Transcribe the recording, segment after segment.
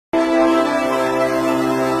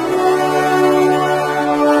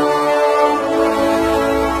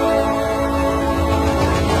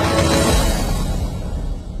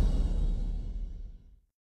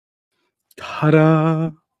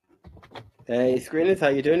Ta-da! Hey, screeners, how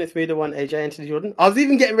you doing? It's me, the one, AJ Anthony Jordan. I was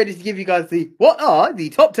even getting ready to give you guys what are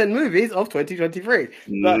the top 10 movies of 2023.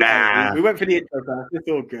 But hey, we went for the intro first. It's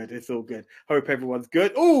all good. It's all good. Hope everyone's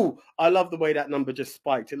good. Oh, I love the way that number just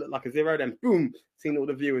spiked. It looked like a zero, then boom, seeing all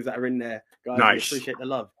the viewers that are in there. Guys, Nice. We appreciate the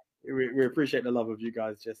love. We appreciate the love of you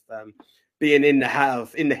guys just being in the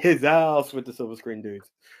house, his house with the silver screen dudes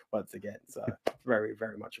once again. So very,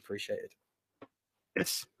 very much appreciated.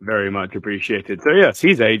 Yes, very much appreciated. So yes,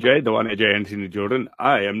 he's AJ, the one AJ Anthony Jordan.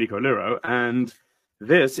 I am Nico Liro, and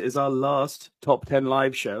this is our last top 10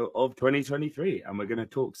 live show of 2023, and we're going to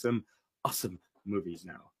talk some awesome movies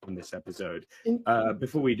now on this episode.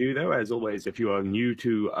 Before we do, though, as always, if you are new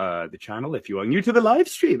to the channel, if you are new to the live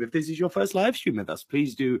stream, if this is your first live stream with us,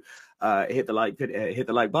 please do hit the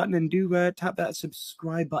like button, and do tap that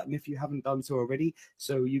subscribe button if you haven't done so already,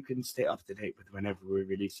 so you can stay up to date with whenever we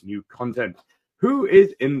release new content. Who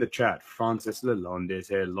is in the chat? Francis Lalonde is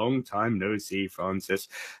here. Long time no see, Francis.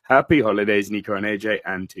 Happy holidays, Nico and AJ,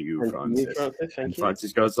 and to you, Francis. And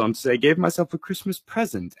Francis goes on to say, gave myself a Christmas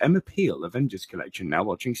present. Emma Peel, Avengers Collection, now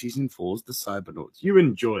watching season 4's The Cybernauts. You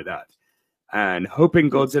enjoy that. And hoping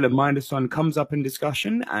Godzilla -1 comes up in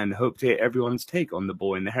discussion, and hope to hear everyone's take on The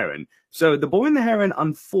Boy and the Heron. So The Boy and the Heron,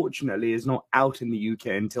 unfortunately, is not out in the UK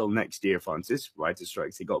until next year, Francis. Writer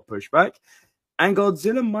strikes, he got pushed back. And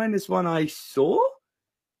Godzilla -1 I saw,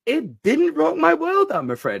 it didn't rock my world, I'm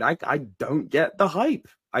afraid. I don't get the hype.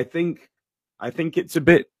 I think it's a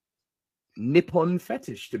bit Nippon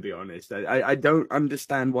fetish, to be honest. I don't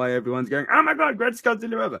understand why everyone's going, oh my god, greatest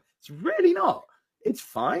Godzilla ever. It's really not. It's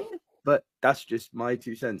fine, but that's just my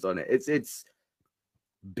 2 cents on it. It's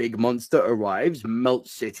big monster arrives,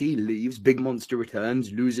 melts city, leaves, big monster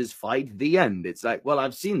returns, loses fight, the end. It's like, well,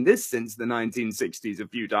 I've seen this since the 1960s a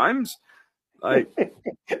few times.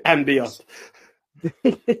 And beyond.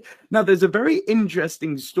 Now, there's a very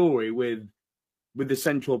interesting story with the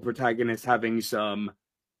central protagonist having some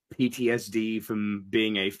PTSD from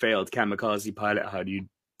being a failed kamikaze pilot. How do you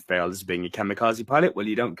fail as being a kamikaze pilot? Well,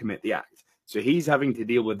 you don't commit the act. So he's having to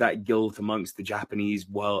deal with that guilt amongst the Japanese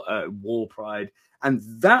war pride. And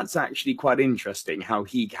that's actually quite interesting, how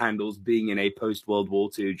he handles being in a post-World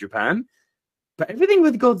War II Japan. But everything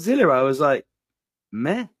with Godzilla, I was like,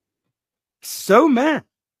 meh. So meh.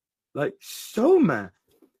 Like, so meh.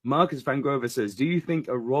 Marcus Van Grover says, do you think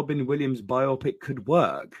a Robin Williams biopic could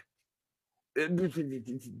work?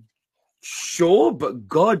 Sure, but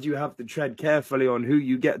God, you have to tread carefully on who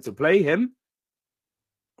you get to play him.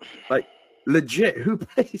 Like, legit, who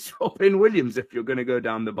plays Robin Williams if you're going to go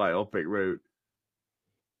down the biopic route?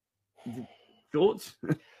 Thoughts?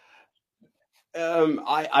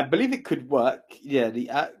 I believe it could work. Yeah,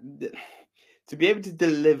 to be able to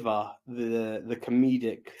deliver the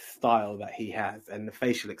comedic style that he has and the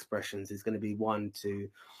facial expressions is going to be one to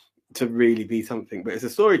really be something. But it's a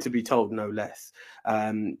story to be told, no less.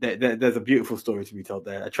 There's a beautiful story to be told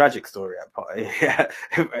there, a tragic story,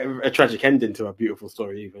 a tragic ending to a beautiful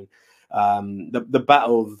story even. The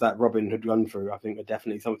battles that Robin had run through, I think, are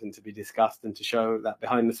definitely something to be discussed, and to show that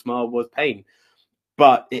behind the smile was pain.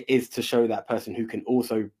 But it is to show that person who can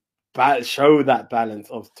also show that balance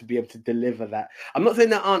of to be able to deliver that. I'm not saying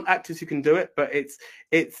there aren't actors who can do it, but it's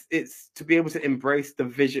to be able to embrace the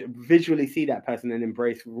visually see that person and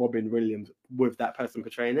embrace Robin Williams with that person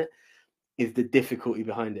portraying it is the difficulty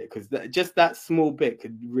behind it, because just that small bit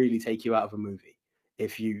could really take you out of a movie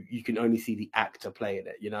if you can only see the actor playing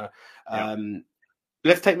it, you know. Yeah.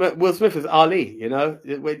 Let's take Will Smith as Ali, you know.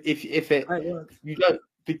 If you don't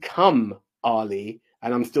become Ali,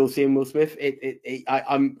 and I'm still seeing Will Smith,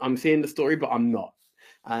 I'm seeing the story, but I'm not.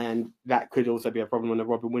 And that could also be a problem on the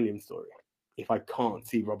Robin Williams story, if I can't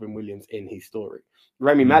see Robin Williams in his story.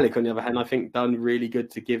 Rami Malek, on the other hand, I think done really good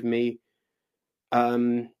to give me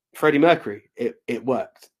Freddie Mercury. It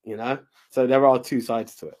worked, you know? So there are 2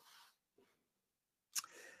 sides to it.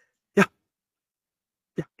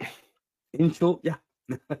 Yeah. In short, yeah.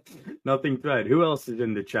 Nothing to add. Who else is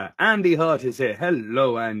in the chat? Andy Hart is here.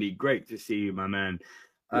 Hello, Andy. Great to see you, my man.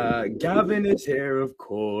 Gavin is here, of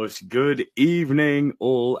course. Good evening,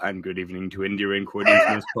 all, and good evening to India Recording's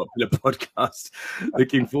most popular podcast.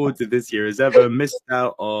 Looking forward to this year as ever. Missed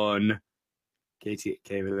out on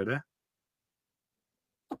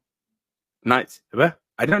Nights. I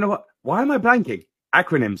don't know what. Why am I blanking?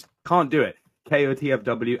 Acronyms. Can't do it.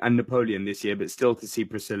 KOTFW and Napoleon this year, but still to see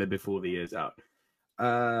Priscilla before the year's out.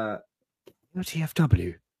 TFW.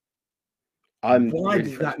 Why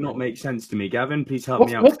does that not make sense to me, Gavin? Please help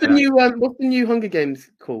me out. What's the new Hunger Games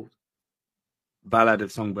called? Ballad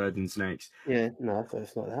of Songbirds and Snakes. Yeah, no,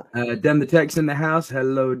 it's not that. Dan the Tex in the house.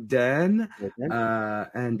 Hello, Dan. Okay.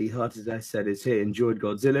 Andy Hart, as I said, is here. Enjoyed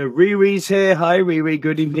Godzilla. Riri's here. Hi, Riri.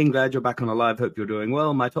 Good evening. Glad you're back on the live. Hope you're doing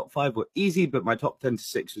well. My top 5 were easy, but my top 10 to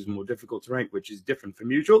 6 was more difficult to rank, which is different from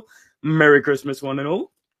usual. Merry Christmas, one and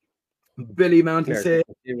all. Billy Mount is here.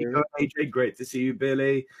 AJ, great to see you,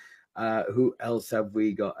 Billy. Who else have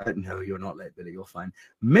we got? No, you're not late, Billy. You're fine.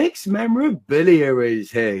 Mixed Memorabilia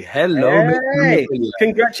is here. Hello, hey,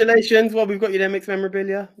 congratulations. Well, we've got you there, Mixed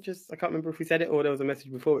Memorabilia. I can't remember if we said it or there was a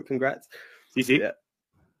message before it. Congrats. CC.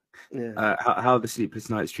 Yeah. How are the sleepless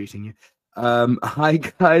nights treating you? Hi,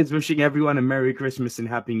 guys. Wishing everyone a Merry Christmas and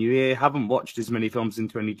Happy New Year. Haven't watched as many films in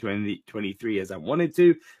 2023 as I wanted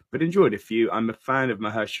to, but enjoyed a few. I'm a fan of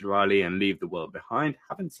Mahershala Ali and Leave the World Behind.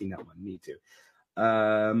 Haven't seen that one. Need to.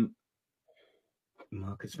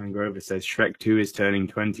 Marcus Van Grover says Shrek 2 is turning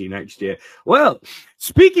 20 next year. Well,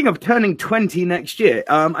 speaking of turning 20 next year,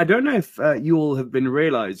 I don't know if you all have been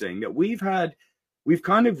realizing that we've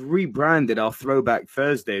kind of rebranded our Throwback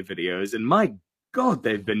Thursday videos, and my God,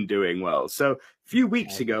 they've been doing well. So a few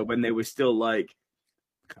weeks ago, when they were still like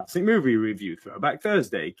classic movie review, Throwback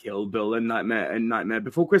Thursday, Kill Bill and Nightmare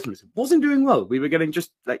Before Christmas, it wasn't doing well. We were getting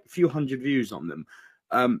just like a few hundred views on them.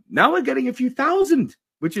 Now we're getting a few thousand,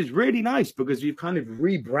 which is really nice because we've kind of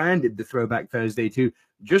rebranded the Throwback Thursday to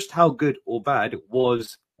just how good or bad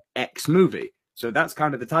was X movie. So that's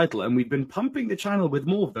kind of the title. And we've been pumping the channel with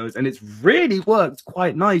more of those, and it's really worked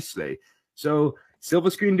quite nicely. So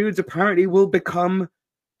Silver Screen Dudes apparently will become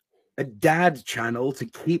a dad channel to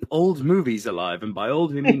keep old movies alive. And by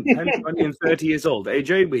old, we mean 10, 20, and 30 years old.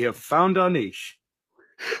 AJ, we have found our niche.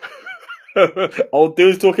 Old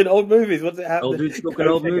dudes talking old movies. What's it happening? Old dudes talking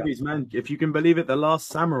old movies, man. If you can believe it, The Last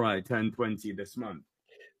Samurai turned 20 this month.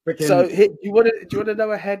 So, do you want to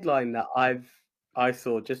know a headline that I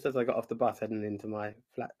saw just as I got off the bus heading into my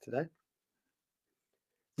flat today?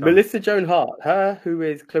 Melissa Joan Hart, her who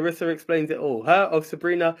is Clarissa Explains It All, her of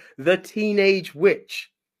Sabrina the Teenage Witch.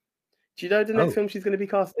 Do you know the next film she's going to be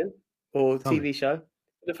cast in, or TV show?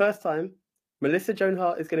 For the first time, Melissa Joan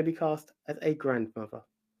Hart is going to be cast as a grandmother.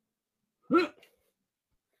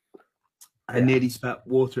 I nearly spat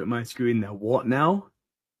water at my screen there. What now?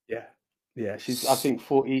 Yeah. She's, I think,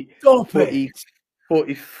 40,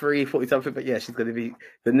 43, 40 something. But yeah, she's going to be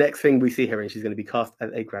the next thing we see her in. She's going to be cast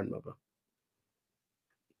as a grandmother.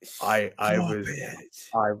 I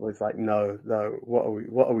was like, no.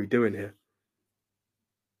 What are we doing here?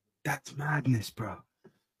 That's madness, bro.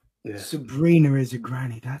 Yeah. Sabrina is a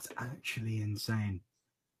granny. That's actually insane.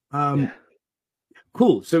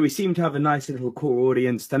 Cool. So we seem to have a nice little core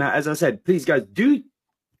audience tonight. As I said, please, guys,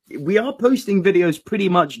 we are posting videos pretty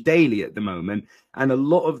much daily at the moment, and a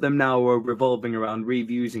lot of them now are revolving around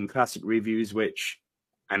reviews and classic reviews, which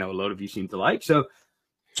I know a lot of you seem to like. So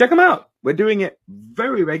check them out. We're doing it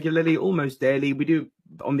very regularly, almost daily. We do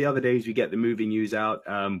on the other days we get the movie news out.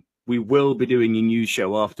 We will be doing a news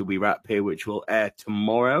show after we wrap here, which will air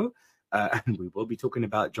tomorrow. And we will be talking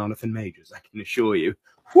about Jonathan Majors, I can assure you.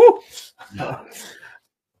 Woo!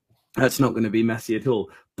 That's not going to be messy at all.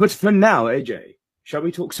 But for now, AJ, shall we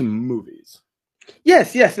talk some movies?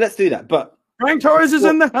 Yes, let's do that. But Frank Torres is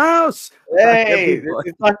in the house. Hey,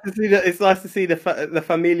 it's nice to see the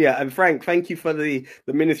familia. And Frank, thank you for the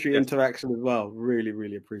ministry interaction as well. Really,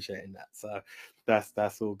 really appreciating that. So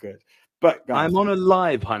that's all good. But guys, I'm on a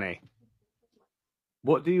live, honey.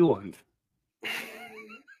 What do you want?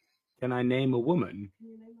 Can I name a woman? Can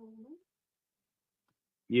you name a woman?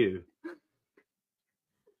 You.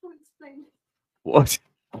 I'll explain. What?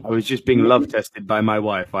 I was just being love tested by my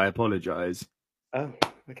wife. I apologize. Oh,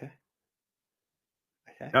 okay.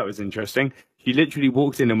 That was interesting. She literally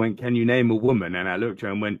walked in and went, "Can you name a woman?" And I looked at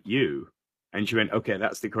her and went, "You." And she went, "Okay,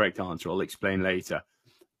 that's the correct answer. I'll explain later."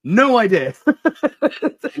 No idea.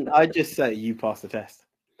 I just say you passed the test.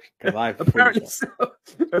 Because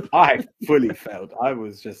I fully failed. I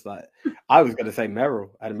was just like, I was going to say Meryl,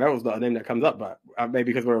 and Meryl's not a name that comes up, but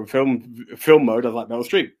maybe because we're in film mode, I was like, Meryl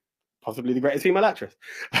Streep, possibly the greatest female actress.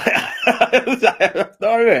 That's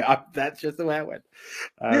just the way I went.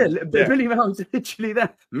 Billy Mel's literally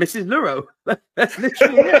there. Mrs. Luro. That's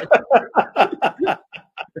literally it.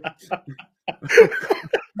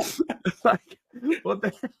 Like, what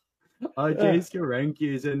the RJ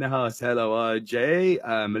Skarenki is in the house. Hello, RJ.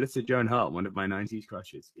 Melissa Joan Hart, one of my 90s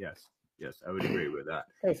crushes. Yes, I would agree with that.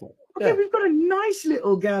 Okay, we've got a nice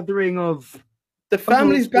little gathering of... The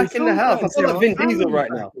family's back in the house. I feel like Vin Diesel right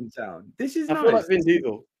now. In town. This is I nice. feel like Vin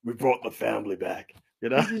Diesel. We brought the family back. You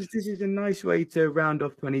know? This is a nice way to round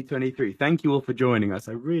off 2023. Thank you all for joining us.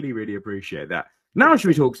 I really, really appreciate that. Now should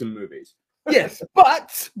we talk some movies? Yes,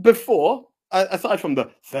 but before aside from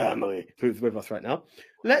the family who's with us right now,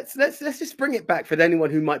 let's just bring it back for anyone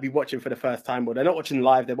who might be watching for the first time, or they're not watching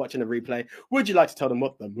live, they're watching a replay. Would you like to tell them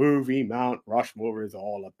what the movie Mount Rushmore is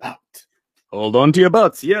all about? Hold on to your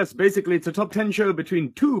butts. Yes, basically, it's a top 10 show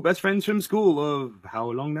between two best friends from school of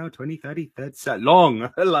how long now? 20, 30, 30,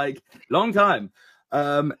 long, like, long time.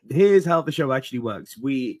 Here's how the show actually works.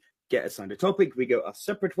 We get assigned a topic, we go our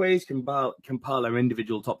separate ways, compile our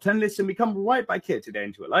individual top 10 lists, and we come right back here today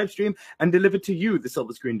into a live stream and deliver to you, the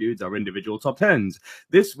Silver Screen Dudes, our individual top 10s.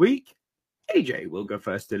 This week, AJ will go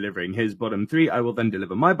first, delivering his bottom three. I will then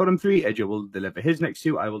deliver my bottom three. AJ will deliver his next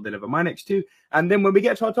two. I will deliver my next two. And then when we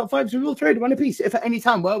get to our top fives, we will trade one apiece. If at any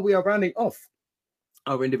time while we are rounding off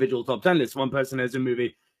our individual top 10 lists, one person has a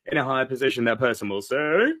movie in a higher position, that person will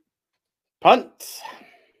say punt.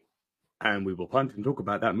 And we will punt and talk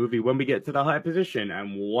about that movie when we get to the higher position.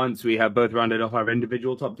 And once we have both rounded off our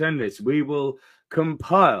individual top 10 lists, we will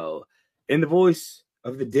compile, in the voice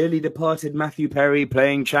of the dearly departed Matthew Perry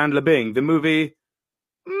playing Chandler Bing, the movie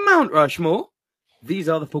Mount Rushmore. These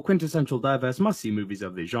are the four quintessential diverse must-see movies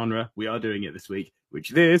of the genre. We are doing it this week, which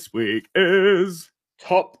this week is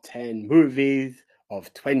top 10 movies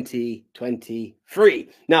of 2023.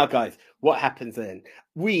 Now, guys, what happens then?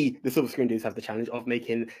 We, the Silver Screen Dudes, have the challenge of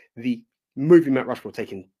making the movie Mount Rushmore,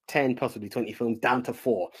 taking 10, possibly 20 films down to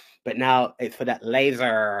 4. But now it's for that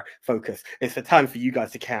laser focus. It's the time for you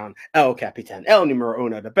guys to count El Capitan, El Numero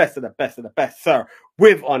Uno, the best of the best of the best, sir,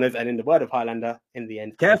 with honors. And in the word of Highlander, in the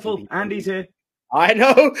end, careful, Andy's here. I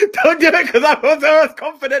know, don't do it because I was as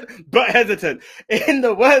confident but hesitant. In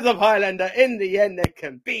the words of Highlander, in the end, there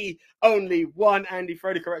can be only one. Andy,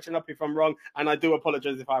 throw the correction up if I'm wrong, and I do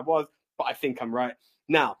apologize if I was, but I think I'm right.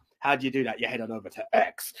 Now, how do you do that? You head on over to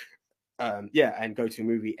X. And go to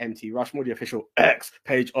movie MT Rushmore, the official X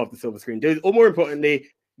page of the Silver Screen Dudes, or more importantly,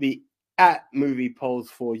 the at movie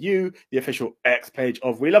polls for you, the official X page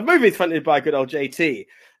of We Love Movies, funded by good old JT,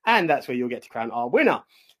 and that's where you'll get to crown our winner.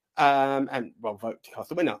 Vote to cast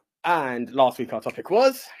the winner. And last week our topic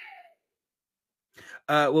was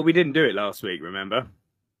well, we didn't do it last week, remember?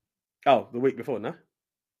 Oh, the week before, no?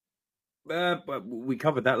 But we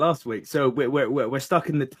covered that last week, so we're stuck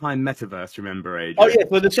in the time metaverse. Remember, AJ? Oh yeah,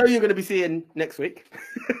 well the show you're going to be seeing next week.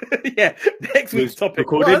 Yeah, next week's topic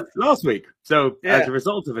recorded last week. So yeah. As a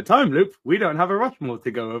result of a time loop, we don't have a Rushmore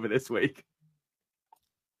to go over this week.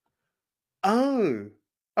 Oh,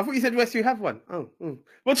 I thought you said yes, you have one. Oh. Well,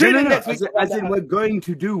 next week. As in, we're going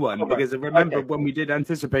to do one because I remember when we did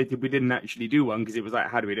anticipate it, we didn't actually do one because it was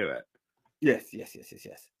like, how do we do it? Yes.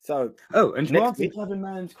 So, and to answer Kevin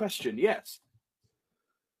Mann's question, yes,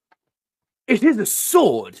 it is a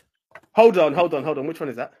sword. Hold on. Which one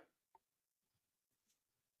is that?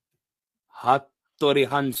 Hattori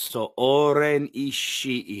Hanzo Oren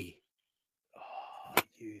Ishii. Oh,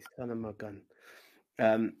 you son of a gun.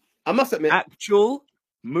 I must admit, actual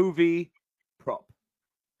movie prop.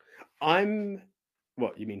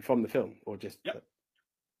 What you mean from the film or just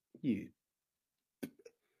you?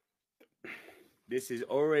 This is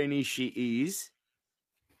Oren Ishii's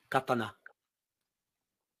katana.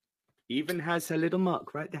 Even has her little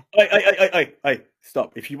mark right there. Hey,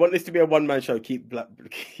 stop. If you want this to be a one-man show, keep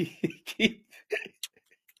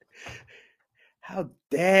How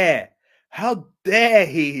dare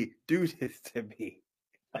he do this to me?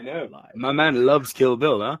 I know. My man loves Kill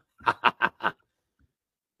Bill, huh?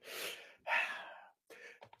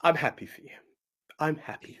 I'm happy for you. I'm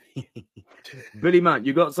happy. Billy Mount,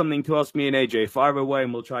 you got something to ask me and AJ. Fire away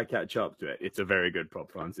and we'll try catch up to it. It's a very good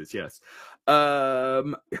prop, Francis, yes.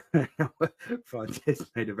 Francis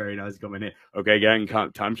made a very nice comment here. Okay, gang,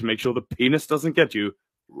 time to make sure the penis doesn't get you.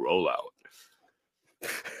 Roll out.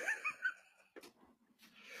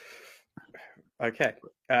 Okay.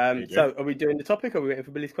 So are we doing the topic or are we waiting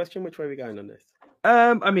for Billy's question? Which way are we going on this?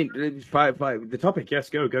 I mean, the topic, yes,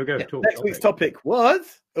 go. Yeah, next week's topic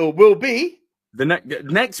was, or will be, the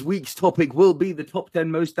next week's topic will be the top 10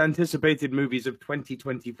 most anticipated movies of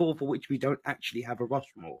 2024, for which we don't actually have a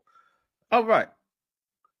Rushmore. Oh, right.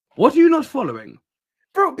 What are you not following?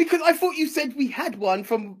 Bro, because I thought you said we had one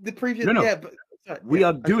from the previous... No. Yeah, but... We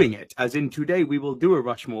are doing it, as in today we will do a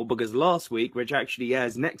Rushmore, because last week, which actually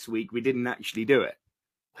airs next week, we didn't actually do it.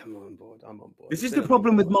 I'm on board. This is the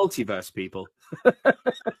problem with multiverse, people.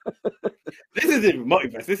 This isn't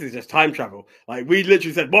multiverse. This is just time travel. Like, we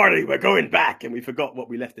literally said, Marty, we're going back, and we forgot what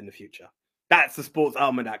we left in the future. That's the sports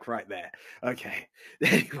almanac right there. Okay.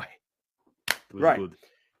 Anyway. Right. Good.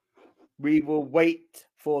 We will wait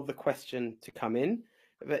for the question to come in.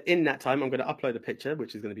 But in that time, I'm going to upload a picture,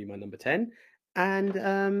 which is going to be my number 10.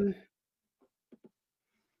 And,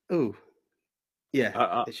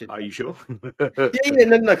 Yeah, it should. Are you sure? Yeah,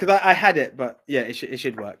 no, because I had it, but yeah, it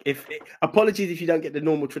should work. Apologies if you don't get the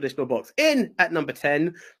normal traditional box. In at number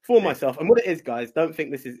 10 for myself, and what it is, guys, don't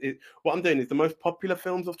think this is what I'm doing is the most popular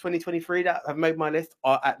films of 2023 that have made my list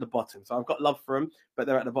are at the bottom. So I've got love for them, but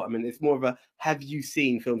they're at the bottom, and it's more of a have you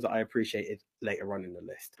seen films that I appreciated later on in the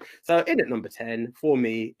list. So in at number 10 for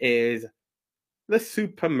me is the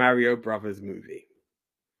Super Mario Brothers movie.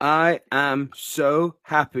 I am so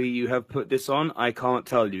happy you have put this on. I can't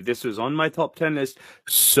tell you. This was on my top 10 list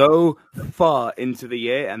so far into the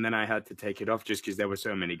year, and then I had to take it off just because there were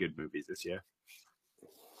so many good movies this year.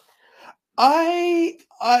 I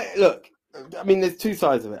look. I mean, there's two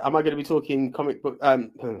sides of it. Am I going to be talking comic book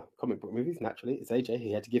movies? Naturally, it's AJ.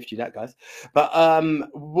 He had to gift you that, guys. But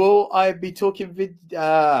will I be talking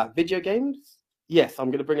video games? Yes, I'm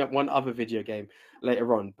going to bring up one other video game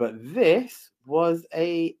later on. But this was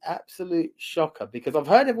a absolute shocker because I've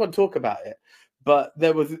heard everyone talk about it. But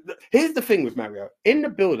here's the thing with Mario. In the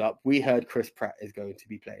build-up, we heard Chris Pratt is going to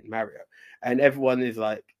be playing Mario. And everyone is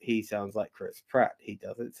like, he sounds like Chris Pratt. He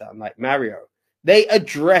doesn't sound like Mario. They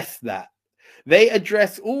address that. They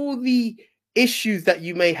address all the issues that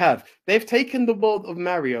you may have. They've taken the world of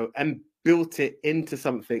Mario and built it into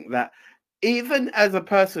something that even as a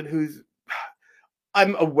person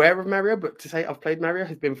I'm aware of Mario, but to say I've played Mario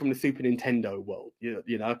has been from the Super Nintendo world. You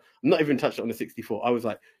know, I'm not even touched it on the 64. I was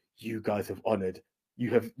like, you guys have honored. You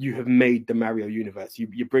have made the Mario universe.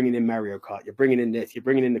 You're bringing in Mario Kart. You're bringing in this. You're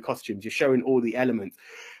bringing in the costumes. You're showing all the elements.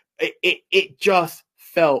 It just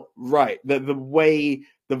felt right. The way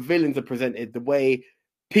the villains are presented, the way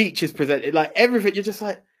Peach is presented, like everything. You're just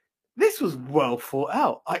like, this was well thought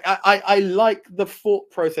out. I like the thought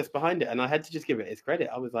process behind it, and I had to just give it its credit.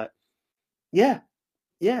 I was like, yeah,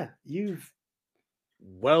 you've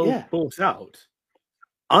thought out.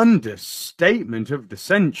 Understatement of the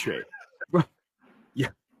century. Yeah.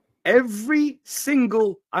 Every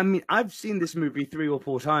single, I mean, I've seen this movie 3 or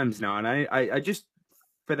 4 times now, and I just,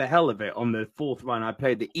 for the hell of it, on the 4th run, I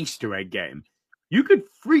played the Easter egg game. You could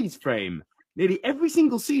freeze frame nearly every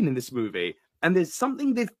single scene in this movie, and there's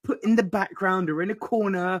something they've put in the background or in a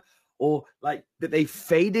corner, or like that they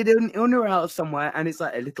faded in or out of somewhere, and it's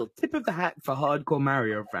like a little tip of the hat for hardcore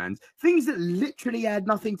Mario fans. Things that literally add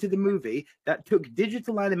nothing to the movie, that took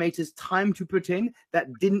digital animators time to put in,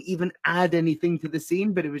 that didn't even add anything to the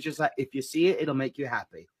scene, but it was just like, if you see it, it'll make you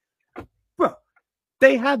happy. Bro,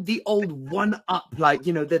 they had the old 1-up, like,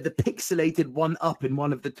 you know, the pixelated 1-up in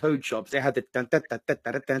one of the Toad shops. They had the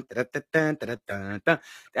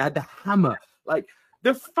they had the hammer, like.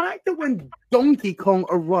 The fact that when Donkey Kong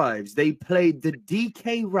arrives, they played the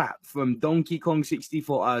DK rap from Donkey Kong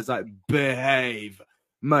 64, I was like, behave.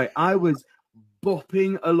 Mate, I was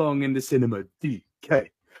bopping along in the cinema. DK,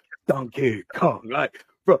 Donkey Kong. Like,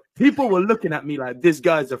 bro, people were looking at me like, this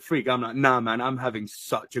guy's a freak. I'm like, nah, man, I'm having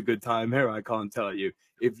such a good time here. I can't tell you.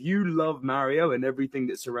 If you love Mario and everything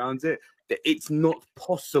that surrounds it, it's not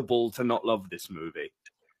possible to not love this movie.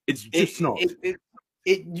 It's just not.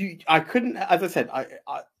 I couldn't, as I said, I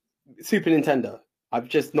Super Nintendo. I've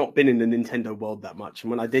just not been in the Nintendo world that much, and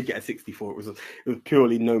when I did get a 64, it was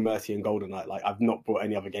purely No Mercy and GoldenEye. Like, I've not brought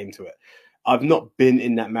any other game to it. I've not been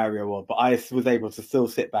in that Mario world, but I was able to still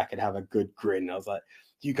sit back and have a good grin. I was like,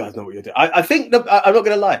 you guys know what you're doing. I think I'm not going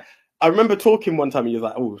to lie. I remember talking one time, and you was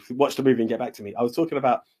like, oh, watch the movie and get back to me. I was talking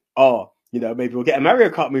about, you know, maybe we'll get a Mario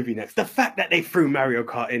Kart movie next. The fact that they threw Mario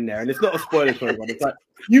Kart in there, and it's not a spoiler for anyone. It's like,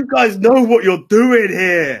 you guys know what you're doing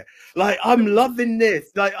here. Like, I'm loving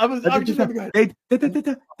this. Like, I'm just going.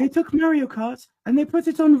 They took Mario Kart and they put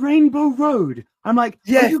it on Rainbow Road. I'm like,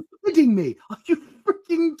 yes. Are you kidding me? Are you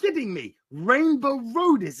freaking kidding me? Rainbow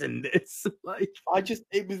Road is in this. Like,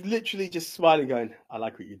 it was literally just smiling, going, I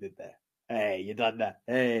like what you did there. Hey, you done that.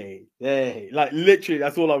 Hey. Like, literally,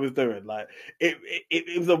 that's all I was doing. Like,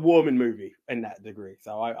 it was a warming movie in that degree.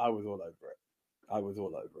 So I was all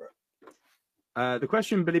over it. The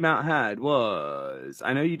question Billy Mount had was,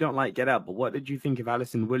 I know you don't like Get Out, but what did you think of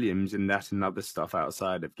Alison Williams and that and other stuff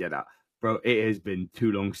outside of Get Out? Bro, it has been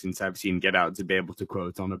too long since I've seen Get Out to be able to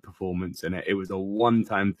quote on a performance in it. It was a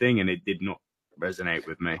one-time thing, and it did not resonate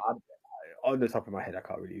with me. On the top of my head, I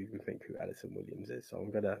can't really even think who Alison Williams is, so I'm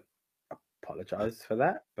going to apologize for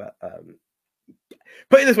that. But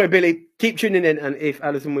put it this way, Billy, keep tuning in, and if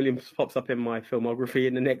Alison Williams pops up in my filmography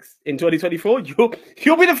in 2024,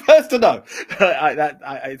 you'll be the first to know.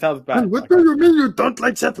 It sounds bad. And what do you mean you don't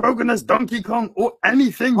like Seth Rogen as Donkey Kong or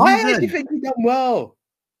anything? I actually think he's done well.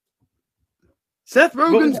 Seth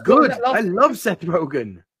Rogen's good. I love Seth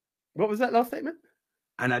Rogen. What was that last statement?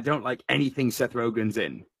 And I don't like anything Seth Rogen's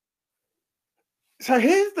in. So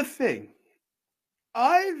here's the thing.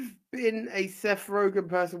 I've been a Seth Rogen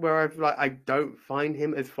person where I don't find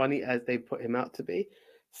him as funny as they put him out to be.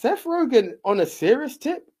 Seth Rogen, on a serious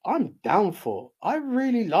tip, I'm down for. I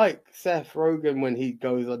really like Seth Rogen when he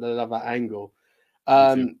goes on another angle.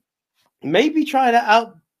 Maybe try that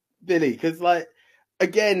out, Billy, because because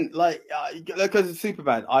of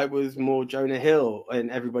Superbad, I was more Jonah Hill and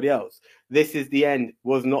everybody else. This Is the End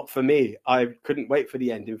was not for me. I couldn't wait for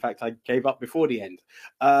the end. In fact, I gave up before the end.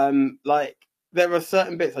 There are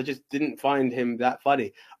certain bits I just didn't find him that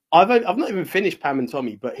funny. I've not even finished Pam and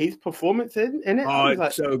Tommy, but his performance in it, Oh,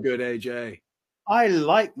 it's so good, AJ. I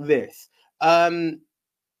like this. Yeah,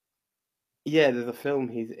 there's a film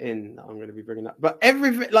he's in that I'm going to be bringing up. But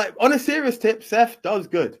everything, like on a serious tip, Seth does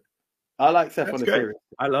good. I like Seth on a serious.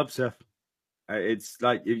 I love Seth. It's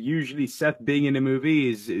like usually Seth being in a movie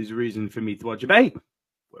is a reason for me to watch it. But hey,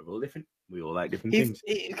 we're all different. We all like different things.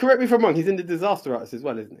 Correct me if I'm wrong. He's in The Disaster Artist as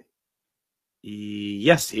well, isn't he?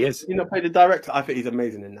 Yes, he is. He not play the director. I think he's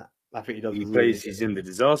amazing in that. I think he does. He's in The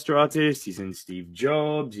Disaster Artist. He's in Steve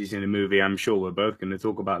Jobs. He's in a movie I'm sure we're both going to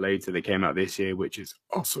talk about later that came out this year, which is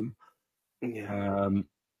awesome. Yeah.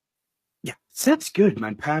 Yeah, Seth's good,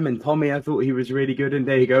 man. Pam and Tommy, I thought he was really good, and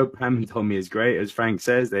there you go. Pam and Tommy is great, as Frank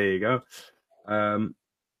says. There you go. And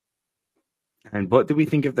what do we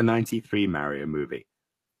think of the '93 Mario movie?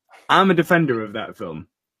 I'm a defender of that film.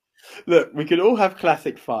 Look, we can all have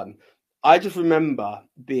classic fun. I just remember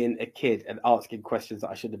being a kid and asking questions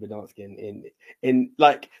that I should have been asking in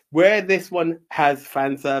like where this one has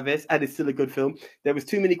fan service and it's still a good film. There was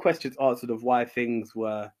too many questions answered of why things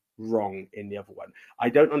were wrong in the other one. I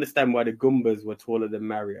don't understand why the Goombas were taller than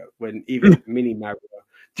Mario when even Mini Mario.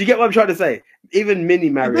 Do you get what I'm trying to say? Even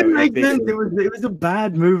Mini Mario. It didn't make sense. It was a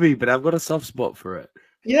bad movie, but I've got a soft spot for it.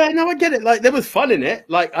 Yeah, no, I get it. Like there was fun in it.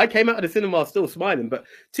 Like I came out of the cinema still smiling, but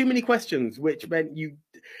too many questions, which meant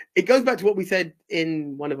it goes back to what we said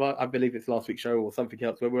in one of our, I believe it's last week's show or something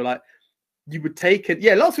else, where we were like, you would take it.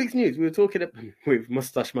 Yeah, last week's news, we were talking with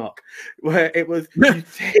Mustache Mark, where it was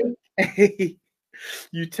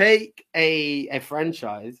you take a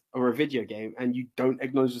franchise or a video game and you don't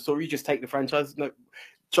acknowledge the story. You just take the franchise,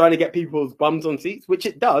 trying to get people's bums on seats, which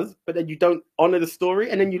it does, but then you don't honor the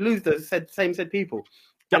story, and then you lose the same people.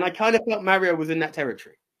 And I kind of felt Mario was in that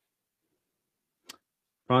territory.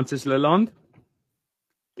 Francis Lalonde,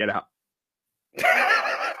 get out.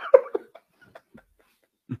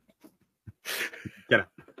 Get out.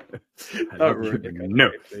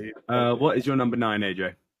 No. What is your number 9,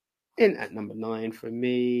 AJ? In at number 9 for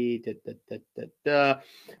me.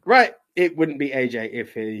 Right. It wouldn't be AJ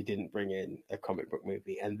if he didn't bring in a comic book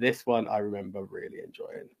movie. And this one I remember really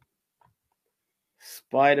enjoying.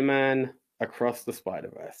 Spider-Man Across the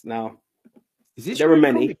Spider-Verse. Now, there were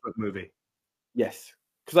many. Comic book movie? Yes.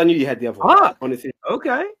 Because I knew you had the other one. Honestly.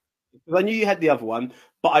 Okay. Because I knew you had the other one.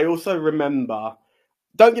 But I also remember,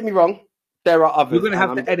 don't get me wrong, there are others. We're going to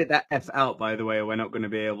have to edit that F out, by the way. We're not going to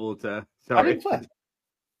be able to. Sorry. I didn't swear.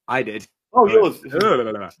 I did. Oh, yours.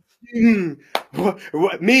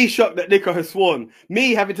 Me shocked that Nico has sworn.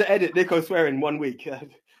 Me having to edit Nico swearing 1 week.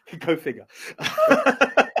 Go figure.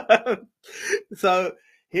 So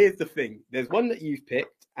here's the thing. There's one that you've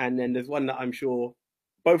picked, and then there's one that I'm sure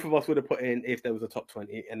both of us would have put in if there was a top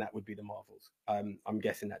 20, and that would be the Marvels. I'm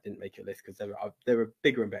guessing that didn't make your list because there were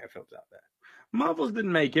bigger and better films out there. Marvels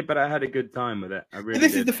didn't make it, but I had a good time with it. I really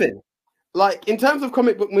This is the thing. Like, in terms of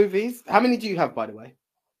comic book movies, how many do you have, by the way?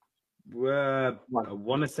 I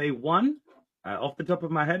want to say 1. Off the top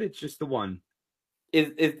of my head, it's just the 1.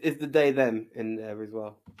 Is the They Them in there as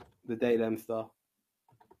well? The They Them star?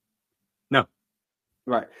 No.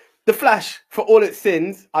 Right. The Flash, for all its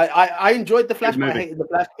sins, I enjoyed The Flash, but I hated The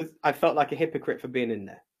Flash because I felt like a hypocrite for being in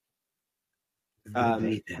there.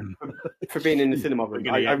 For being in the cinema room.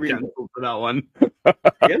 I really for that one.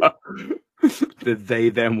 The They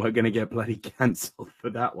Them were going to get bloody cancelled for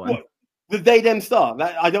that one. What? The They Them star.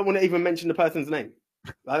 I don't want to even mention the person's name.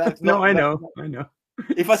 I know.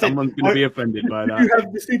 If I someone's going to be offended by that, you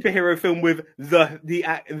have the superhero film with the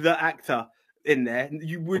actor in there.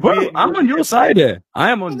 You would. I'm on your side here. I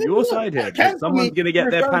am on your side here. Someone's going to get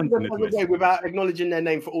their pants in a twist without acknowledging their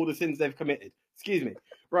name for all the sins they've committed. Excuse me.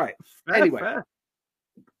 Right. Anyway.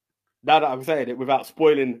 Now that I'm saying it, without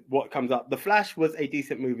spoiling what comes up, The Flash was a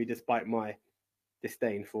decent movie despite my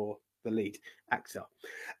disdain for the lead actor.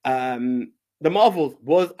 The Marvels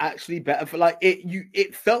was actually better for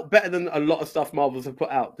it felt better than a lot of stuff Marvels have put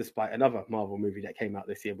out, despite another Marvel movie that came out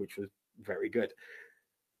this year, which was very good.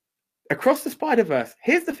 Across the Spider-Verse,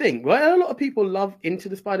 here's the thing. Well, a lot of people love Into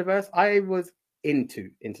the Spider-Verse. I was into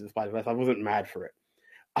the Spider-Verse. I wasn't mad for it.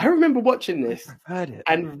 I remember watching this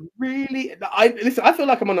and really, I feel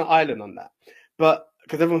like I'm on an island on that. But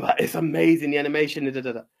because everyone's like, it's amazing, the animation. Da,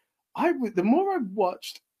 da, da. The more I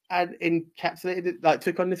watched and encapsulated it, like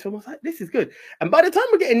took on this film, I was like, this is good. And by the time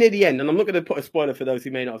we're getting near the end, and I'm not going to put a spoiler for those who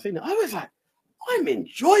may not have seen it, I was like, I'm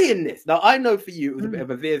enjoying this. Now I know for you it was a bit of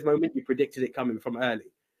a Veers moment. You predicted it coming from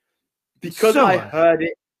early because I heard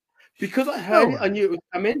it. Because I heard it, I knew it was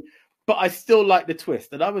coming, but I still like the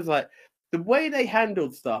twist. And I was like, the way they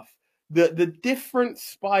handled stuff, the different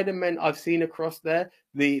Spider-Man I've seen across there,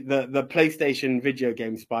 the PlayStation video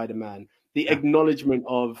game Spider-Man, the acknowledgement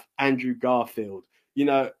of Andrew Garfield, you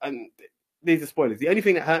know, and these are spoilers. The only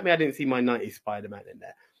thing that hurt me, I didn't see my 90s Spider-Man in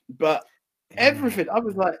there. But everything, I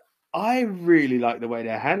was like, I really like the way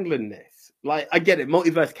they're handling this. Like, I get it,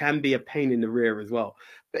 multiverse can be a pain in the rear as well.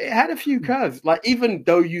 But it had a few curves. Like, even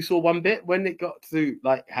though you saw one bit, when it got to,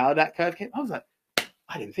 like, how that curve came, I was like,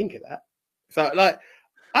 I didn't think of that. So, like,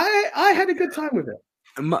 I had a good time with it.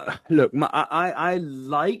 I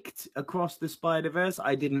liked Across the Spider-Verse.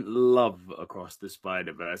 I didn't love Across the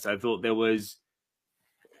Spider-Verse. I thought there was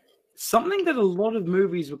something that a lot of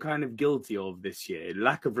movies were kind of guilty of this year.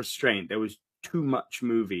 Lack of restraint. There was too much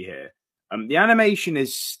movie here. The animation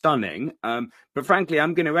is stunning, but frankly,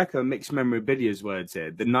 I'm going to echo Mixed Memorabilia's words here.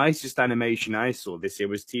 The nicest animation I saw this year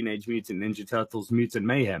was Teenage Mutant Ninja Turtles Mutant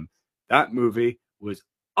Mayhem. That movie was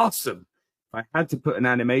awesome. If I had to put an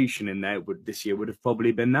animation in there, this year would have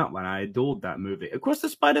probably been that one. I adored that movie. Across the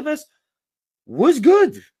Spider-Verse was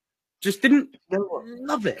good. Just didn't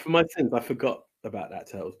love it. For my sins, I forgot about that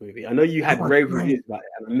Turtles movie. I know you had rave reviews about it,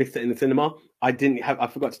 and I missed it in the cinema. I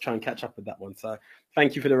forgot to try and catch up with that one. So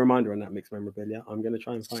thank you for the reminder on that Mixed Memorabilia. I'm going to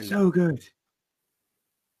try and find it. So good.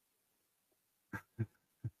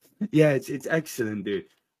 Yeah, it's excellent, dude.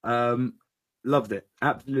 Loved it.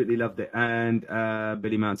 Absolutely loved it. And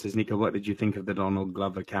Billy Mount says, Nico, what did you think of the Donald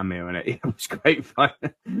Glover cameo in it? It was great fun.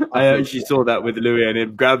 I actually saw that with Louis and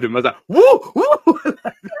it grabbed him. I was like, woo, woo!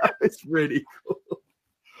 That was really cool.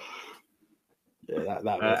 Yeah,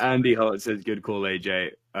 that was Andy Hart says, good call,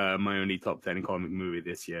 AJ. My only top 10 comic movie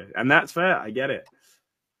this year. And that's fair. I get it.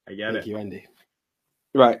 Thank you, Andy.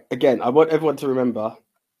 Right. Again, I want everyone to remember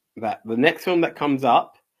that the next film that comes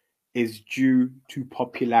up is due to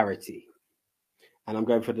popularity. And I'm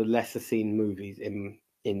going for the lesser seen movies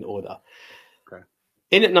in order. Okay.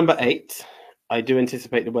 In at number 8, I do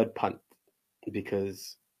anticipate the word punt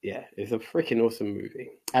because, yeah, it's a freaking awesome movie.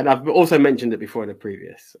 And I've also mentioned it before in a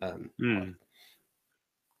previous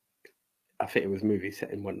I think it was movies set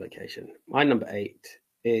in one location. My number 8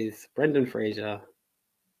 is Brendan Fraser,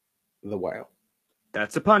 The Whale.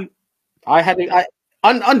 That's a punt. I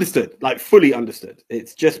understood, like fully understood.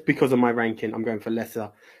 It's just because of my ranking, I'm going for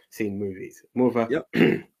lesser seen movies. More of a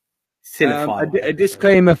cinephile. A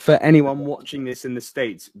disclaimer for anyone watching this in the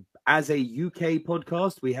States. As a UK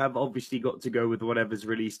podcast, we have obviously got to go with whatever's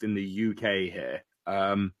released in the UK here.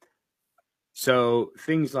 So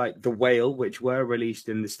things like The Whale, which were released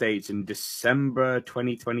in the States in December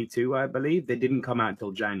 2022, I believe, they didn't come out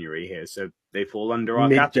until January here, so they fall under our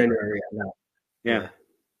mid-January. Yeah.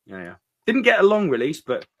 Didn't get a long release,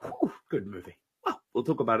 but good movie. Well, we'll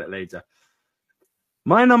talk about it later.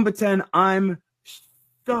 My number 10, I'm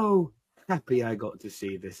so happy I got to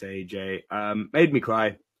see this, AJ. Made me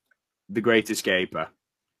cry. The Great Escaper.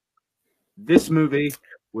 This movie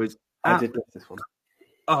was... I did love this one.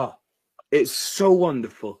 Oh, it's so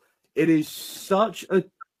wonderful. It is such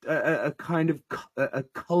a kind of a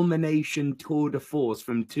culmination tour de force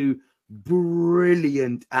from two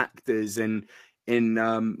brilliant actors in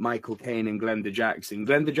Michael Caine and Glenda Jackson.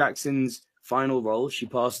 Glenda Jackson's final role, she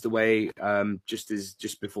passed away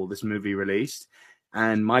just before this movie released,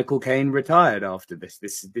 and Michael Caine retired after this.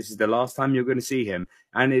 This is the last time you're going to see him,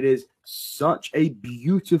 and it is such a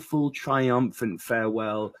beautiful, triumphant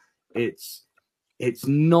farewell. It's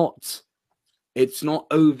not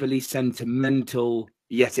overly sentimental,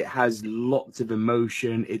 yet it has lots of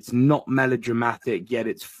emotion. It's not melodramatic, yet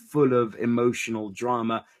it's full of emotional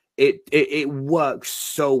drama. It works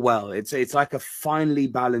so well. It's like a finely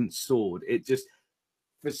balanced sword. It just,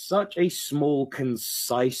 for such a small,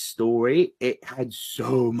 concise story, it had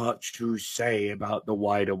so much to say about the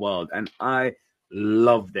wider world, and I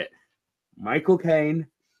loved it. Michael Caine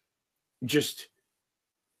just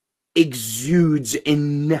exudes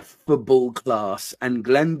ineffable class, and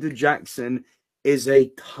Glenda Jackson is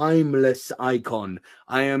a timeless icon.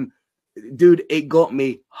 Dude, it got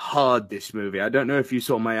me hard, this movie. I don't know if you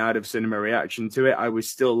saw my out of cinema reaction to it. I was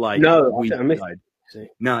still like, no, I missed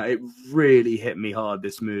it. No, it really hit me hard,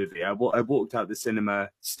 this movie. I walked out the cinema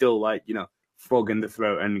still like, frog in the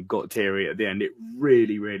throat and got teary at the end. It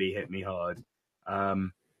really, really hit me hard.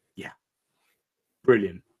 Yeah.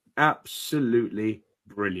 Brilliant. Absolutely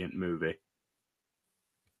brilliant movie.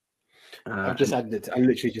 I've just added it. I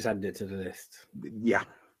literally just added it to the list. Yeah,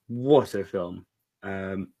 what a film.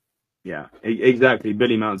 Yeah, exactly.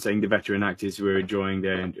 Billy Mount saying the veteran actors who are enjoying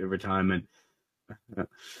their retirement.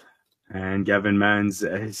 And Gavin Mann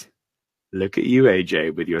says, look at you,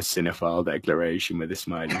 AJ, with your cinephile declaration with a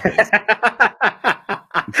smiley face.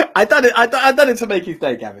 I done it to make his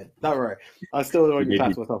day, Gavin. Don't worry. I still want to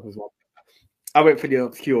class myself as well. I went for the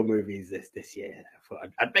obscure movies this year. I thought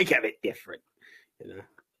I'd make it a bit different, you know.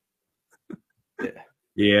 Yeah.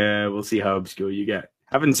 Yeah, we'll see how obscure you get.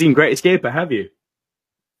 Haven't seen Great Escaper, have you?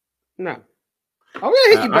 No. I'm gonna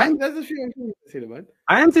hit you back. There's a few things to see the man.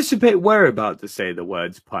 I anticipate we're about to say the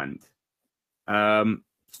words punt.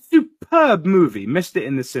 Superb movie. Missed it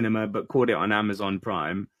in the cinema, but caught it on Amazon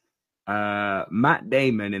Prime. Matt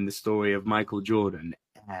Damon in the story of Michael Jordan.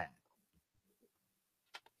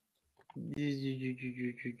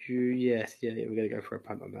 Yes, yeah, we're gonna go for a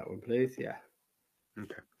punt on that one, please. Yeah.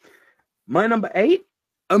 Okay. My number 8,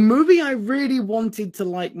 a movie I really wanted to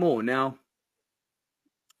like more. Now,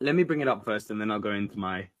 let me bring it up first, and then I'll go into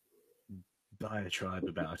my diatribe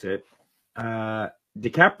about it.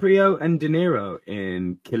 DiCaprio and De Niro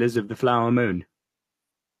in Killers of the Flower Moon.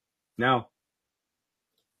 Now,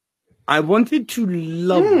 I wanted to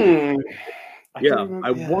love it.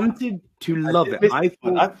 I wanted to love it.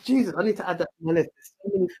 Jesus, I need to add that to my list.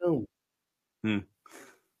 There's so many films.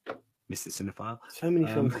 Mr. Cinephile. So many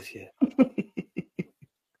films this year.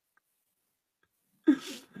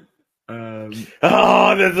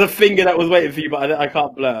 There's a finger that was waiting for you, but I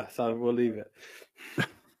can't blur, so we'll leave it.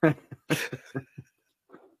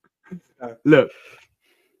 Look,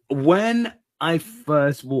 when I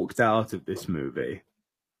first walked out of this movie,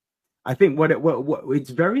 I think what it's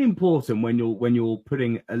very important when you're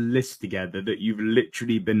putting a list together that you've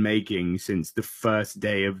literally been making since the first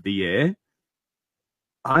day of the year.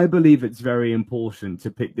 I believe it's very important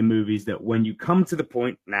to pick the movies that when you come to the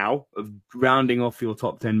point now of rounding off your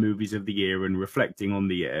top 10 movies of the year and reflecting on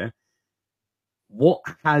the year, what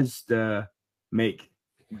has to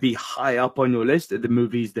be high up on your list are the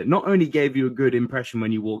movies that not only gave you a good impression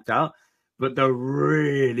when you walked out, but that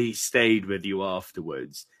really stayed with you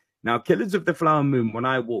afterwards. Now, Killers of the Flower Moon, when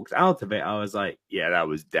I walked out of it, I was like, yeah, that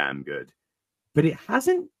was damn good. But it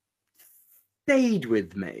hasn't stayed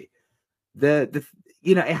with me.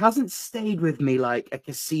 It hasn't stayed with me like a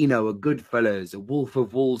Casino, a Goodfellas, a Wolf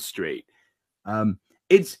of Wall Street.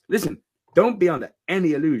 Listen, don't be under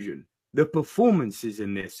any illusion. The performances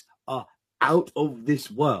in this are out of this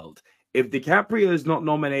world. If DiCaprio is not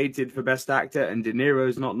nominated for Best Actor and De Niro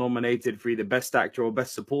is not nominated for either Best Actor or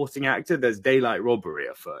Best Supporting Actor, there's daylight robbery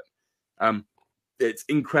afoot. It's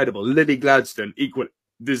incredible. Lily Gladstone equally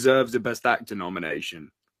deserves a Best Actor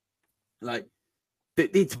nomination. Like,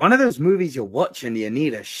 it's one of those movies you're watching, you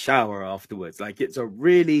need a shower afterwards. Like, it's a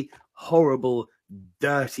really horrible,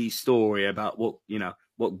 dirty story about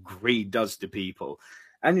what greed does to people.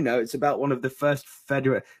 And, it's about one of the first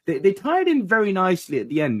federal... They tied in very nicely at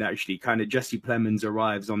the end, actually. Kind of Jesse Plemons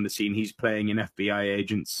arrives on the scene. He's playing an FBI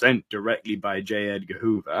agent sent directly by J. Edgar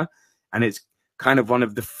Hoover. And it's kind of one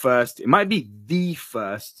of the first... It might be the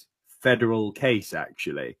first federal case,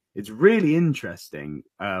 actually. It's really interesting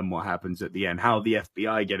what happens at the end, how the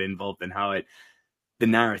FBI get involved and how the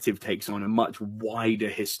narrative takes on a much wider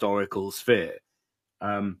historical sphere.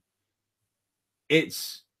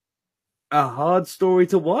 It's a hard story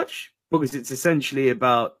to watch because it's essentially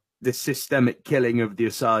about the systemic killing of the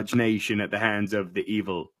Osage Nation at the hands of the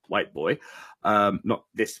evil white boy. Not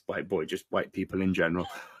this white boy, just white people in general.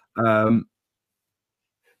 But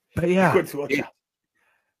yeah,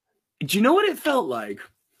 do you know what it felt like?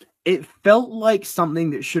 It felt like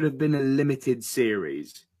something that should have been a limited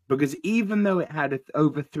series, because even though it had an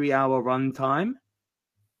over 3-hour runtime,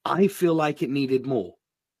 I feel like it needed more.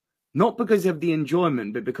 Not because of the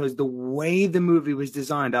enjoyment, but because the way the movie was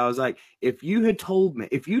designed, I was like, if you told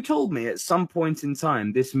me at some point in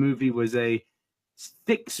time this movie was a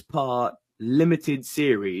 6-part limited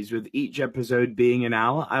series with each episode being an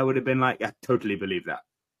hour, I would have been like, I totally believe that.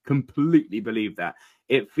 Completely believe that.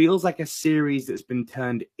 It feels like a series that's been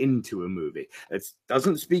turned into a movie. It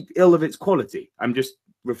doesn't speak ill of its quality. I'm just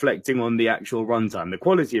reflecting on the actual runtime. The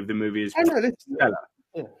quality of the movie is stellar.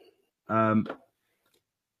 Yeah.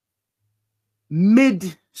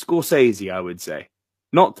 Mid Scorsese, I would say.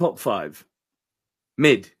 Not top 5.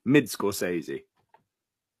 Mid Scorsese.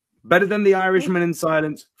 Better than The Irishman and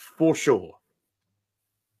Silence, for sure.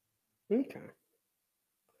 Okay.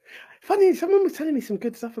 Funny, someone was telling me some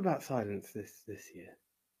good stuff about Silence this year.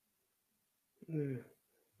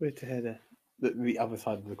 Weird to hear the other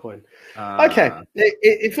side of the coin. Okay,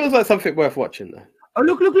 it feels like something worth watching, though. Oh,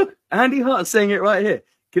 look. Andy Hart's saying it right here.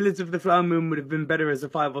 Killers of the Flower Moon would have been better as a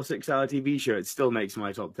 5 or 6 hour TV show. It still makes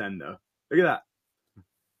my top 10 though. Look at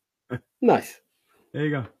that. Nice. There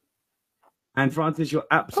you go. And Francis, you're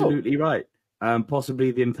absolutely right.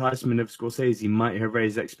 Possibly the enticement of Scorsese might have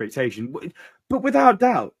raised expectation, but without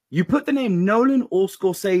doubt, you put the name Nolan or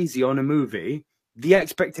Scorsese on a movie, the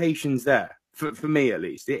expectation's there for me at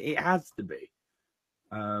least. It has to be.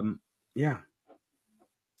 Yeah.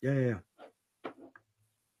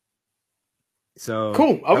 So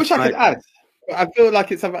cool. I wish I could add. I feel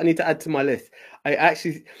like it's something I need to add to my list.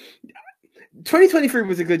 2023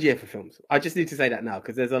 was a good year for films. I just need to say that now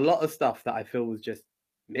because there's a lot of stuff that I feel was just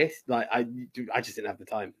missed. Like I just didn't have the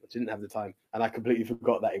time. I didn't have the time, and I completely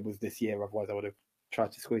forgot that it was this year. Otherwise, I would have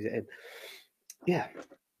tried to squeeze it in. Yeah.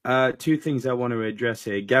 Two things I want to address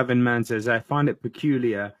here. Gavin Mann says, I find it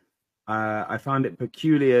peculiar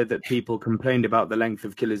that people complained about the length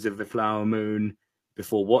of Killers of the Flower Moon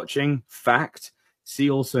before watching. Fact. See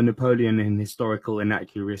also Napoleon in historical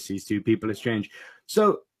inaccuracies too. People are strange.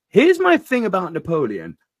 So here's my thing about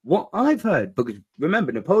Napoleon. What I've heard, because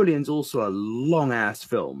remember, Napoleon's also a long-ass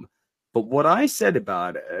film. But what I said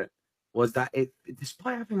about it was that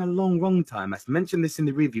despite having a long runtime, I mentioned this in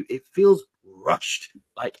the review, it feels rushed.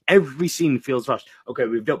 Like every scene feels rushed. Okay,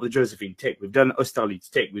 we've dealt with Josephine, tick. We've done Austerlitz,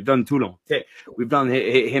 tick. We've done Toulon, tick. We've done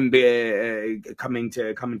him coming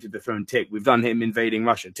to the throne, tick. We've done him invading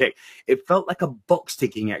Russia, tick. It felt like a box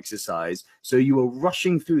ticking exercise. So you were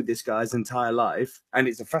rushing through this guy's entire life, and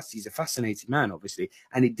he's a fascinating man, obviously,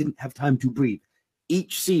 and he didn't have time to breathe.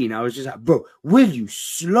 Each scene, I was just like, bro, will you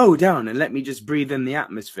slow down and let me just breathe in the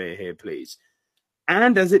atmosphere here, please?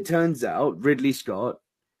 And as it turns out, Ridley Scott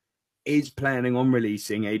is planning on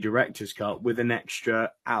releasing a director's cut with an extra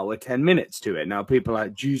hour, 10 minutes to it. Now, people are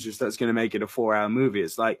like, Jesus, that's going to make it a 4-hour movie.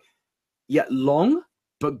 It's like, yeah, long,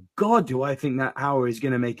 but God, do I think that hour is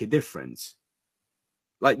going to make a difference.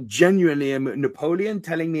 Like, genuinely, Napoleon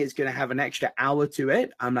telling me it's going to have an extra hour to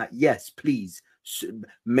it, I'm like, yes, please.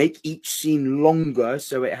 Make each scene longer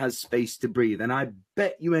so it has space to breathe, and I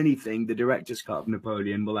bet you anything the director's cut of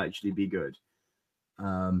Napoleon will actually be good.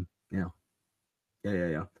 Yeah.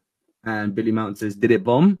 And Billy Mount says, did it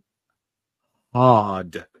bomb?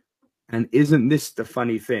 Hard. And isn't this the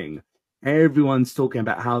funny thing? Everyone's talking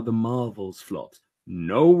about how the Marvels flopped.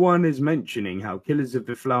 No one is mentioning how Killers of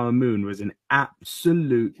the Flower Moon was an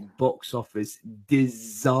absolute box office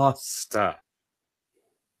disaster.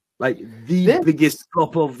 Like the biggest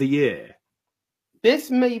flop of the year.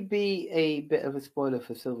 This may be a bit of a spoiler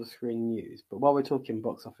for Silver Screen News, but while we're talking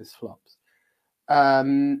box office flops,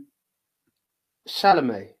 Chalamet,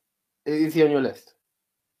 is he on your list?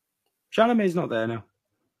 Chalamet's not there now.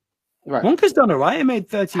 Right. Wonka's done all right. It made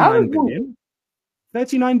 39 billion.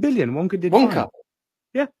 39 billion. Wonka did Wonka. Fine.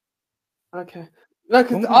 Yeah. Okay. No,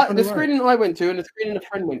 because the screening I went to and the screening a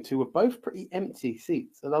friend went to were both pretty empty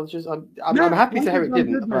seats, and I was just, I'm happy to hear it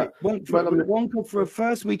didn't. Good, Wonka for a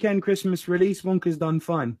first weekend Christmas release, Wonka's done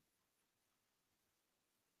fine.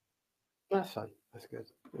 That's fine. That's good.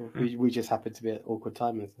 Yeah. We just happened to be at awkward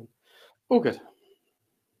timings. Then. All good.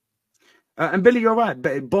 And Billy, you're right.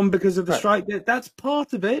 But bomb because of the strike. That's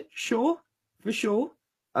part of it, sure, for sure.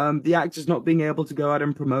 The actors not being able to go out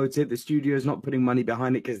and promote it, the studio's not putting money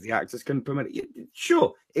behind it because the actors couldn't promote it.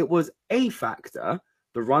 Sure, it was a factor.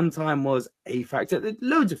 The runtime was a factor. There's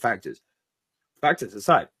loads of factors. Factors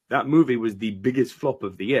aside, that movie was the biggest flop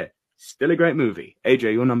of the year. Still a great movie.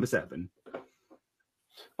 AJ, you're number 7.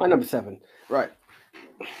 My number 7. Right.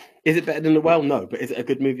 Is it better than The Well? No. But is it a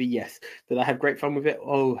good movie? Yes. Did I have great fun with it?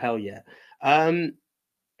 Oh, hell yeah.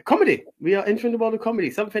 Comedy. We are entering the world of comedy.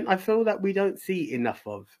 Something I feel that we don't see enough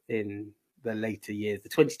of in the later years. The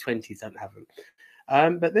 2020s don't have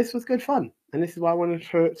them. But this was good fun. And this is why I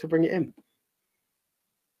wanted to bring it in.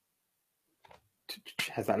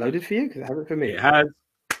 Has that loaded for you? Because it hasn't for me. It has.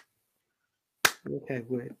 Okay,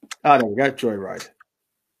 weird. Oh, there we go. Joyride.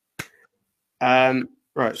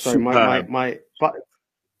 Right. Sorry,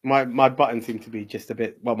 my button seemed to be just a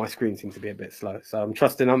bit. Well, my screen seems to be a bit slow. So I'm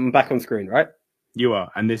trusting I'm back on screen, right? You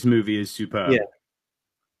are, and this movie is superb. Yeah.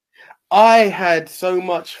 I had so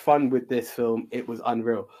much fun with this film. It was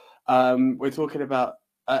unreal. We're talking about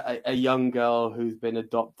a young girl who's been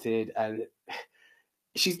adopted, and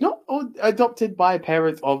she's not adopted by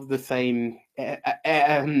parents of the same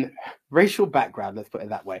racial background. Let's put it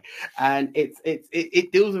that way. And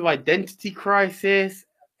it deals with identity crisis.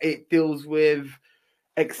 It deals with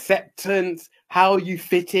acceptance, how you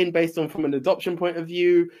fit in based on from an adoption point of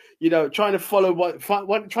view, you know, trying to follow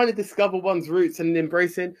trying to discover one's roots and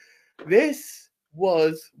embracing. This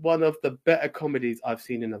was one of the better comedies I've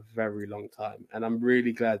seen in a very long time, and I'm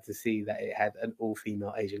really glad to see that it had an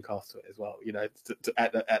all-female Asian cast to it as well. You know,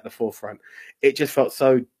 at the forefront, it just felt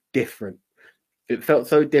so different. It felt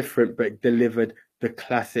so different, but it delivered the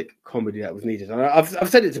classic comedy that was needed. And I've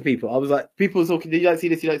said it to people. I was like, people talking, you don't see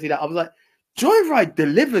this, you don't see that. I was like, Joyride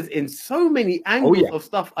delivers in so many angles of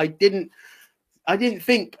stuff I didn't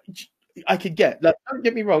think I could get. Like, don't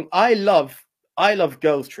get me wrong, I love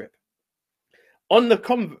Girls Trip. On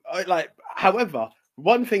the however,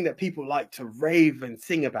 one thing that people like to rave and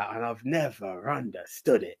sing about, and I've never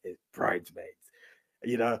understood it, is Bridesmaids.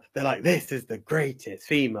 You know, they're like, this is the greatest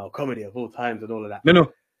female comedy of all times and all of that.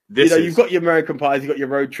 No. You've got your American Pies, you've got your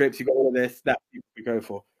Road Trips, you've got all of this that people go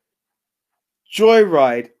for.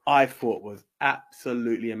 Joyride, I thought, was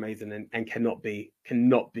absolutely amazing and cannot be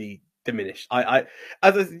diminished. Not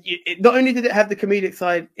only did it have the comedic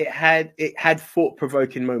side, it had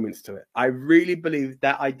thought-provoking moments to it. I really believe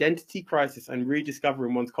that identity crisis and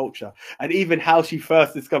rediscovering one's culture, and even how she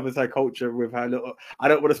first discovers her culture with her little, I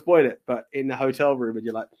don't want to spoil it, but in the hotel room, and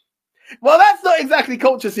you're like, well, that's not exactly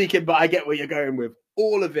culture seeking, but I get where you're going with.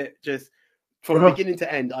 All of it, just from beginning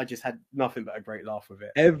to end, I just had nothing but a great laugh with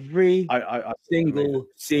it. Every single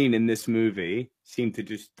scene in this movie seemed to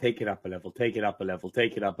just take it up a level, take it up a level,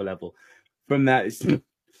 take it up a level. From that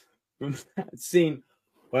scene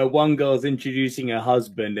where one girl's introducing her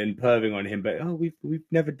husband and perving on him, but we've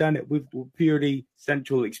never done it. We've purely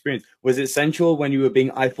sensual experience. Was it sensual when you were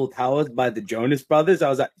being Eiffel Towered by the Jonas Brothers? I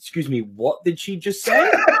was like, excuse me, what did she just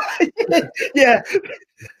say? Yeah.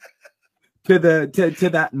 To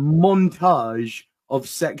that montage of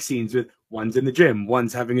sex scenes with one's in the gym,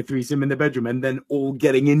 one's having a threesome in the bedroom, and then all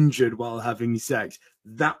getting injured while having sex.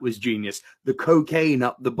 That was genius. The cocaine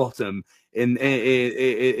up the bottom in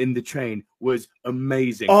the train was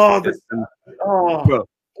amazing. All of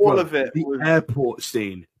it. The airport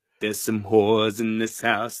scene. There's some whores in this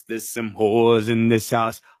house. There's some whores in this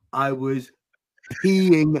house. I was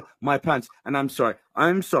peeing my pants. And I'm sorry.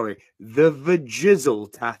 The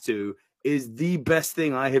vajizzle tattoo is the best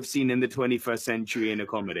thing I have seen in the 21st century in a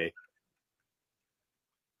comedy.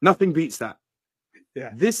 Nothing beats that.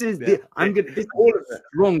 Yeah. This is all of it.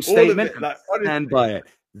 Wrong statement. Like, stand by it.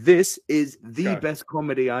 This is the best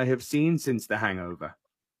comedy I have seen since The Hangover.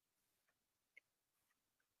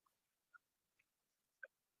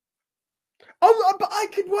 Oh, but I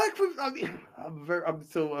could work with. I mean, I'm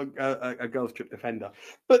still a Girls Trip defender,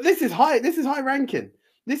 but this is high. This is high ranking.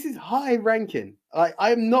 This is high ranking. Like,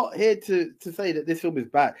 I am not here to say that this film is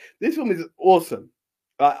bad. This film is awesome.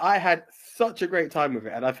 Like, I had such a great time with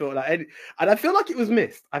it, and I feel like it was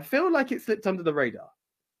missed. I feel like it slipped under the radar.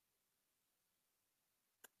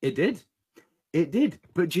 It did.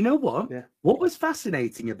 But do you know what? Yeah. What was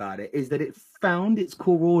fascinating about it is that it found its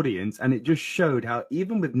core audience, and it just showed how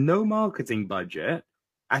even with no marketing budget,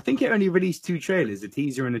 I think it only released 2 trailers, a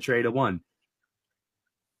teaser and a trailer 1.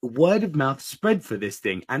 Word of mouth spread for this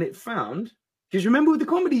thing, and it found, because remember with the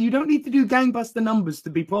comedy, you don't need to do gangbuster numbers to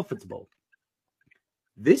be profitable.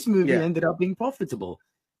 This movie ended up being profitable,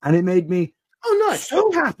 and it made me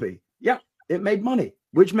so happy. Yeah, it made money,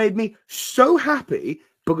 which made me so happy,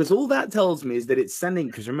 because all that tells me is that it's sending,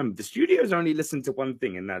 because remember, the studios only listen to one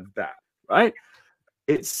thing, and that's that, right?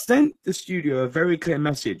 It sent the studio a very clear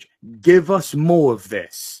message. Give us more of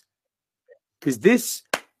this. Because this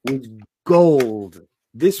was gold.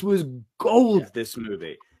 This was gold, this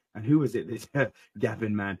movie. And who was it? This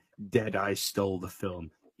Gavin man. Deadeye stole the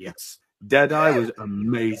film. Yes. Deadeye was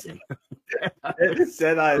amazing.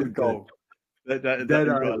 Deadeye is gold.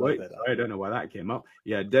 Deadeye, wait, I don't know why that came up.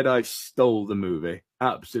 Yeah, Deadeye stole the movie.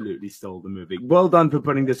 Absolutely stole the movie. Well done for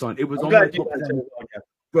putting this on. It was on my top 10.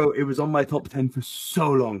 Bro, it was on my top 10 for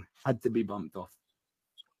so long. Had to be bumped off.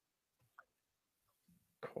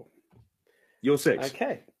 Cool. Your 6.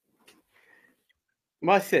 Okay.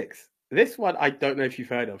 My 6. This one I don't know if you've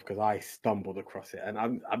heard of, because I stumbled across it, and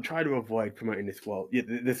I'm trying to avoid promoting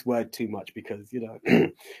this word too much, because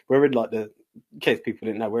we're in like in case people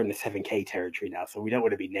didn't know, we're in the 7K territory now, so we don't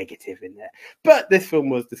want to be negative in there. But this film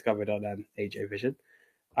was discovered on AJ Vision,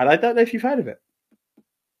 and I don't know if you've heard of it.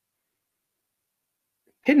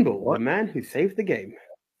 Pinball, the man who saved the game.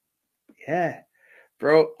 Yeah,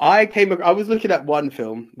 bro. I was looking at one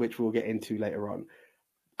film, which we'll get into later on,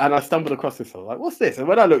 and I stumbled across this. I was like, what's this? And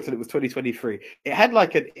when I looked at it, it was 2023. It had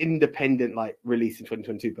like an independent release in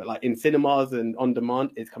 2022, but like in cinemas and on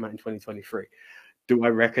demand, it's come out in 2023. Do I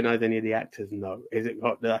recognize any of the actors? No. Is it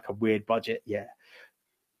got like a weird budget? Yeah.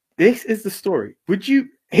 This is the story. Would you?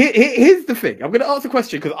 Here's the thing. I'm going to ask a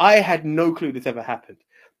question because I had no clue this ever happened.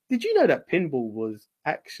 Did you know that pinball was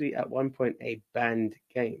actually at one point a banned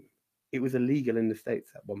game? it was illegal in the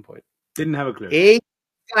States at one point. Didn't have a clue.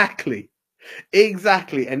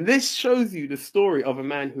 Exactly. And this shows you the story of a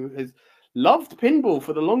man who has loved pinball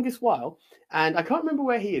for the longest while. And I can't remember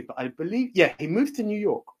where he is, but I believe, he moved to New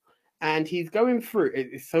York. And he's going through,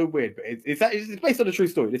 it's so weird, but it's based on a true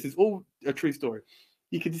story. This is all a true story.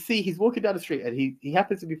 You can see he's walking down the street and he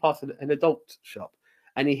happens to be past an adult shop.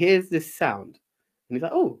 And he hears this sound. And he's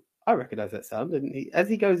like, oh, I recognize that sound. And as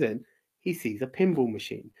he goes in, he sees a pinball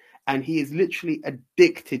machine. And he is literally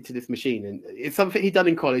addicted to this machine. And it's something he'd done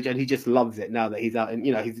in college, and he just loves it now that he's out. And,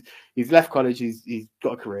 he's left college, he's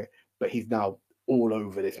got a career, but he's now all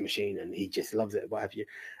over this machine, and he just loves it, what have you.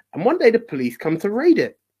 And one day the police come to raid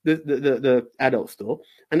it, the adult store,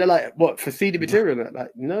 and they're like, what, for seedy material? And they're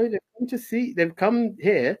like, no, they've come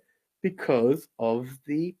here because of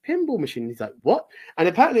the pinball machine. He's like, what? And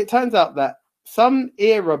apparently it turns out that some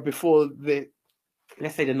era before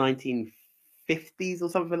let's say the 1950s or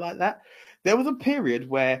something like that, there was a period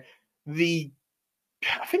where I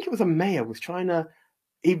think it was a mayor was trying to,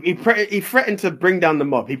 he threatened to bring down the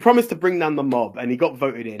mob. He promised to bring down the mob, and he got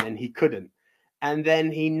voted in, and he couldn't. And then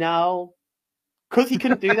because he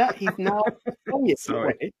couldn't do that, he's now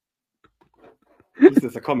Sorry. This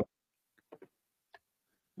is a comment.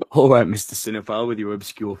 All right, Mr. Cinephile, with your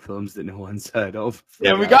obscure films that no one's heard of.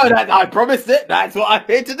 There we go. I promised it. That's what I'm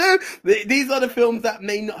here to do. These are the films that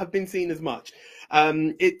may not have been seen as much.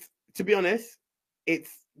 To be honest,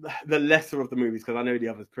 it's the lesser of the movies, because I know the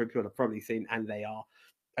others people have probably seen, and they are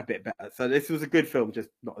a bit better. So this was a good film, just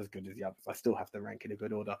not as good as the others. I still have to rank in a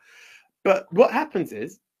good order. But what happens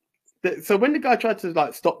is so when the guy tried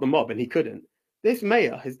to stop the mob and he couldn't, this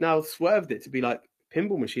mayor has now swerved it to be like,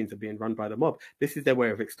 pinball machines are being run by the mob. This is their way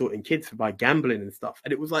of extorting kids by gambling and stuff.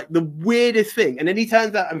 And it was like the weirdest thing. And then he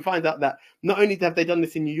turns out and finds out that not only have they done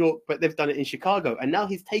this in New York, but they've done it in Chicago. And now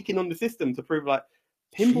he's taking on the system to prove like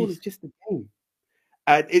pinball is just a game.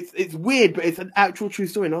 And it's weird, but it's an actual true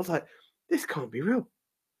story. And I was like, this can't be real.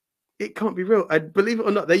 It can't be real. And believe it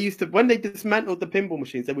or not, they used to, when they dismantled the pinball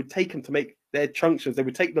machines, they would take them to make their truncheons. They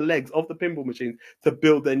would take the legs of the pinball machines to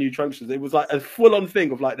build their new truncheons. It was like a full-on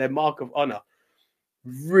thing of like their mark of honor.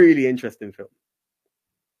 Really interesting film.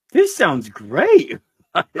 This sounds great.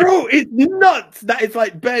 Bro, it's nuts. That is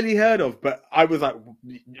like barely heard of, but I was like,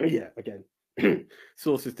 yeah, again,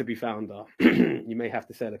 sources to be found are, you may have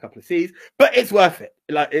to sell a couple of C's, but it's worth it.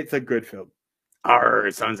 Like, it's a good film.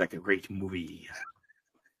 It sounds like a great movie.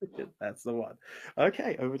 That's the one.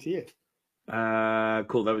 Okay, over to you.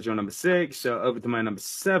 Cool. That was your number 6. So over to my number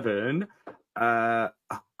 7. Oh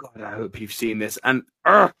God, I hope you've seen this. And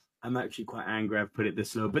I'm actually quite angry I've put it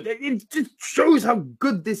this low, but it just shows how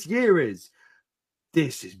good this year is.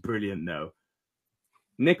 This is brilliant, though.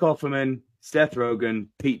 Nick Offerman, Seth Rogen,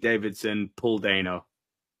 Pete Davidson, Paul Dano.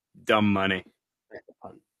 Dumb Money. That's a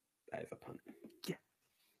pun. That is a pun. Yeah.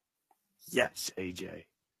 Yes, AJ.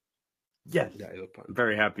 Yes. That is a pun. I'm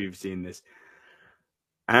very happy you've seen this.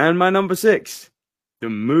 And my number 6. The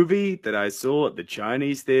movie that I saw at the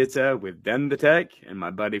Chinese Theater with Den the Tech and my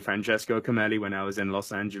buddy Francesco Camelli when I was in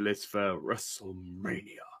Los Angeles for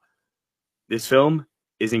WrestleMania. This film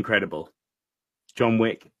is incredible. John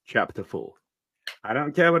Wick Chapter 4. I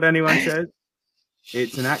don't care what anyone says.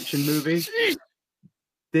 It's an action movie.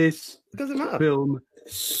 This film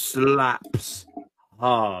slaps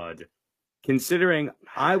hard. Considering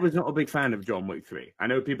I was not a big fan of John Wick 3. I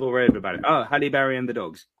know people rave about it. Oh, Halle Berry and the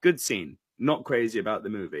dogs. Good scene. Not crazy about the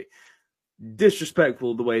movie.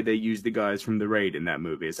 Disrespectful the way they use the guys from the raid in that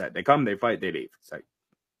movie. It's like they come, they fight, they leave. It's like,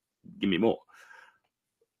 give me more.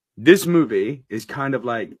 This movie is kind of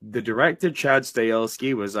like the director, Chad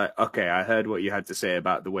Stahelski, was like, okay, I heard what you had to say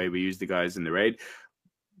about the way we use the guys in the raid.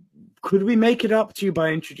 Could we make it up to you by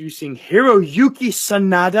introducing Hiroyuki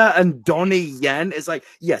Sanada and Donnie Yen? It's like,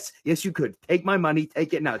 yes, you could. Take my money,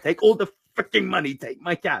 take it now. Take all the freaking money, take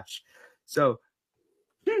my cash. So,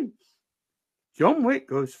 John Wick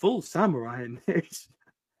goes full samurai in this.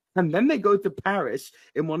 And then they go to Paris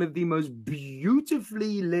in one of the most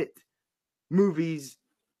beautifully lit movies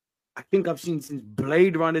I think I've seen since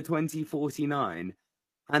Blade Runner 2049.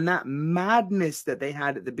 And that madness that they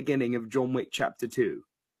had at the beginning of John Wick Chapter 2.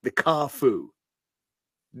 The Carfu.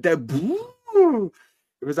 It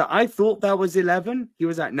was like, I thought that was 11. He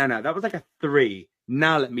was like, no, that was like a 3.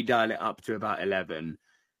 Now let me dial it up to about 11.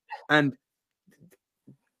 And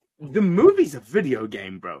the movie's a video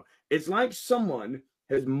game, bro. It's like someone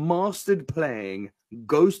has mastered playing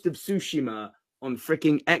Ghost of Tsushima on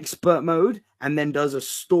freaking expert mode and then does a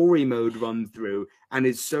story mode run through and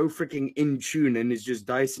is so freaking in tune and is just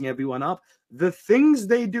dicing everyone up. The things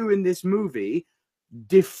they do in this movie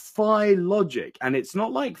defy logic. And it's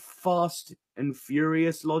not like Fast and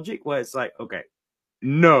Furious logic where it's like, okay,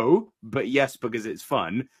 no, but yes, because it's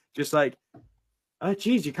fun. Just like, oh,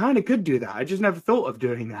 geez, you kind of could do that. I just never thought of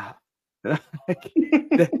doing that. Like,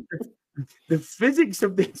 the physics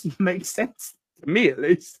of this makes sense to me, at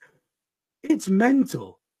least. It's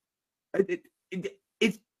mental.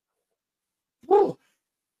 It's oh,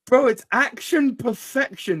 bro, it's action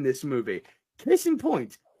perfection, this movie. Case in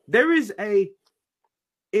point, there is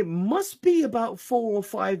it must be about 4 or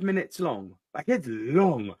 5 minutes long. Like, it's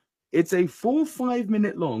long. It's a 4 or 5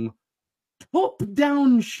 minute long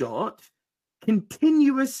top-down shot,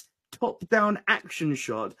 continuous top-down action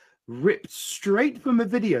shot, ripped straight from a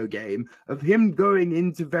video game of him going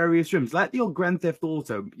into various rooms, like the old Grand Theft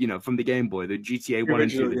Auto, from the Game Boy, the GTA 1 and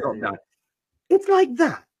 2, the top-down. It's like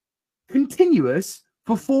that. Continuous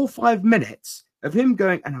for 4 or 5 minutes of him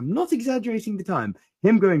going, and I'm not exaggerating the time,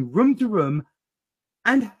 him going room to room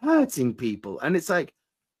and hurting people. And it's like,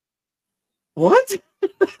 what?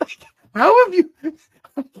 How have you?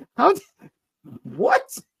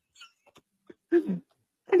 What? And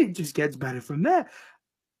it just gets better from there.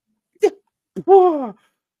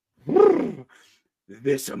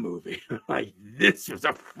 This a movie. Like, this is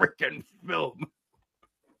a freaking film.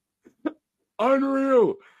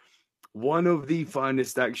 Unreal. One of the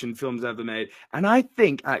finest action films ever made. And I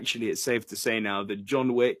think, actually, it's safe to say now that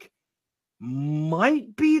John Wick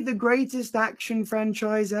might be the greatest action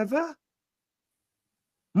franchise ever.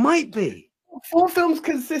 Might be. 4 films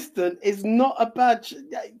consistent is not a bad.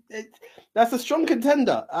 That's a strong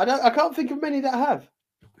contender. I can't think of many that have.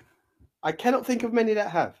 I cannot think of many that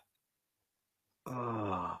have.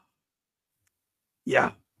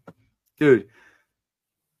 Yeah, dude.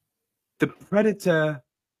 The Predator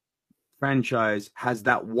franchise has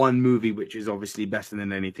that one movie which is obviously better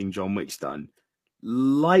than anything John Wick's done.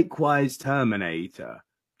 Likewise, Terminator.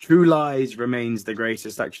 True Lies remains the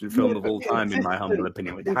greatest action film of all time, in my humble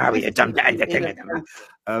opinion.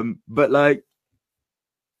 But like,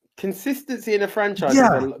 consistency in a franchise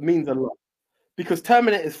means a lot, because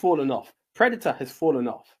Terminator has fallen off, Predator has fallen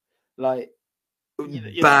off, like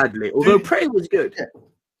badly. Although Prey was good. Yeah.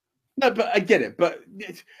 No, but I get it. But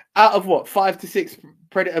out of what, 5 to 6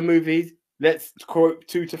 Predator movies, let's quote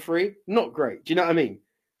 2 to 3, not great. Do you know what I mean?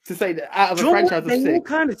 To say that out of a franchise of 6, they all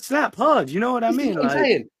kind of slap hard. You know what I mean? What I'm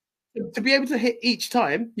saying. To be able to hit each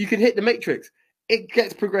time, you can hit the Matrix. It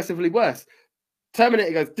gets progressively worse.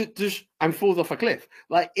 Terminator goes and falls off a cliff.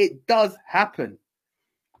 Like, it does happen.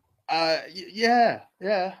 Yeah.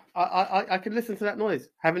 I could listen to that noise.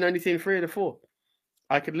 Having only seen 3 of the 4,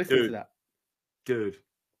 I could listen to that. Dude,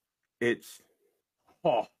 it's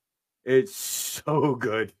so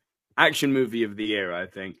good. Action movie of the year, I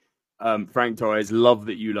think. Frank Torres, love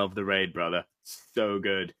that you love The Raid, brother. So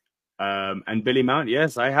good. And Billy Mount,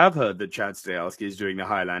 yes, I have heard that Chad Stahelski is doing the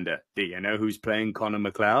Highlander. Do you know who's playing Connor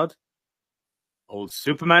McLeod? Old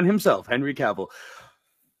Superman himself, Henry Cavill.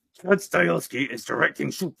 Chad Stahelski is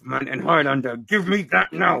directing Superman and Highlander. Give me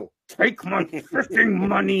that now. Take my freaking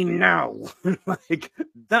money now. Like,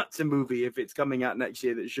 that's a movie, if it's coming out next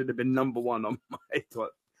year, that should have been number 1 on my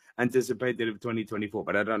anticipated of 2024,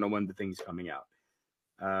 but I don't know when the thing's coming out.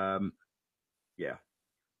 Yeah.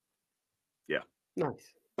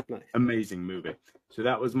 Nice. Amazing movie. So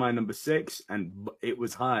that was my number 6, and it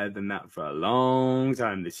was higher than that for a long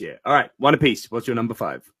time this year. All right, one apiece. What's your number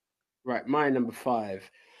 5? Right, my number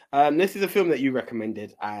 5. This is a film that you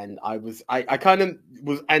recommended, and I kind of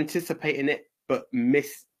was anticipating it, but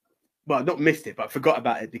not missed it, but forgot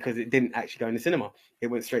about it because it didn't actually go in the cinema. It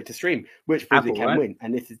went straight to stream, which proves it can win.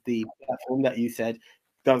 And this is the platform that you said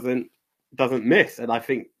doesn't miss. And I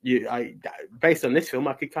think based on this film,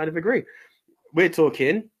 I could kind of agree. We're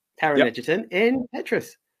talking Taron Egerton in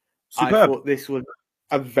Tetris. Superb. I thought this was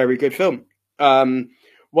a very good film.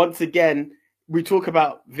 Once again, we talk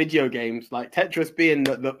about video games, like Tetris being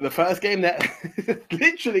the first game that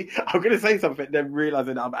literally, I'm going to say something, then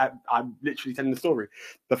realizing I'm literally telling the story.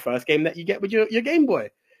 The first game that you get with your Game Boy.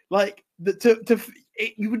 Like,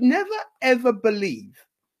 you would never, ever believe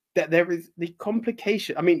that there is the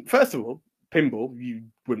complication. I mean, first of all, pinball, you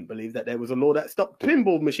wouldn't believe that there was a law that stopped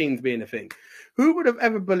pinball machines being a thing. Who would have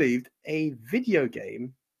ever believed a video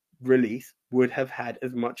game release would have had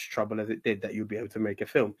as much trouble as it did that you'd be able to make a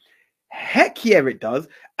film? Heck yeah, it does.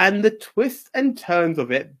 And the twists and turns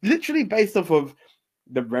of it, literally based off of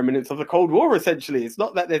the remnants of the Cold War, essentially. It's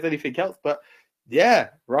not that there's anything else, but yeah,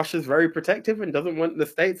 Russia's very protective and doesn't want the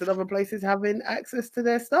States and other places having access to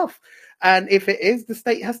their stuff. And if it is, the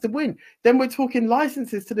state has to win. Then we're talking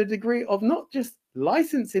licenses to the degree of not just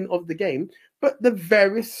licensing of the game, but the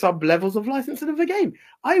various sub-levels of licensing of the game.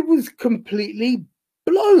 I was completely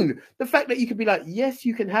blown. The fact that you could be like, yes,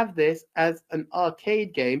 you can have this as an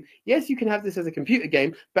arcade game. Yes, you can have this as a computer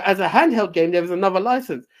game, but as a handheld game, there is another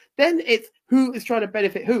license. Then it's who is trying to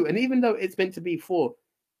benefit who. And even though it's meant to be for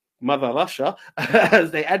Mother Russia,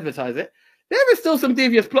 as they advertise it, there is still some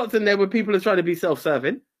devious plots in there where people are trying to be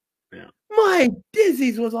self-serving. Yeah. My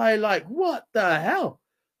dizzies was I like, what the hell?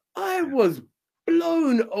 I was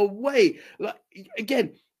blown away. Like,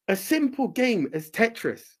 again, a simple game as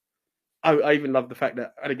Tetris. I even love the fact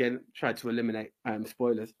that, and again, tried to eliminate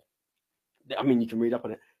spoilers. I mean, you can read up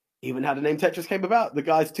on it. Even how the name Tetris came about. The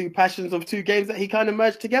guy's two passions of two games that he kind of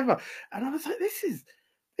merged together. And I was like, this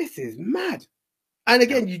is mad. And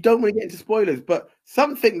again, you don't want to get into spoilers, but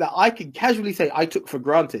something that I can casually say I took for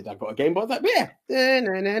granted. I got a Game Boy, I was like,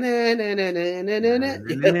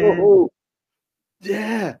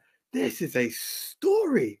 yeah, this is a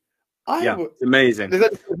story. It's amazing.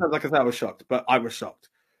 Like I said, I was shocked, but I was shocked.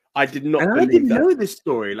 I did not and believe I didn't that. know this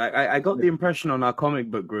story. Like, I got the impression on our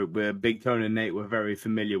comic book group where Big Tone and Nate were very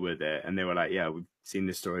familiar with it, and they were like, yeah, we've seen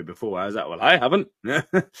this story before. I was like, well, I haven't.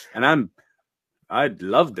 And I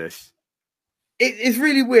love this. It's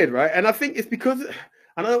really weird, right? And I think it's because, and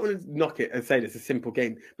I don't want to knock it and say it's a simple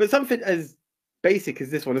game, but something as basic as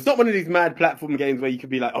this one. It's not one of these mad platform games where you could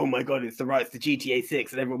be like, oh my God, it's the rights to GTA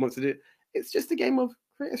 6 and everyone wants to do it. It's just a game of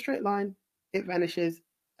create a straight line, it vanishes,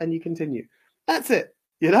 and you continue. That's it,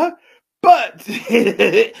 you know? But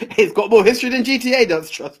it's got more history than GTA does,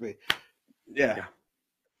 trust me. Yeah.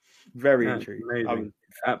 Very intriguing. Amazing.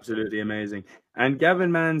 Absolutely amazing. And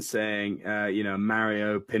Gavin Mann saying,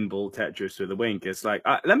 Mario, Pinball, Tetris with a wink. It's like,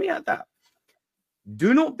 let me add that.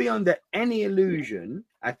 Do not be under any illusion.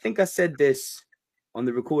 I think I said this on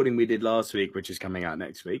the recording we did last week, which is coming out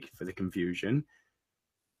next week for the confusion.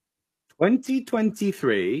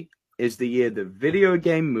 2023 is the year that video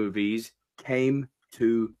game movies came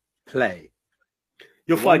to play.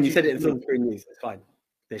 You're fine. You said it in some screen news. It's fine.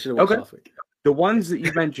 They should have watched last week. The ones that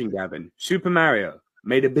you mentioned, Gavin, Super Mario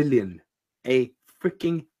made $1 billion. A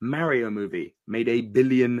freaking Mario movie made $1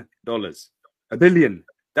 billion. $1 billion.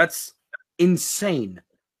 That's insane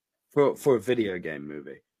for a video game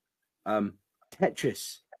movie.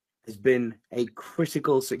 Tetris has been a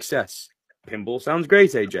critical success. Pinball sounds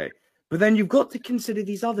great, AJ. But then you've got to consider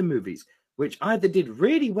these other movies, which either did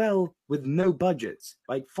really well with no budgets,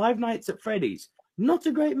 like Five Nights at Freddy's. Not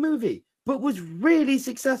a great movie, but was really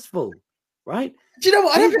successful. Right? Do you know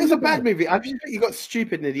what? I don't think it was a bad movie. I just think you got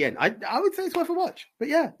stupid near the end. I would say it's worth a watch. But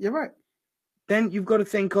yeah, you're right. Then you've got to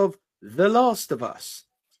think of The Last of Us.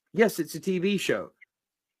 Yes, it's a TV show.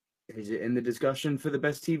 Is it in the discussion for the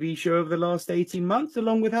best TV show of the last 18 months,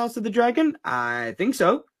 along with House of the Dragon? I think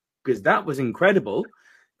so, because that was incredible.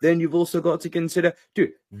 Then you've also got to consider,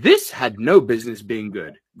 dude, this had no business being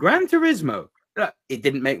good. Gran Turismo. It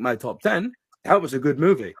didn't make my top 10. That was a good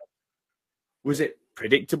movie. Was it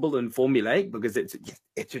predictable and formulaic? Because it's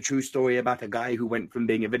a true story about a guy who went from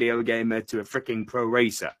being a video gamer to a freaking pro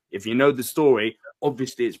racer. If you know the story,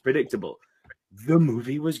 obviously it's predictable. The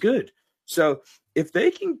movie was good. So if they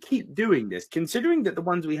can keep doing this, considering that the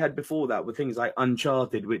ones we had before that were things like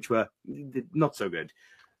Uncharted, which were not so good.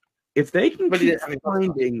 If they can keep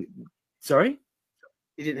finding... Sorry?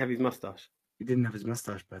 He didn't have his mustache. He didn't have his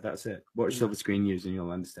mustache, but that's it. Watch Silver Screen News and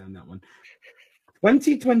you'll understand that one.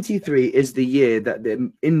 2023 is the year that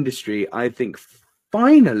the industry, I think,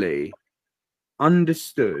 finally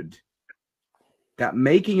understood that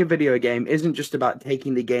making a video game isn't just about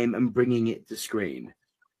taking the game and bringing it to screen.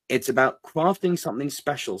 It's about crafting something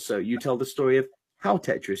special. So you tell the story of how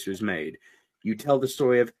Tetris was made. You tell the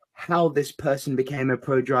story of how this person became a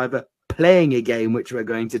pro driver playing a game, which we're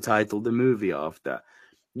going to title the movie after.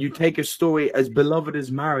 You take a story as beloved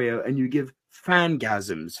as Mario and you give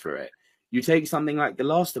fangasms for it. You take something like The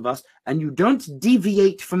Last of Us and you don't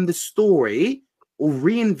deviate from the story or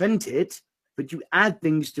reinvent it, but you add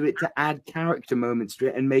things to it to add character moments to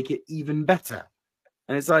it and make it even better.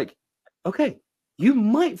 And it's like, okay, you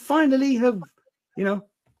might finally have,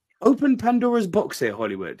 opened Pandora's box here,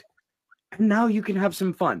 Hollywood. And now you can have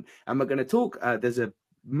some fun. And we're going to talk, there's a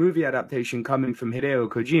movie adaptation coming from Hideo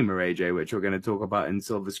Kojima, AJ, which we're going to talk about in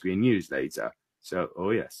Silver Screen News later. So,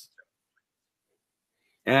 oh yes.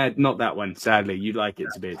 Not that one, sadly. You'd like it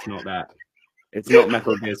to be. It's not that. It's not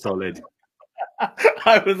Metal Gear Solid.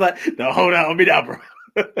 I was like, no, hold on me now, bro.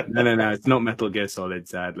 No. It's not Metal Gear Solid,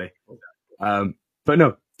 sadly. But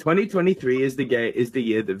no, 2023 is the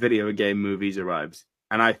year that video game movies arrives.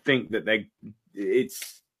 And I think that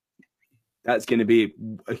that's going to be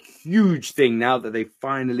a huge thing now that they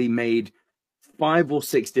finally made 5 or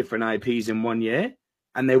 6 different IPs in one year,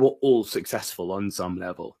 and they were all successful on some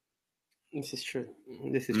level. This is true.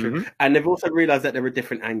 This is true. And they've also realized that there are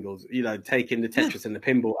different angles, taking the Tetris and the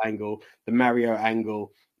pinball angle, the Mario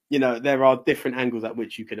angle. There are different angles at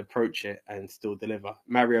which you could approach it and still deliver.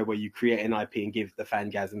 Mario, where you create an IP and give the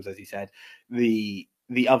fangasms, as you said.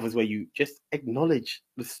 The others where you just acknowledge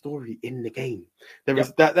the story in the game.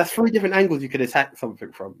 That's 3 different angles you could attack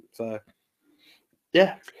something from. So,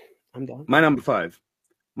 yeah, I'm done. My number 5.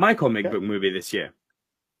 My comic book movie this year.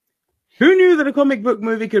 Who knew that a comic book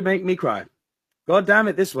movie could make me cry? God damn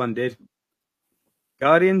it, this one did.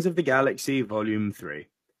 Guardians of the Galaxy Volume 3.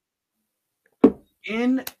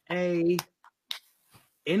 In a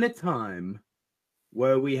time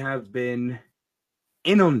where we have been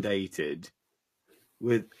inundated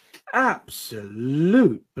with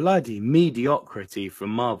absolute bloody mediocrity from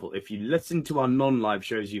Marvel. If you listen to our non-live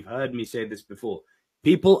shows, you've heard me say this before.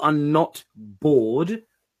 People are not bored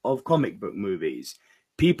of comic book movies.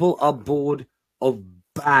 People are bored of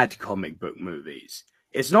bad comic book movies.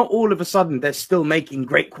 It's not all of a sudden they're still making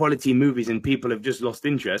great quality movies and people have just lost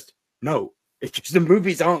interest. No, it's just the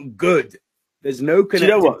movies aren't good. There's no connection.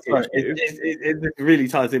 Do you know what? Sorry, it really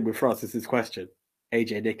ties in with Francis's question.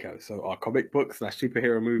 AJ Nico. So are comic books /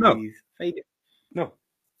 superhero movies fading? No,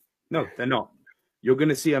 they're not. You're going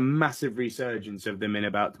to see a massive resurgence of them in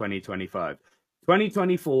about 2025.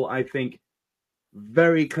 2024, I think,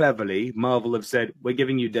 very cleverly, Marvel have said, we're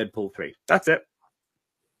giving you Deadpool 3. That's it.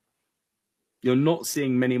 You're not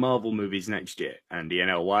seeing many Marvel movies next year. And do you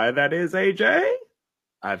know why that is, AJ?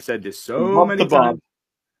 I've said this so many times.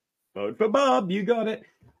 Vote for Bob. You got it.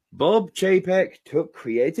 Bob Chapek took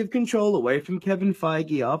creative control away from Kevin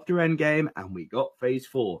Feige after Endgame, and we got Phase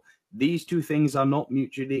 4. These 2 things are not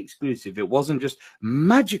mutually exclusive. It wasn't just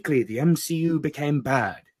magically the MCU became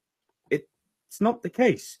bad. It's not the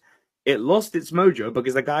case. It lost its mojo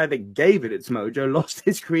because the guy that gave it its mojo lost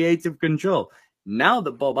his creative control. Now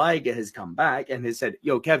that Bob Iger has come back and has said,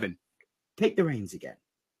 yo, Kevin, take the reins again.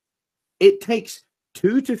 It takes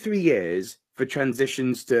 2 to 3 years for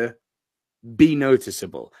transitions to be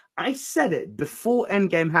noticeable. I said it before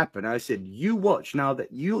Endgame happened. I said, you watch now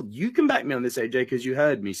that you can back me on this, AJ, because you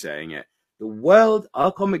heard me saying it. The world,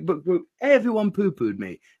 our comic book group, everyone poo-pooed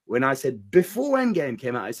me. When I said before Endgame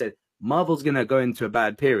came out, I said, Marvel's going to go into a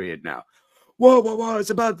bad period now. Whoa, it's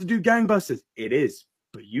about to do gangbusters. It is,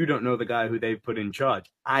 but you don't know the guy who they've put in charge.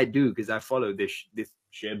 I do, because I follow this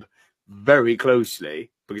shib very closely,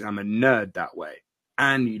 because I'm a nerd that way.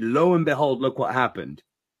 And lo and behold, look what happened.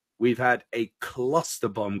 We've had a cluster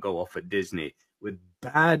bomb go off at Disney with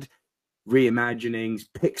bad reimaginings,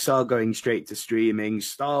 Pixar going straight to streaming,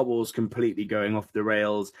 Star Wars completely going off the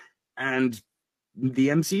rails, and the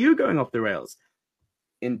MCU going off the rails.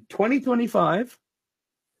 In 2025,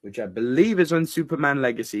 which I believe is when Superman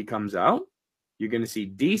Legacy comes out, you're going to see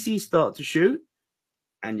DC start to shoot,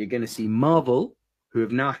 and you're going to see Marvel, who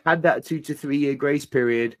have now had that 2 to 3 year grace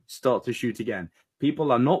period, start to shoot again.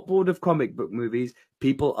 People are not bored of comic book movies.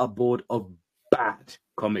 People are bored of bad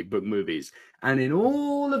comic book movies. And in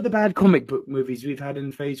all of the bad comic book movies we've had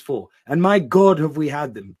in Phase 4, and my God, have we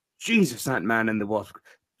had them. Jesus, Ant-Man and the Wasp,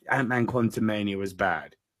 Ant-Man Quantumania was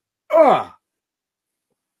bad.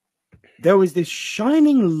 There was this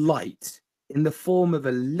shining light in the form of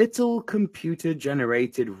a little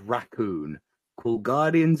computer-generated raccoon called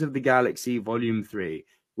Guardians of the Galaxy Volume 3,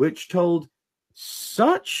 which told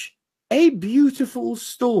such a beautiful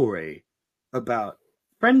story about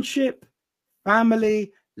friendship,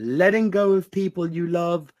 family, letting go of people you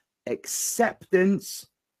love, acceptance,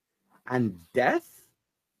 and death.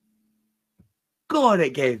 God,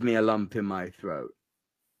 it gave me a lump in my throat.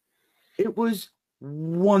 It was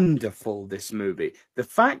wonderful, this movie. The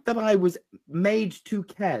fact that I was made to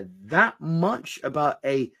care that much about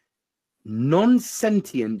a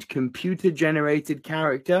non-sentient computer-generated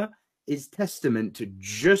character is testament to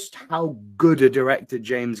just how good a director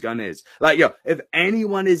James Gunn is. Like, yo, if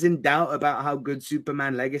anyone is in doubt about how good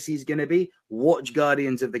Superman Legacy is going to be, watch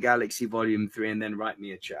Guardians of the Galaxy Volume 3 and then write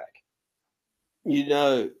me a check. You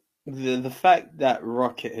know, the fact that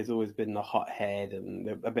Rocket has always been the hothead and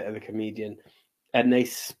a bit of a comedian, and they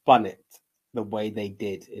spun it the way they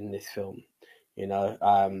did in this film. You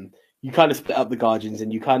know, you kind of split up the Guardians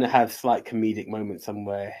and you kind of have slight comedic moments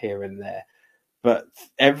somewhere here and there. But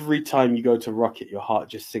every time you go to Rocket, your heart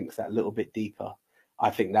just sinks that little bit deeper. I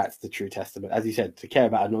think that's the true testament, as you said, to care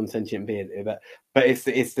about a non-sentient being. But it's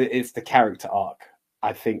the character arc.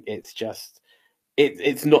 I think it's just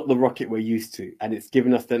it's not the Rocket we're used to, and it's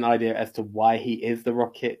given us an idea as to why he is the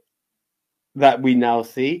Rocket that we now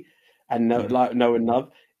see and know and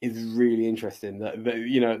love is really interesting.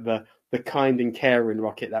 The the kind and caring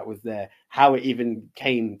Rocket that was there, how it even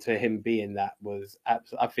came to him being that was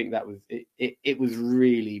absolutely. I think that was it. It was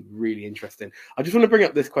really, really interesting. I just want to bring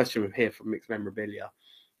up this question here from Mixed Memorabilia,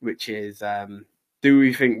 which is, do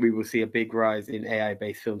we think we will see a big rise in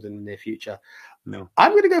AI-based films in the near future? No.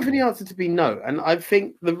 I'm going to go for the answer to be no. And I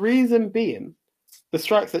think the reason being the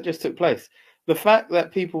strikes that just took place, the fact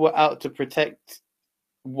that people were out to protect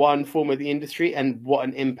one form of the industry and what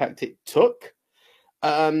an impact it took.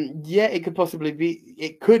 Yeah, it could possibly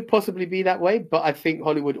be that way, but I think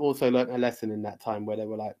Hollywood also learned a lesson in that time where they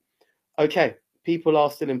were like, okay, people are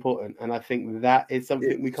still important, and I think that is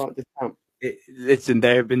something we can't discount. Listen,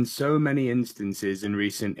 there have been so many instances in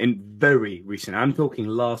very recent, I'm talking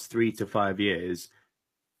last 3 to 5 years,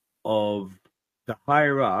 of the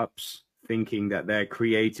higher ups thinking that their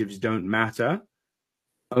creatives don't matter,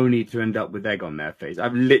 only to end up with egg on their face.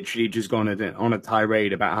 I've literally just gone on a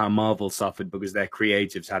tirade about how Marvel suffered because their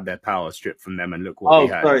creatives had their power stripped from them, and look what we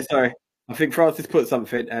had. Sorry. I think Francis put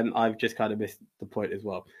something, and I've just kind of missed the point as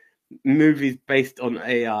well. Movies based on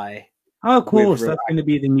AI. Oh, of course, that's going to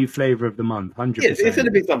be the new flavor of the month. 100%. It's going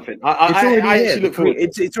to be something. I actually look forward.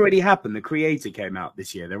 It's already happened. The Creator came out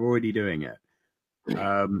this year. They're already doing it.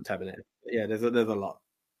 Terminator. Yeah, there's a lot.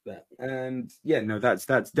 There. And yeah, no, that's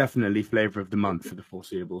definitely flavor of the month for the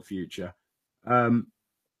foreseeable future. But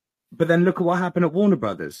then look at what happened at Warner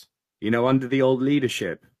Brothers, under the old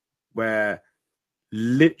leadership, where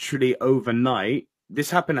literally overnight, this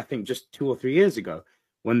happened, I think, just 2 or 3 years ago,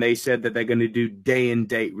 when they said that they're going to do day and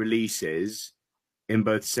date releases in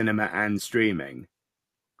both cinema and streaming.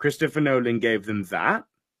 Christopher Nolan gave them that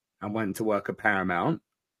and went to work at Paramount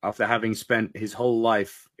after having spent his whole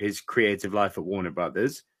life, his creative life at Warner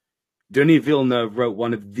Brothers. Denis Villeneuve wrote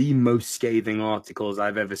one of the most scathing articles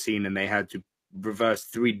I've ever seen, and they had to reverse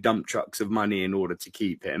 3 dump trucks of money in order to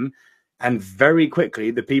keep him. And very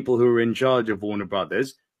quickly, the people who were in charge of Warner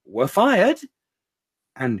Brothers were fired.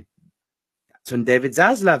 And that's when David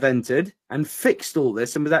Zaslav entered and fixed all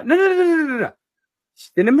this and was like, no.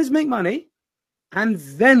 Cinemas make money, and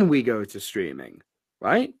then we go to streaming,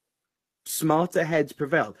 right? Smarter heads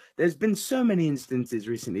prevailed. There's been so many instances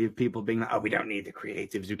recently of people being like, oh, we don't need the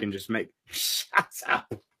creatives who can just make... Shut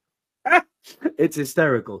up. It's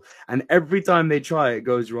hysterical. And every time they try, it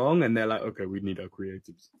goes wrong, and they're like, okay, we need our creatives.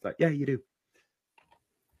 It's like, yeah, you do.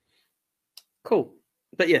 Cool.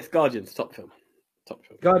 But yes, Guardians, top film.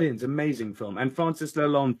 Guardians, amazing film. And Francis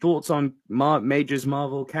Lalonde, thoughts on Major's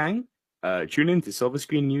Marvel Kang? Tune in to Silver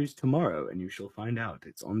Screen News tomorrow, and you shall find out.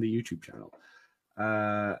 It's on the YouTube channel.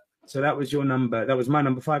 So that was your number. That was my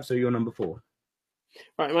number 5. So your number 4.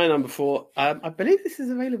 Right, my number 4. I believe this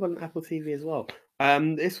is available on Apple TV as well.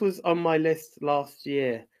 This was on my list last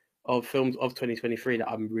year of films of 2023 that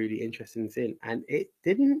I'm really interested in seeing, and it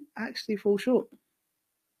didn't actually fall short.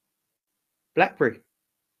 Blackberry.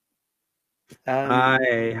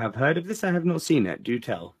 I have heard of this. I have not seen it. Do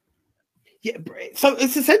tell. Yeah, so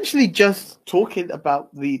it's essentially just talking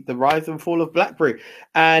about the rise and fall of BlackBerry,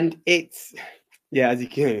 and it's. Yeah, as you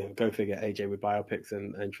can go figure, AJ, with biopics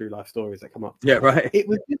and true life stories that come up. Yeah, right. It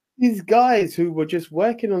was just these guys who were just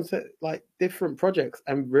working on different projects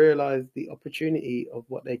and realized the opportunity of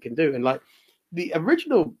what they can do. And the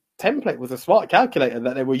original template was a smart calculator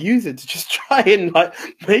that they were using to just try and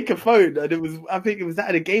make a phone. And I think it was that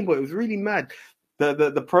in a Game Boy. It was really mad.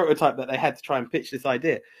 The prototype that they had to try and pitch this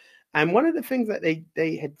idea. And one of the things that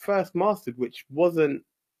they had first mastered, which wasn't,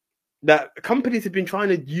 that companies had been trying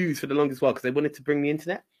to use for the longest while because they wanted to bring the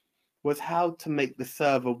internet, was how to make the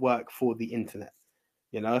server work for the internet,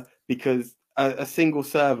 because a single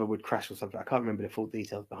server would crash or something. I can't remember the full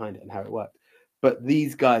details behind it and how it worked, but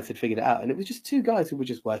these guys had figured it out. And it was just 2 guys who were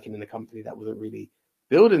just working in a company that wasn't really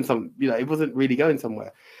building it wasn't really going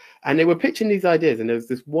somewhere. And they were pitching these ideas. And there was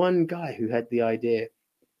this one guy who had the idea,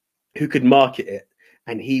 who could market it,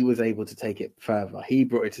 and he was able to take it further. He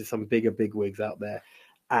brought it to some bigwigs out there.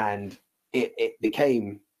 And it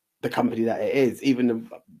became the company that it is. You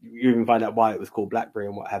even find out why it was called BlackBerry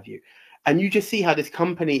and what have you. And you just see how this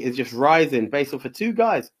company is just rising based off of 2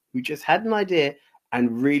 guys who just had an idea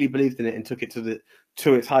and really believed in it and took it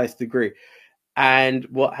to its highest degree. And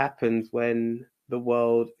what happens when the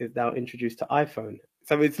world is now introduced to iPhone?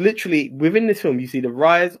 So it's literally within this film, you see the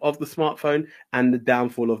rise of the smartphone and the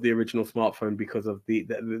downfall of the original smartphone because of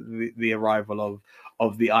the arrival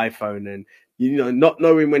of the iPhone, and not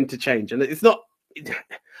knowing when to change. And it's not,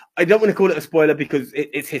 I don't want to call it a spoiler because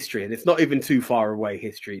it's history, and it's not even too far away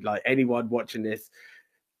history. Like anyone watching this,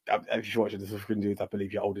 if you're watching this, I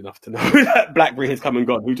believe you're old enough to know that BlackBerry has come and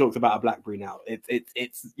gone. Who talks about a BlackBerry now? It's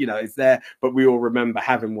it's there, but we all remember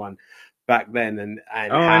having one back then. And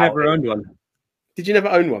I never owned one. Did you never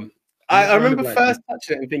own one? I remember first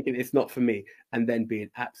touching it and thinking it's not for me, and then being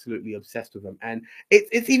absolutely obsessed with them. And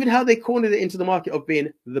it's even how they cornered it into the market of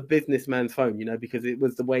being the businessman's phone, you know, because it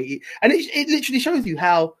was the way and it literally shows you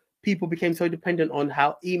how people became so dependent on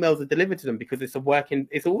how emails are delivered to them, because it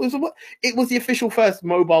was the official first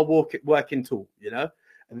mobile working tool, you know.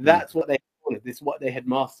 And that's what they wanted. This is what they had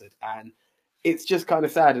mastered, and it's just kind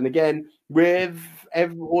of sad. And again, with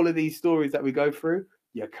all of these stories that we go through,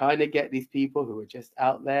 you kind of get these people who are just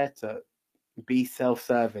out there to be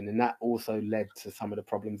self-serving, and that also led to some of the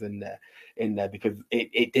problems in there because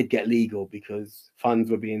it did get legal, because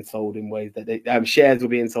funds were being sold in ways that shares were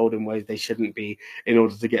being sold in ways they shouldn't be, in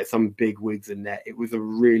order to get some big wigs in there. It was a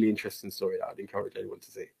really interesting story that I'd encourage anyone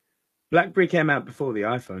to see. BlackBerry came out before the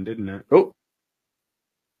iPhone, didn't it? Oh,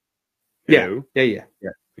 yeah.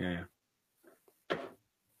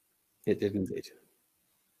 It did indeed.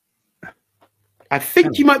 I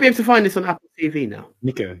think you might be able to find this on Apple TV now.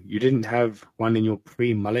 Nico, you didn't have one in your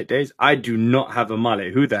pre-mullet days? I do not have a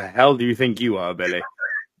mullet. Who the hell do you think you are, Billy?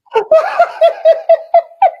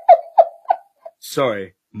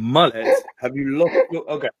 Sorry, mullet? Have you lost your...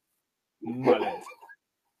 Okay, mullet.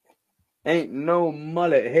 Ain't no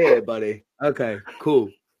mullet here, buddy. Okay, cool.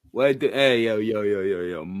 Hey,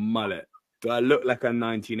 yo, mullet. Do I look like a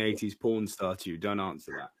 1980s porn star to you? Don't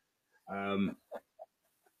answer that.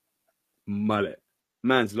 Mullet.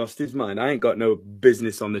 Man's lost his mind. I ain't got no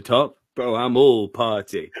business on the top. Bro, I'm all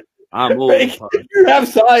party. I'm all party. You have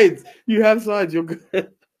sides. You're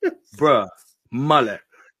good. Bruh, mullet.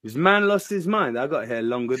 This man lost his mind. I got hair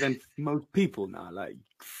longer than most people now. Like,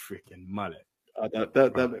 freaking mullet. Oh,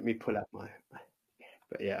 don't make me pull out my...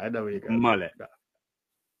 But yeah, I know where you're going. Mullet.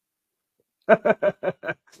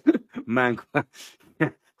 Man,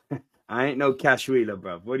 I ain't no Cash Wheeler,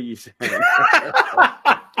 bruv. What are you saying?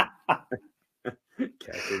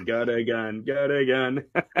 Got a gun. You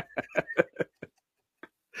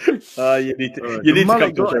need to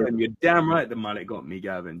come to him. You're damn right the mullet got me,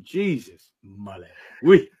 Gavin. Jesus, mullet.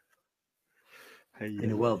 We.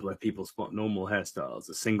 In a world where people spot normal hairstyles,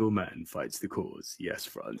 a single man fights the cause. Yes,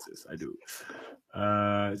 Francis, I do.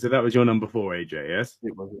 So that was your number 4, AJ, yes?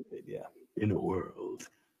 It was indeed, yeah. In a world.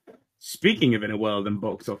 Speaking of in a world and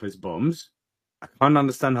box office bombs, I can't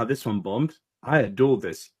understand how this one bombed. I adore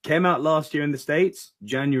this. Came out last year in the States.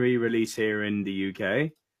 January release here in the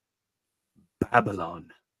UK.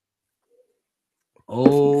 Babylon.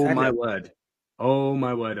 Oh, my word. Oh,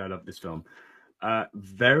 my word. I love this film.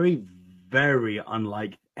 Very, very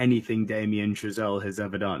unlike anything Damien Chazelle has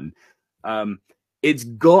ever done. It's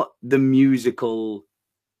got the musical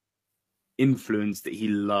influence that he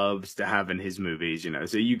loves to have in his movies, you know.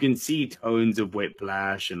 So you can see tones of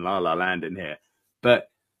Whiplash and La La Land in here. But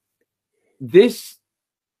this,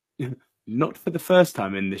 not for the first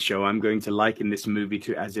time in this show, I'm going to liken this movie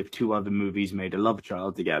to as if 2 other movies made a love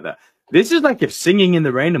child together. This is like if Singing in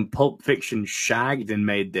the Rain and Pulp Fiction shagged and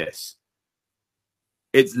made this.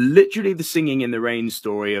 It's literally the Singing in the Rain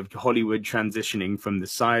story of Hollywood transitioning from the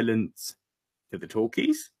silence to the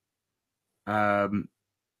talkies.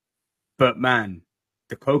 But man,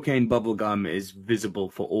 the cocaine bubblegum is visible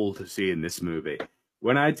for all to see in this movie.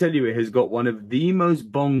 When I tell you it has got one of the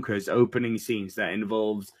most bonkers opening scenes that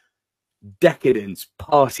involves decadence,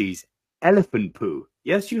 parties, elephant poo.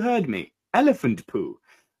 Yes, you heard me. Elephant poo.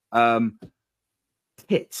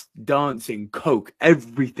 Tits, dancing, coke,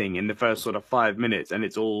 everything in the first sort of 5 minutes. And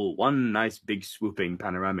it's all one nice big swooping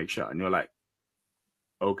panoramic shot. And you're like,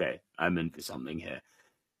 okay, I'm in for something here.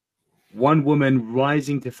 One woman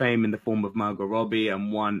rising to fame in the form of Margot Robbie,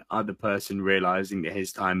 and one other person realizing that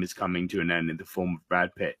his time is coming to an end in the form of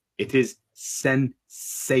Brad Pitt. It is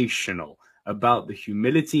sensational about the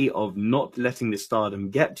humility of not letting the stardom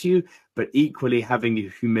get to you, but equally having the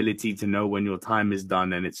humility to know when your time is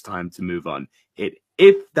done and it's time to move on.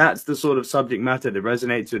 If that's the sort of subject matter that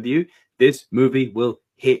resonates with you, this movie will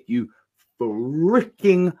hit you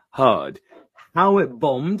freaking hard. How it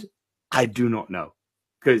bombed, I do not know.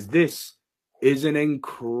 Because this is an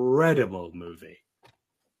incredible movie.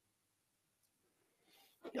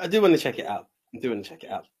 I do want to check it out.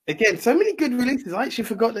 Again, so many good releases. I actually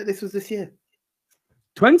forgot that this was this year.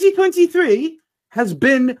 2023 has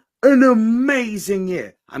been an amazing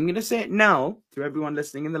year. I'm going to say it now to everyone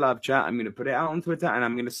listening in the live chat. I'm going to put it out on Twitter, and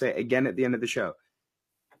I'm going to say it again at the end of the show.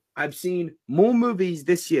 I've seen more movies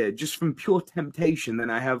this year just from pure temptation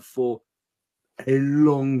than I have for a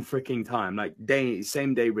long freaking time. Like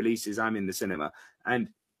same day releases, I'm in the cinema. And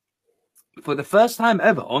for the first time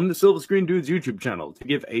ever on the Silver Screen Dudes YouTube channel, to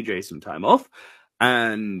give AJ some time off,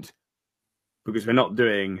 and because we're not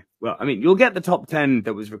doing, well, I mean, you'll get the top 10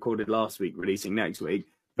 that was recorded last week releasing next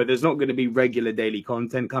week, but there's not going to be regular daily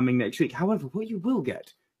content coming next week. However, what you will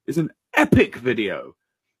get is an epic video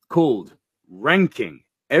called Ranking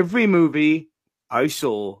Every Movie I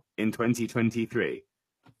Saw in 2023.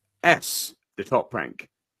 S, the top rank.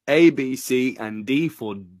 A, B, C, and D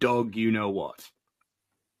for dog you know what.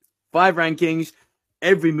 5 rankings,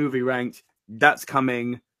 every movie ranked. That's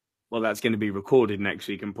coming. Well, that's going to be recorded next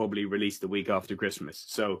week and probably released the week after Christmas.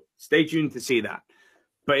 So stay tuned to see that.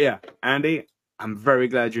 But yeah, Andy, I'm very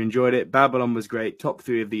glad you enjoyed it. Babylon was great. Top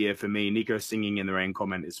 3 of the year for me. Nico singing in the rain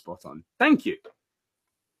comment is spot on. Thank you.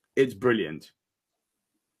 It's brilliant.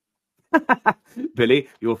 Billy,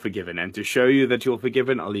 you're forgiven. And to show you that you're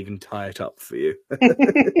forgiven, I'll even tie it up for you.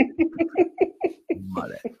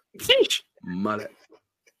 Mullet. Mullet.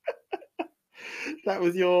 That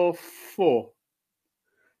was your 4.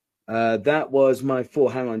 That was my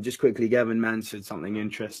 4. Hang on, just quickly. Gavin Mann said something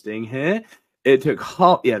interesting here. It took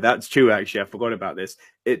yeah, that's true, actually. I forgot about this.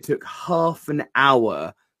 It took half an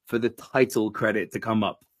hour for the title credit to come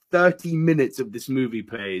up. 30 minutes of this movie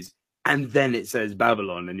plays, and then it says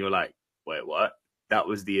Babylon, and you're like, wait, what? That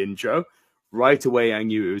was the intro. Right away, I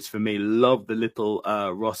knew it was for me. Love the little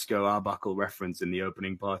Roscoe Arbuckle reference in the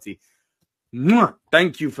opening party. Mwah!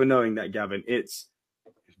 Thank you for knowing that, Gavin. It's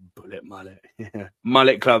Bullet Mullet. Yeah.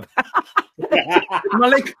 Mullet Club.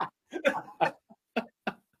 Mullet.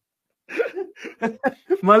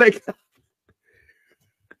 Mullet.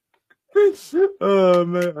 Oh,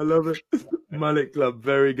 man, I love it. Mullet Club.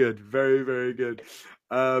 Very good. Very, very good.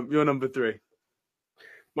 Your number 3.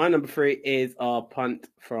 My number 3 is our punt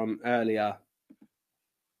from earlier.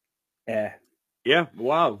 Yeah.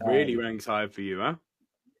 Wow. Really ranks high for you, huh?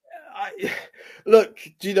 Look,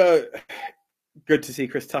 do you know, good to see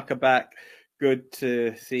Chris Tucker back. Good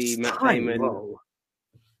to see Matt Damon.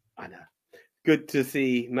 I know. Good to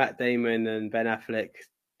see Matt Damon and Ben Affleck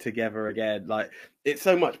together again. Like, it's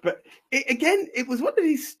so much. But it was one of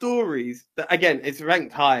these stories that, again, it's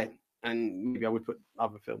ranked high, and maybe I would put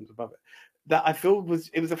other films above it, that I feel was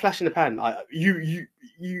a flash in the pan. You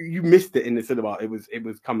missed it in the cinema. It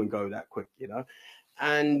was come and go that quick, you know.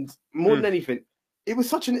 And more than anything, it was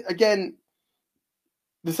such again,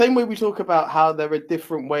 the same way we talk about how there are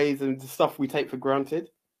different ways and the stuff we take for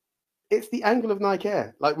granted. It's the angle of Nike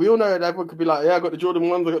Air. Like, we all know that everyone could be like, yeah, I got the Jordan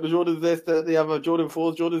 1s, I got the Jordans this, the other Jordan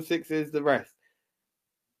 4s, Jordan 6s, the rest.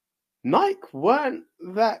 Nike weren't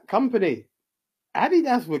that company.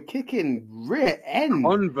 Adidas were kicking rear end.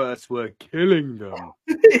 Converse were killing them.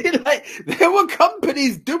 Like, there were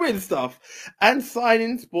companies doing stuff and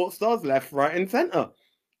signing sports stars left, right, and center.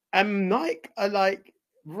 And Nike are like,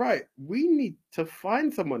 right, we need to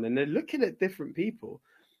find someone. And they're looking at different people.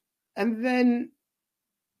 And then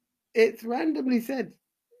it's randomly said,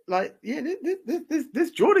 like, yeah,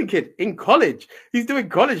 this Jordan kid in college, he's doing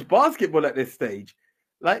college basketball at this stage.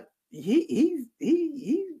 Like, he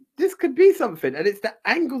this could be something. And it's the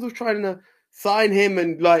angles of trying to sign him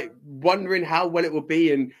and like wondering how well it will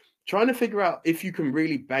be and trying to figure out if you can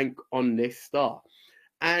really bank on this star.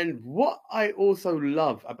 And what I also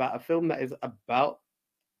love about a film that is about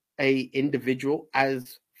a individual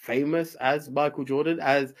as famous as Michael Jordan,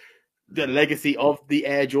 as the legacy of the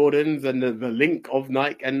Air Jordans and the link of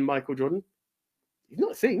Nike and Michael Jordan, he's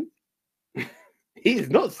not seen. He is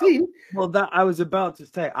not seen. Well, that I was about to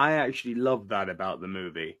say, I actually love that about the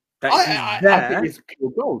movie. That I think it's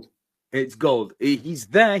pure gold. It's gold. He's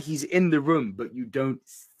there. He's in the room, but you don't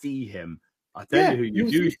see him. I'll tell you who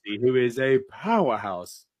you do see, who is a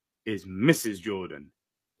powerhouse, is Mrs. Jordan.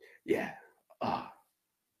 Yeah.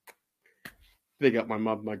 Big up my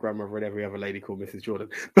mum, my grandmother, and every other lady called Mrs. Jordan.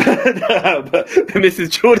 but Mrs.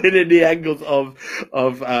 Jordan in the angles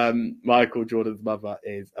of Michael Jordan's mother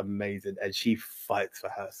is amazing, and she fights for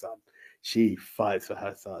her son. She fights for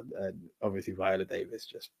her son, and obviously Viola Davis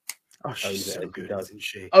just she's so good, isn't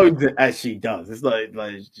she? As she does. It's like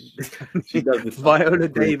she does this. Viola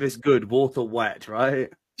Davis, good, water wet,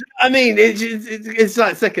 right? I mean, it's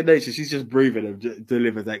like second nature. She's just breathing and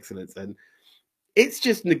delivers excellence, and it's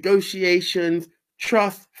just negotiations,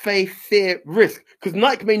 trust, faith, fear, risk. Because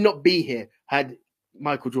Nike may not be here had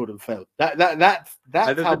Michael Jordan failed. That's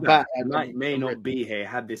how bad. Nike may not be here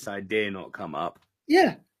had this idea not come up.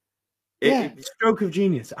 Yeah. Stroke of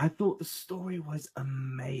genius. I thought the story was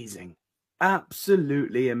amazing.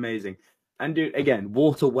 Absolutely amazing. And dude, again,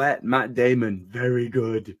 water wet, Matt Damon, very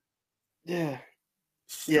good. Yeah.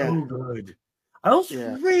 So good. I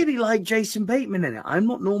also really like Jason Bateman in it. I'm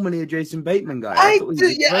not normally a Jason Bateman guy. I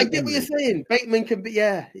get what you're saying. Bateman can be,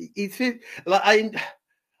 he's like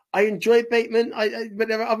I enjoy Bateman. But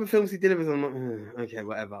there are other films he delivers. I'm like, okay,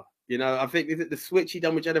 whatever. You know, I think is it the switch he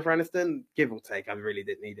done with Jennifer Aniston? Give or take, I really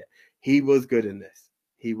didn't need it. He was good in this.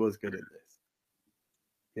 He was good at this.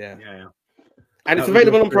 Yeah. Yeah. And it's That was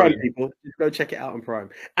available your on Prime, three. people. Just go check it out on Prime.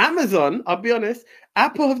 Amazon, I'll be honest,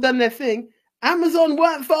 Apple have done their thing. Amazon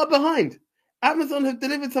weren't far behind. Amazon have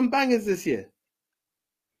delivered some bangers this year.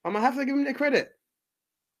 I'm going to have to give them their credit.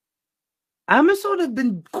 Amazon have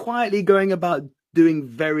been quietly going about doing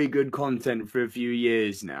very good content for a few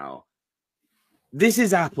years now. This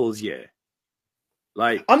is Apple's year.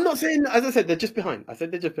 Like, I'm not saying, as I said, they're just behind. I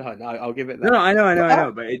said they're just behind. I'll give it that. no, I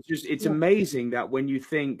know. But it's Yeah. amazing that when you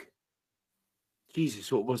think,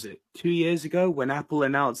 Jesus, what was it? 2 years ago when Apple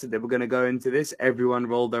announced that they were going to go into this, everyone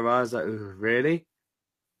rolled their eyes like, really?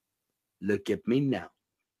 Look at me now.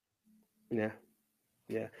 Yeah.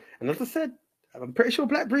 And as I said, I'm pretty sure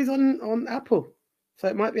BlackBerry's on Apple. So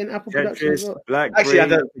it might be an Apple production as Tetris, well. BlackBerry. Actually, I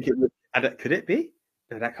don't think it would. Could it be?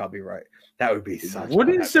 No, that can't be right. That would be such.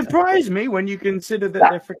 Wouldn't surprise me when you consider that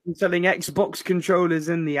they're freaking selling Xbox controllers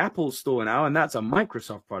in the Apple store now, and that's a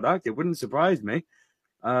Microsoft product. It wouldn't surprise me.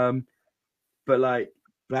 But like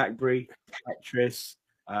BlackBerry, Tetris,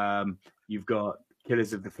 you've got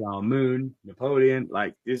Killers of the Flower Moon, Napoleon.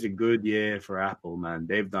 Like, this is a good year for Apple, man.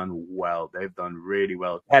 They've done well. They've done really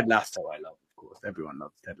well. Ted Lasso, I love, of course. Everyone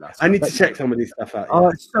loves Ted Lasso. I need to check some of these stuff out. Oh,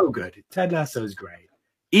 it's so good. Ted Lasso is great.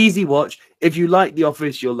 Easy watch. If you like The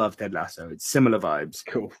Office, you'll love Ted Lasso. It's similar vibes.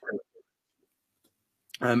 Cool.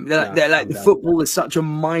 They're like the football is such a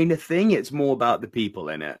minor thing. It's more about the people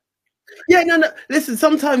in it. Yeah, no. Listen,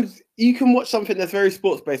 sometimes you can watch something that's very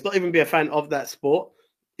sports based, not even be a fan of that sport,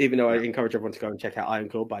 even though I encourage everyone to go and check out Iron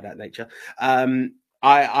Claw by that nature.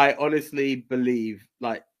 I honestly believe,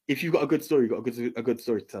 like, if you've got a good story, you've got a good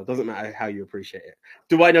story to tell. It doesn't matter how you appreciate it.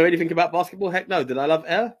 Do I know anything about basketball? Heck no. Did I love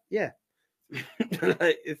Air? Yeah.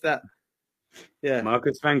 It's that. Yeah.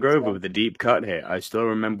 Marcus Van Grover with a deep cut here. I still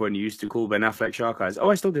remember when you used to call Ben Affleck Shark Eyes. Oh,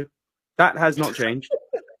 I still do. That has not changed.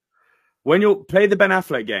 When you play the Ben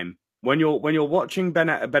Affleck game, when you're watching Ben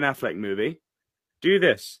Affleck movie, do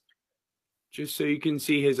this just so you can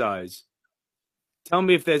see his eyes. Tell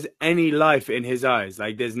me if there's any life in his eyes.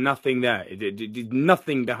 Like, there's nothing there. There's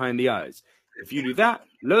nothing behind the eyes. If you do that,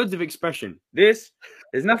 loads of expression. There's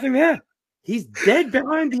nothing there. He's dead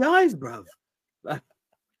behind the eyes, bruv.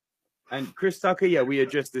 And Chris Tucker, yeah, we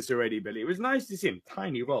addressed this already, Billy. It was nice to see him.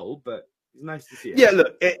 Tiny role, but it's nice to see him. Yeah,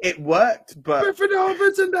 look, it worked, but Griffin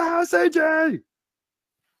Albert's in the house, AJ.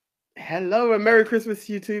 hello and Merry Christmas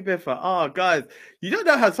to you too, Biffa. Oh, guys, you don't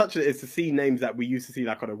know how such it is to see names that we used to see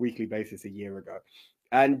like on a weekly basis a year ago.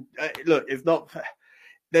 And look, it's not.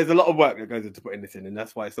 There's a lot of work that goes into putting this in, and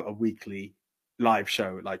that's why it's not a weekly live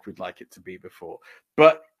show like we'd like it to be before.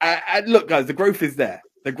 But look, guys, the growth is there.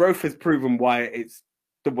 The growth has proven why it's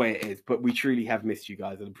the way it is. But we truly have missed you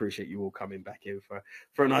guys and appreciate you all coming back in for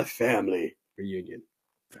a nice family reunion.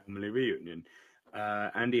 Family reunion.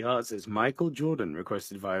 Andy Hart says Michael Jordan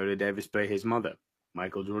requested Viola Davis play his mother.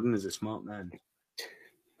 Michael Jordan is a smart man.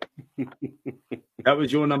 That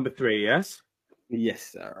was your number 3, yes?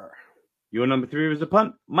 Yes, sir. Your number 3 was the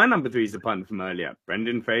punt. My number 3 is the punt from earlier.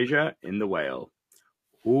 Brendan Fraser in The Whale.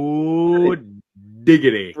 Ooh,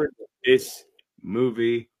 diggity. This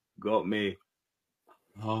movie got me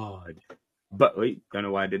hard. But wait, don't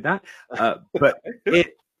know why I did that. But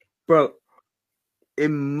bro,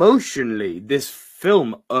 emotionally, this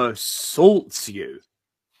film assaults you.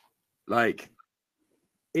 Like,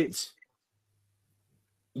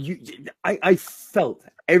 I felt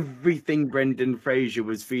everything Brendan Fraser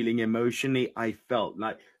was feeling emotionally. I felt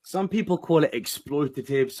like some people call it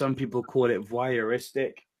exploitative, some people call it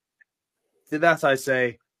voyeuristic. To that I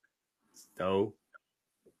say, so.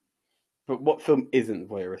 But what film isn't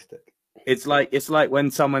voyeuristic? It's like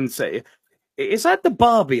when someone say, it's like the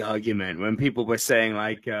Barbie argument when people were saying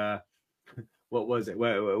like, what was it?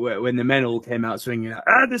 When the men all came out swinging,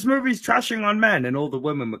 this movie's trashing on men, and all the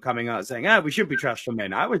women were coming out saying, we should be trashed on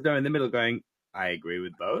men. I was there in the middle going, I agree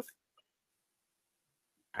with both.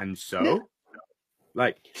 And so,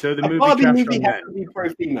 yeah. So the a movie Barbie trashed movie on has men. to be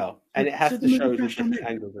pro-female, and it has to show the different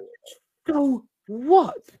angles of it. So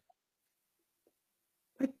what?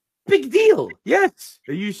 Big deal. Yes.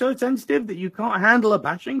 Are you so sensitive that you can't handle a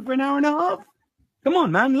bashing for an hour and a half? Come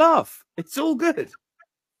on, man, laugh. It's all good.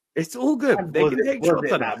 It's all good. They can take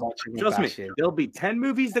shots at us. Trust me, there'll be 10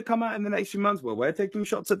 movies that come out in the next few months where we're taking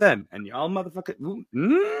shots at them, and y'all motherfucker.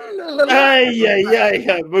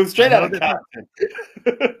 Yeah. Move straight out of the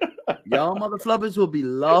y'all motherflubbers will be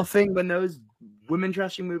laughing when those women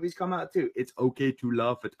trashing movies come out too. It's okay to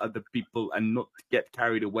laugh at other people and not get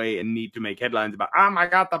carried away and need to make headlines about, oh my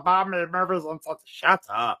god, the Barbie movies on such. Shut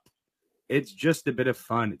up. It's just a bit of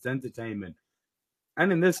fun. It's entertainment.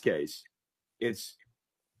 And in this case, it's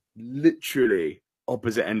literally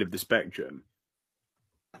opposite end of the spectrum.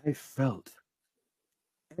 I felt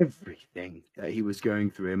everything that he was going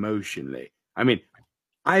through emotionally. I mean,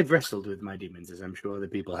 I've wrestled with my demons, as I'm sure other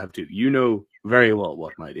people have too. You know very well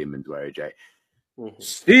what my demons were, AJ.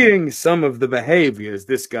 Seeing some of the behaviors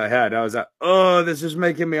this guy had, I was like, oh, this is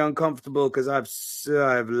making me uncomfortable because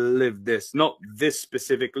I've lived this. Not this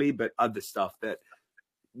specifically, but other stuff that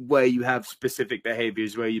where you have specific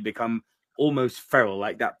behaviors where you become almost feral,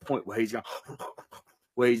 like that point where he's going,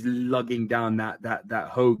 where he's lugging down that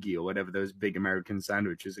hoagie or whatever those big American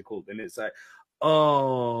sandwiches are called. And it's like,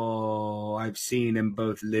 oh, I've seen him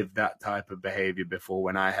both live that type of behavior before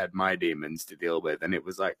when I had my demons to deal with. And it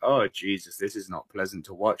was like, oh, Jesus, this is not pleasant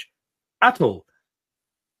to watch at all.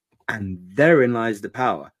 And therein lies the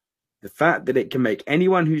power. The fact that it can make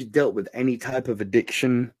anyone who's dealt with any type of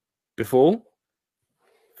addiction before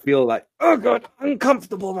feel like, oh, God,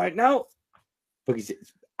 uncomfortable right now. Because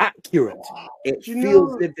it's accurate. It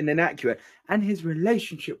feels lived and inaccurate. And his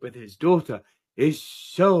relationship with his daughter is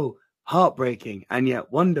so heartbreaking and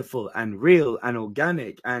yet wonderful and real and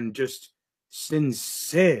organic and just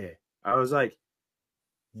sincere. I was like,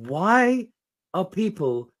 why are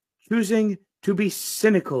people choosing to be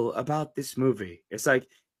cynical about this movie? It's like,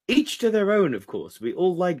 each to their own, of course. We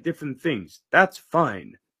all like different things. That's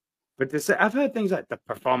fine. But to say, I've heard things like the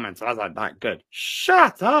performance wasn't that good.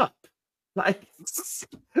 Shut up! Like,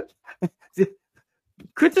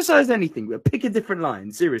 criticize anything, but pick a different line.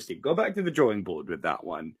 Seriously, go back to the drawing board with that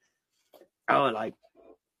one. Oh, like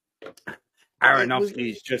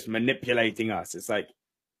Aronofsky's just manipulating us. It's like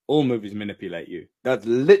all movies manipulate you. That's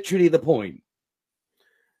literally the point.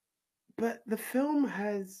 But the film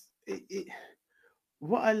has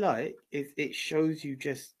what I like is it shows you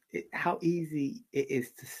just how easy it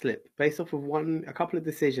is to slip based off of a couple of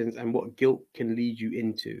decisions and what guilt can lead you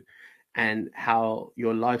into, and how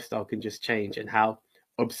your lifestyle can just change and how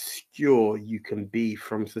obscure you can be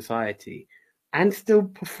from society and still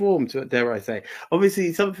perform to it, dare I say.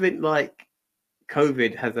 Obviously, something like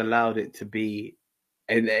COVID has allowed it to be,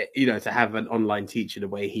 and to have an online teacher the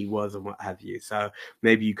way he was and what have you. So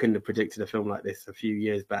maybe you couldn't have predicted a film like this a few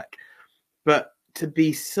years back. But to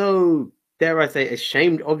be so, dare I say,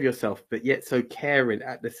 ashamed of yourself, but yet so caring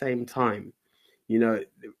at the same time,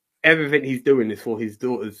 everything he's doing is for his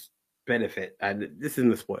daughter's benefit. And this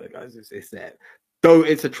isn't a spoiler, guys. It's there. Though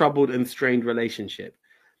it's a troubled and strained relationship,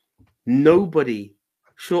 nobody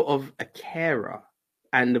short of a carer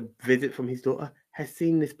and a visit from his daughter has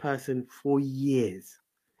seen this person for years,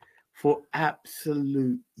 for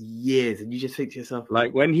absolute years. And you just think to yourself,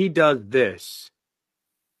 like when he does this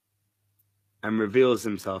and reveals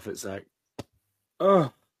himself, it's like,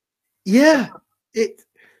 oh yeah, it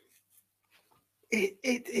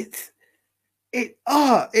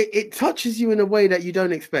touches you in a way that you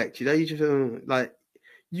don't expect. You just like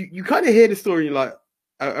you kind of hear the story like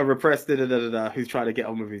a repressed who's trying to get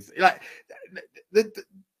on with his like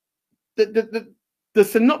the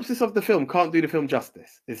synopsis of the film can't do the film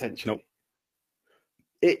justice. Essentially, nope.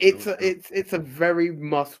 It's a very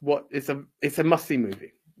it's a must see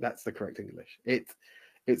movie. That's the correct English.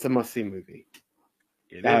 It's a must see movie.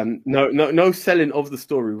 No selling of the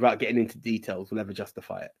story without getting into details will ever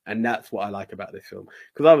justify it, and that's what I like about this film.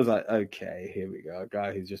 Because I was like, okay, here we go, a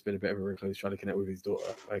guy who's just been a bit of a recluse trying to connect with his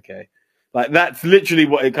daughter. Okay, like that's literally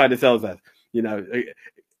what it kind of sells as.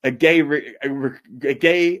 A gay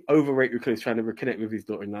overweight recluse trying to reconnect with his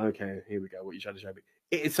daughter. And okay, here we go. What you trying to show me?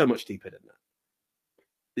 It is so much deeper than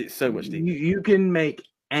that. It's so much deeper. You can make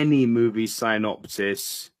any movie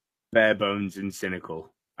synopsis bare bones and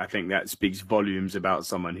cynical. I think that speaks volumes about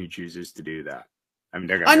someone who chooses to do that. I mean,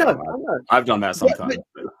 I know. I've done that sometimes.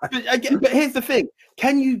 But here's the thing.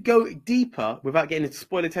 Can you go deeper without getting into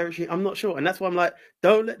spoiler territory? I'm not sure. And that's why I'm like,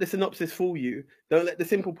 don't let the synopsis fool you. Don't let the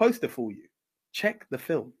simple poster fool you. Check the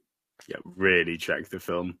film. Yeah, really check the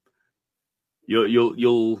film.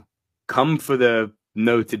 You'll come for the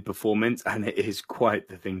noted performance, and it is quite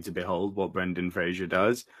the thing to behold what Brendan Fraser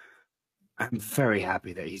does. I'm very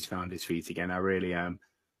happy that he's found his feet again. I really am.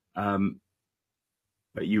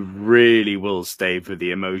 But you really will stay for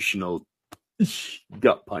the emotional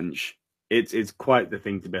gut punch. It's quite the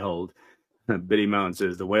thing to behold. Billy Mountain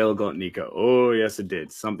says the whale got Nico. Oh yes, it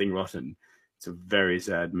did. Something rotten. It's a very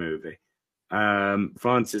sad movie.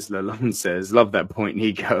 Francis Lalonde says, love that point,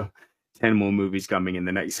 Nico. 10 more movies coming in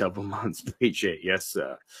the next several months. Preach it. Yes,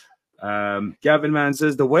 sir. Gavin Mann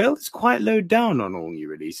says, The Whale is quite low down on all new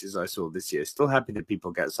releases I saw this year. Still happy that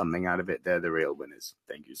people get something out of it. They're the real winners.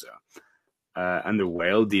 Thank you, sir. And The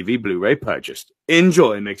Whale DV Blu-ray purchased.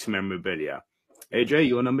 Enjoy, mixed memorabilia. AJ,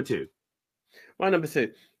 your number 2. My number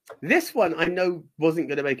 2. This one I know wasn't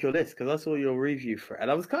going to make your list because I saw your review for it,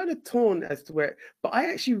 and I was kind of torn as to where. But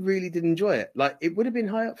I actually really did enjoy it. Like it would have been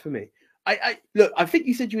high up for me. I look. I think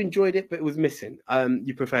you said you enjoyed it, but it was missing.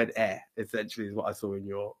 You preferred Air, essentially, is what I saw in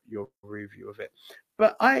your review of it.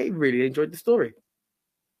 But I really enjoyed the story.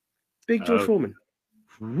 Big George Foreman.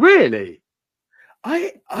 Really?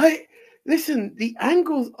 I listen. The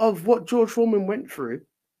angles of what George Foreman went through,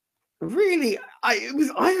 really, it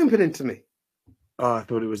was eye-opening to me. Oh, I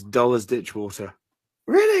thought it was dull as ditch water.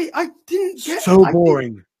 Really, I didn't get so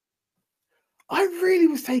boring. I really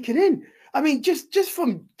was taken in. I mean, just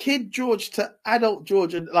from kid George to adult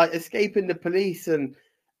George, and like escaping the police and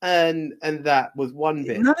that was one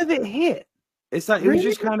bit. None of it hit. It's like Really? it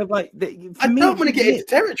was just kind of like. I don't want to get into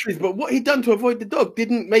territories, but what he'd done to avoid the dog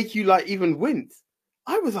didn't make you like even wince.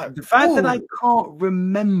 I was like, the fact that I can't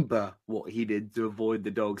remember what he did to avoid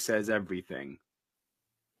the dog says everything.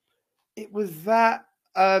 It was that.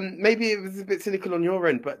 Maybe it was a bit cynical on your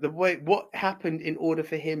end, but the way what happened in order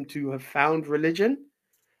for him to have found religion,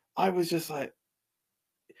 I was just like,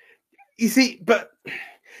 you see, but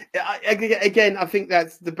again, I think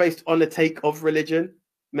that's based on a take of religion.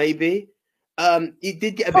 Maybe it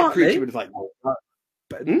did get a bit preachy. It was like,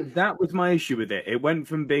 but that was my issue with it. It went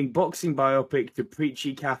from being boxing biopic to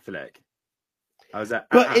preachy Catholic. I was like,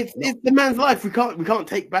 but it's the man's life. We can't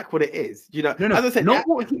take back what it is. You know, no, as I said, not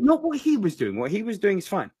what he was doing. What he was doing is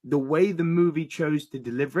fine. The way the movie chose to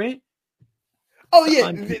deliver it. Oh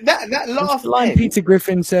yeah, that last line Peter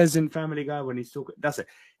Griffin says in Family Guy when he's talking. That's it.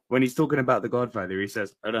 When he's talking about The Godfather, he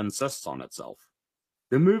says it insists on itself.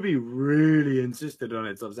 The movie really insisted on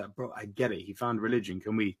itself. It's like, bro, I get it. He found religion.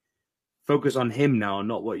 Can we focus on him now,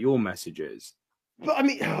 not what your message is? But I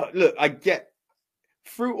mean, look, I get.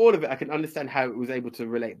 Through all of it, I can understand how it was able to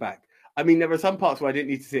relate back. I mean, there were some parts where I didn't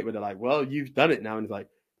need to see it where they're like, well, you've done it now. And it's like,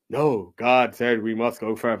 no, God said we must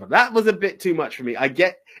go further. That was a bit too much for me. I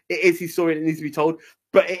get it is his story and it needs to be told,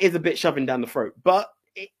 but it is a bit shoving down the throat. But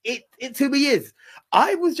it's who he is.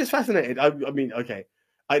 I was just fascinated. I mean, okay.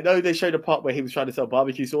 I know they showed a part where he was trying to sell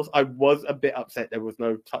barbecue sauce. I was a bit upset there was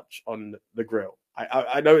no touch on the grill.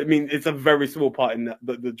 I know it means it's a very small part in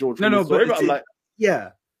the George Foreman story, but I'm like, yeah.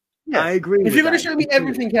 Yeah, I agree. If you're going to show me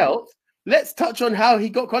everything else, let's touch on how he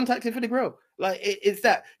got contacted for the grill. Like it's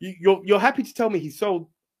that you're happy to tell me he sold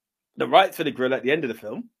the rights for the grill at the end of the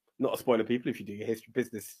film. Not a spoiler, people. If you do your history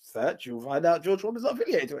business search, you'll find out George Foreman's not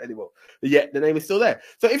affiliated to it anymore. But yet the name is still there.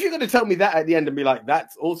 So if you're going to tell me that at the end and be like,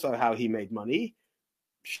 that's also how he made money,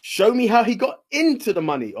 show me how he got into the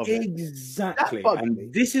money of it. Exactly.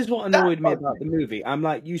 And this is what annoyed me about the movie. I'm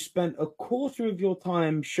like, you spent a quarter of your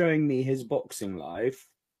time showing me his boxing life,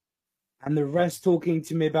 and the rest talking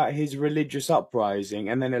to me about his religious uprising,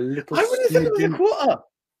 and then a little. I wouldn't have said it was a quarter.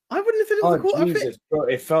 I wouldn't have said it was a quarter. Jesus, bro,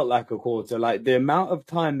 it felt like a quarter. Like the amount of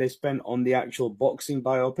time they spent on the actual boxing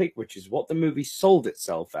biopic, which is what the movie sold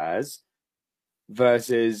itself as,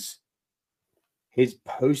 versus his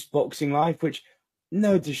post-boxing life, which,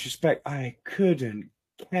 no disrespect, I couldn't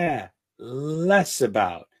care less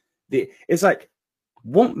about. It's like,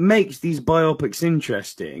 what makes these biopics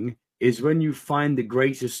interesting is when you find the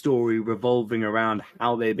greater story revolving around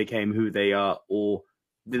how they became who they are, or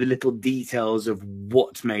the little details of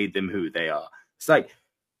what made them who they are. It's like,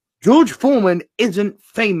 George Foreman isn't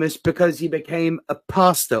famous because he became a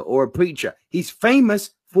pastor or a preacher. He's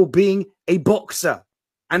famous for being a boxer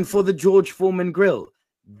and for the George Foreman grill.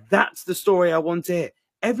 That's the story I want to hear.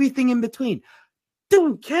 Everything in between,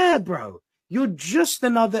 don't care, bro. You're just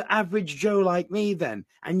another average Joe like me then,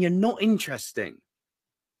 and you're not interesting.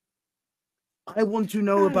 I want to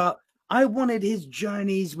know about, I wanted his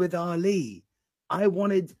journeys with Ali. I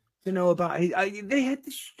wanted to know about his, they had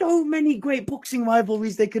so many great boxing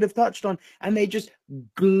rivalries they could have touched on, and they just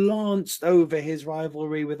glanced over his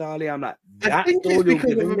rivalry with Ali. I'm like, that's all you're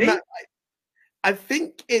giving me? I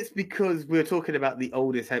think it's because we're talking about the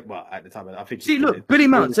oldest head. Well, at the time, I think. See, look, Billy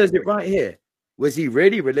Mount says it right here. Was he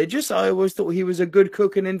really religious? I always thought he was a good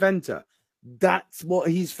cook and inventor. That's what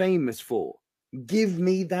he's famous for. Give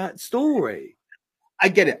me that story. I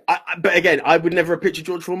get it, but again, I would never have pictured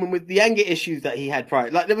George Foreman with the anger issues that he had prior.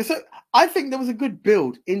 Like there was, I think there was a good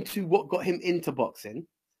build into what got him into boxing.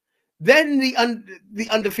 Then the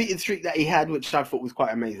undefeated streak that he had, which I thought was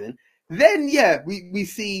quite amazing. Then we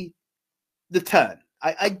see the turn.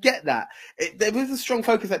 I get that. There was a strong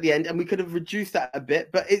focus at the end, and we could have reduced that a bit,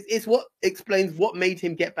 but it's what explains what made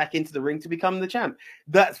him get back into the ring to become the champ.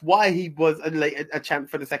 That's why he was a champ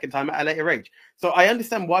for the second time at a later age. So I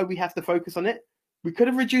understand why we have to focus on it. We could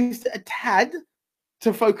have reduced it a tad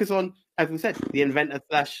to focus on, as we said, the inventor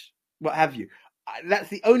 / what have you. That's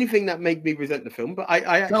the only thing that made me resent the film, but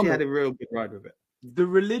I actually had a real good ride with it. the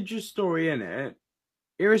religious story in it,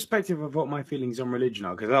 irrespective of what my feelings on religion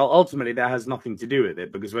are, because ultimately that has nothing to do with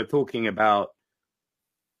it, because we're talking about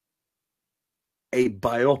a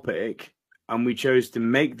biopic, and we chose to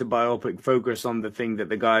make the biopic focus on the thing that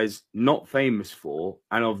the guy's not famous for,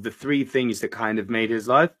 and of the three things that kind of made his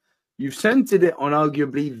life, you've centered it on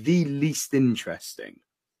arguably the least interesting.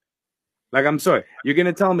 Like, I'm sorry, you're going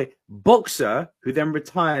to tell me boxer who then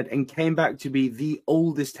retired and came back to be the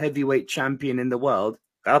oldest heavyweight champion in the world?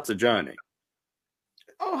 That's a journey.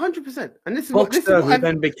 Oh, 100%. And this is Boxer what who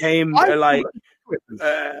then became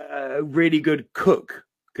a really good cook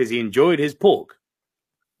because he enjoyed his pork.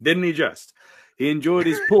 Didn't he just? He enjoyed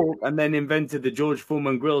his pork and then invented the George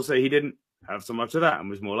Foreman grill, so he didn't have so much of that and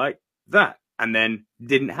was more like that, and then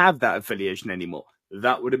didn't have that affiliation anymore.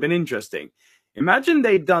 That would have been interesting. Imagine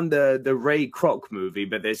they'd done the Ray Kroc movie,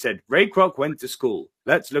 but they said Ray Kroc went to school.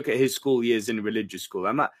 Let's look at his school years in religious school.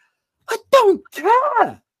 I'm like, I don't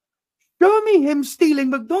care. Show me him stealing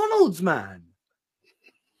McDonald's, man.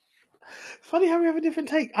 Funny how we have a different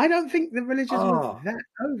take. I don't think the religious was that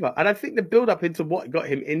over. And I think the build up into what got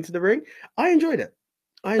him into the ring, I enjoyed it.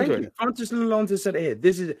 I enjoyed it. Francis Lalonde said it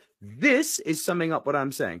here. This is summing up what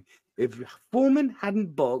I'm saying. If Foreman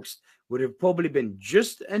hadn't boxed, would have probably been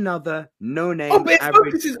just another no-name. Oh, but it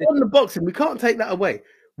focuses on the boxing. We can't take that away.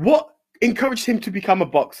 What encouraged him to become a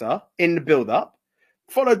boxer in the build-up,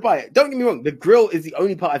 followed by it. Don't get me wrong. The grill is the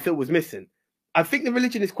only part I feel was missing. I think the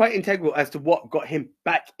religion is quite integral as to what got him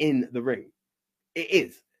back in the ring. It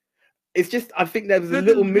is. It's just I think there was a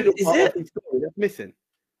little middle part of the story that's missing.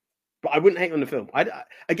 But I wouldn't hate on the film.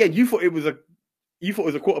 Again, you thought it was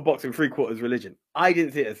a quarter boxing, 3/4 religion. I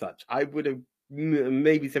didn't see it as such. I would have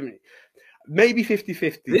maybe 70, maybe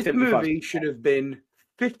 50-50. This movie should have been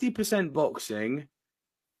 50% boxing,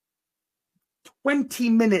 20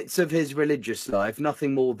 minutes of his religious life,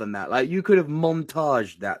 nothing more than that. Like, you could have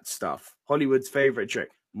montaged that stuff. Hollywood's favorite trick.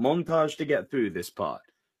 Montage to get through this part.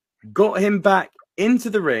 Got him back into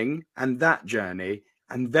the ring and that journey,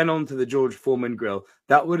 and then onto the George Foreman grill.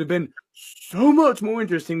 That would have been so much more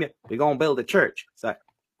interesting than they're going to build a church. It's like,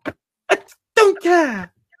 I don't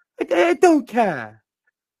care. I don't care.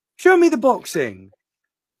 Show me the boxing.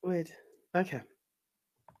 Weird. Okay.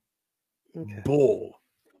 Bore.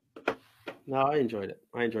 No, I enjoyed it.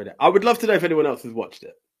 I would love to know if anyone else has watched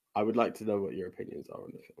it. I would like to know what your opinions are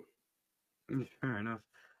on the film. Fair enough.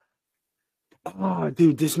 Oh,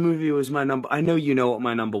 dude, this movie was my number. I know you know what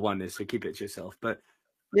my number one is, so keep it to yourself. But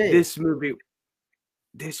this movie,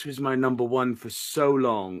 this was my number one for so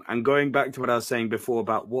long. And going back to what I was saying before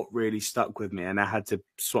about what really stuck with me, and I had to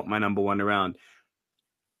swap my number one around.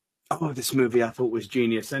 Oh, this movie I thought was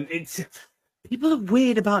genius. And people are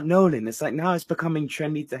weird about Nolan. It's like now it's becoming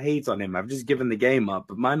trendy to hate on him. I've just given the game up.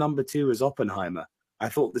 But my number two is Oppenheimer. I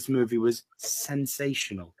thought this movie was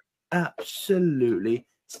sensational. Absolutely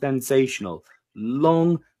sensational.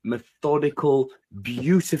 Long, methodical,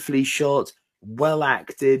 beautifully shot, well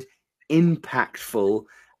acted, impactful.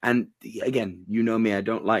 And again, you know me, I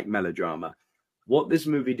don't like melodrama. What this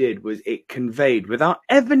movie did was it conveyed, without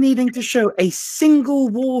ever needing to show a single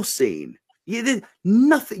war scene.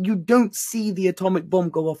 Nothing. You don't see the atomic bomb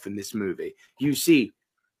go off in this movie. You see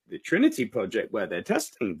the Trinity Project where they're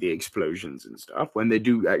testing the explosions and stuff, when they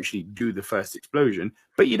do actually do the first explosion,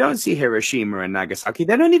 but you don't see Hiroshima and Nagasaki.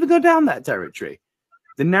 They don't even go down that territory.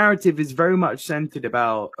 The narrative is very much centered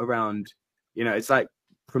around, it's like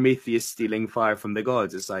Prometheus stealing fire from the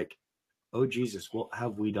gods. It's like, oh Jesus, what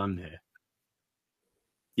have we done here?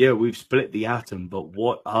 Yeah, we've split the atom, but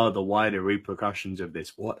what are the wider repercussions of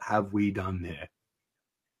this? What have we done here?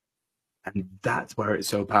 And that's where it's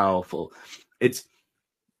so powerful. It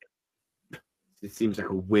seems like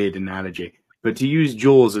a weird analogy, but to use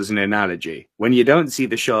Jaws as an analogy, when you don't see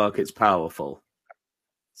the shark, it's powerful.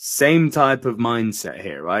 Same type of mindset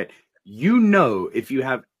here, right? If you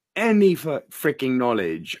have any freaking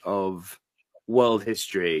knowledge of world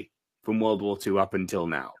history from World War II up until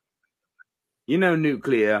now,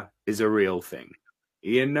 nuclear is a real thing.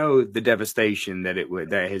 The devastation that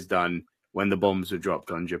it has done when the bombs were dropped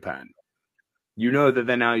on Japan. That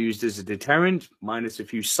they're now used as a deterrent, minus a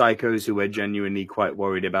few psychos who we're genuinely quite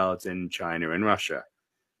worried about in China and Russia.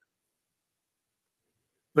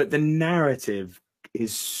 But the narrative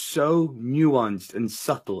is so nuanced and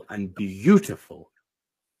subtle and beautiful.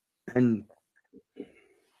 And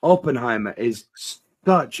Oppenheimer is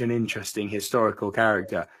such an interesting historical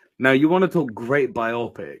character. Now, you want to talk great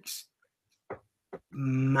biopics.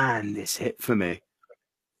 Man, this hit for me.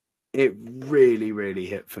 It really, really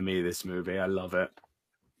hit for me, this movie. I love it.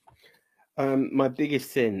 My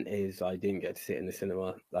biggest sin is I didn't get to sit in the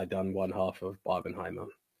cinema. I done one half of Barbenheimer,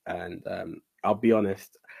 and I'll be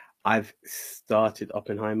honest. I've started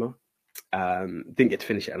Oppenheimer. Didn't get to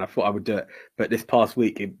finish it, and I thought I would do it. But this past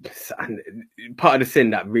week, and part of the sin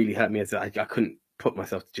that really hurt me is that I couldn't put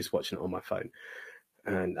myself to just watching it on my phone,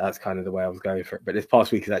 and that's kind of the way I was going for it. But this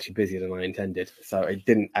past week is actually busier than I intended, so it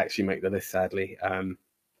didn't actually make the list, sadly.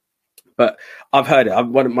 But I've heard it.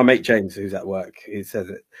 One of my mate James, who's at work, he says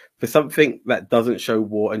it for something that doesn't show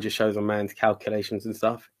war and just shows a man's calculations and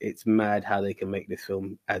stuff. It's mad how they can make this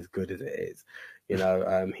film as good as it is. You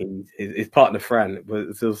know, his partner Fran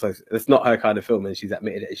was also, it's not her kind of film, and she's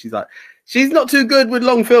admitted it. She's like, she's not too good with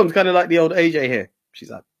long films, kind of like the old AJ here. She's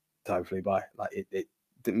like, time flew by. Like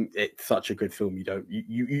it's such a good film.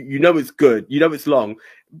 You know it's good. You know it's long.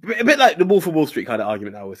 A bit like the Wolf of Wall Street kind of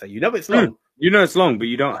argument I always say. You know it's long. You know it's long, but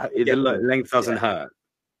you don't. The length doesn't hurt.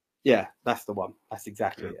 Yeah, that's the one. That's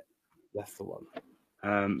exactly it. That's the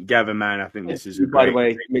one. Gavin Mann, I think this is a by great, the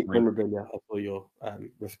way, great Mick Memorabilia. I saw your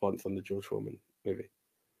response on the George Foreman movie.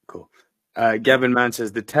 Cool. Gavin Mann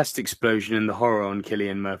says the test explosion and the horror on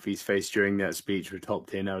Cillian Murphy's face during that speech were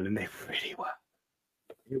top tier Nolan. They really were.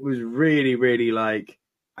 It was really, really like.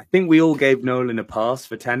 I think we all gave Nolan a pass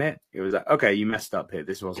for Tenet. It was like, okay, you messed up here.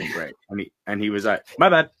 This wasn't great, and he was like, my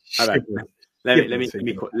bad. Let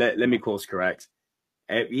me course correct.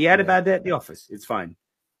 He had a bad day at the office. It's fine.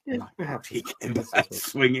 Yeah, he came back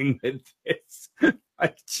swinging with this.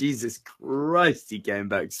 Like, Jesus Christ, he came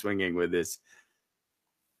back swinging with this.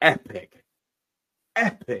 Epic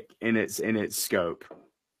in its scope,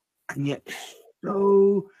 and yet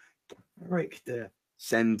so character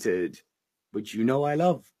centered, which you know I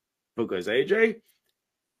love, because AJ,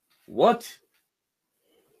 what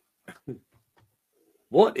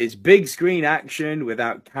is big screen action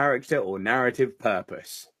without character or narrative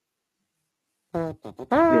purpose?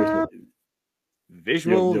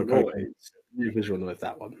 Visual noise. Visual noise,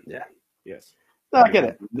 that one. Yeah. Yes. No, I get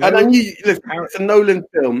it. And I knew, look, it's a Nolan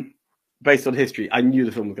film based on history. I knew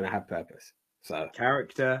the film was going to have purpose. So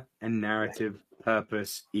character and narrative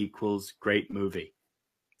purpose equals great movie.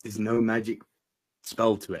 There's no magic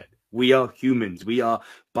spell to it. We are humans. We are,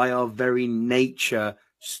 by our very nature,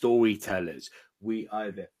 storytellers. We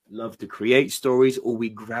either love to create stories or we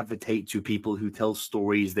gravitate to people who tell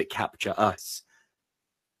stories that capture us.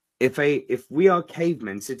 If we are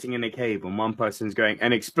cavemen sitting in a cave and one person's going,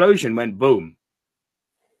 an explosion went boom,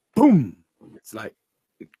 boom. It's like,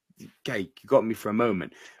 okay, you got me for a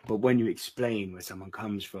moment. But when you explain where someone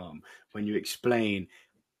comes from, when you explain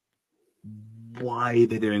why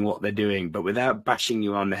they're doing what they're doing, but without bashing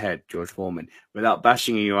you on the head, George Foreman, without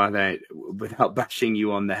bashing you on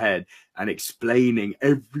the head and explaining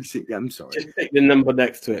everything. I'm sorry. Just take the number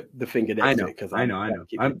next to it, the finger next to it. Because I know.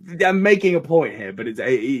 I'm making a point here, but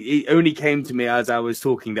it only came to me as I was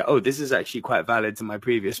talking that, this is actually quite valid to my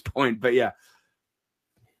previous point. But yeah,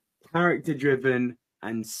 character driven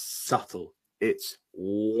and subtle. It's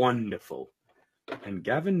wonderful. And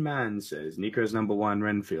Gavin Mann says, Nico's number one,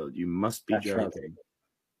 Renfield. You must be joking.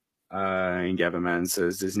 And Gavin Mann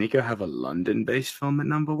says, does Nico have a London-based film at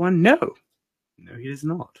number one? No, he does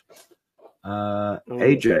not.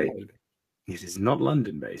 AJ, it is not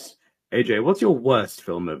London-based. AJ, what's your worst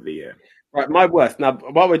film of the year? Right, my worst. Now,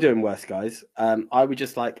 while we're doing worst, guys, I would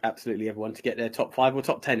just like absolutely everyone to get their top 5 or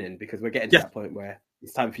top 10 in, because we're getting to that point where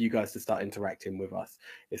it's time for you guys to start interacting with us.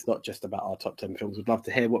 It's not just about our top 10 films. We'd love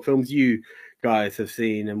to hear what films you guys have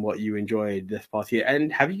seen and what you enjoyed this past year.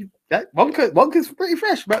 And have you that Wonka's pretty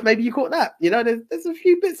fresh, but maybe you caught that. You know, there's a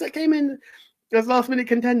few bits that came in as last minute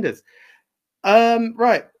contenders.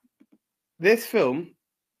 Right. This film,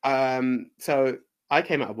 so I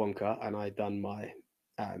came out of Wonka and I'd done my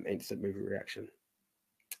instant movie reaction.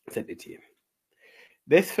 Sent it to you.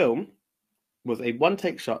 This film was a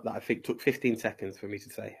one-take shot that I think took 15 seconds for me to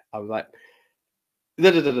say. I was like,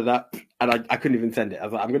 da-da-da-da-da, and I couldn't even send it. I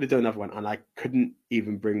was like, I'm going to do another one, and I couldn't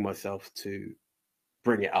even bring myself to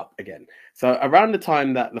bring it up again. So around the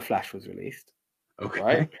time that The Flash was released,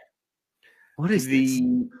 right? What is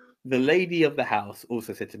the lady of the house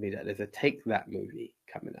also said to me that there's a Take That movie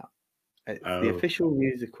coming out. It's the official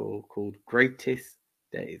musical called Greatest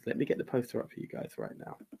Days. Let me get the poster up for you guys right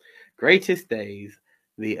now. Greatest Days,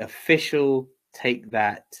 the official Take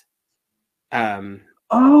That.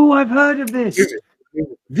 I've heard of this.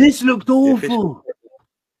 This looked awful.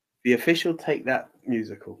 The official Take That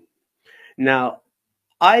musical. Now,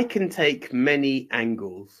 I can take many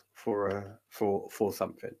angles for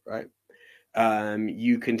something, right?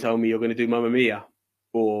 You can tell me you're going to do Mamma Mia,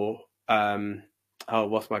 or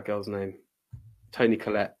what's my girl's name? Toni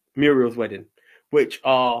Collette, Muriel's Wedding, which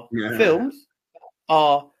are films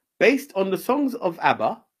are based on the songs of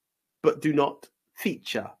ABBA, but do not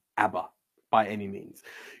feature ABBA. by any means.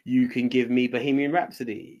 You can give me Bohemian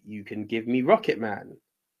Rhapsody. You can give me Rocket Man.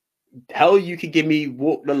 Hell, you could give me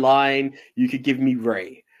Walk the Line. You could give me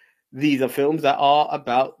Ray. These are films that are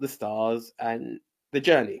about the stars and the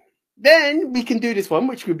journey. Then we can do this one,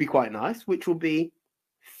 which would be quite nice, which will be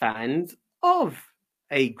fans of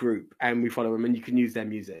a group, and we follow them, and you can use their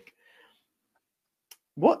music.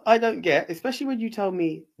 What I don't get, especially when you tell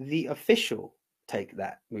me the official Take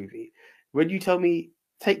That movie, when you tell me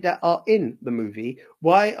Take That are in the movie,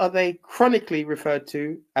 why are they chronically referred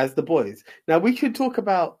to as the boys? Now, we could talk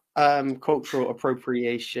about cultural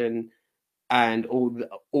appropriation and all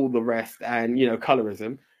the rest, and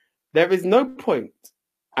colorism. There is no point,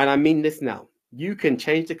 and I mean this now. You can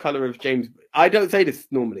change the color of James. I don't say this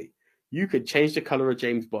normally. You could change the color of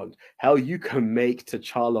James Bond. Hell, you can make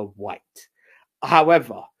T'Challa white.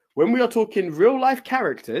 However, when we are talking real life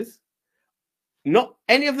characters, not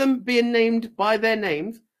any of them being named by their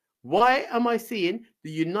names, why am I seeing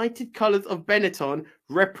the United Colors of Benetton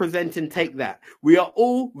representing Take That? We are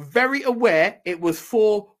all very aware it was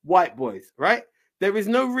 4 white boys, right? There is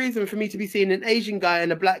no reason for me to be seeing an Asian guy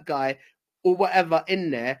and a black guy or whatever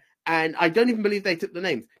in there, and I don't even believe they took the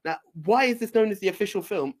names. Now, why is this known as the official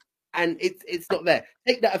film and it's not there?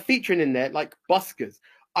 Take That are featuring in there like buskers.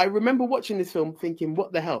 I remember watching this film thinking,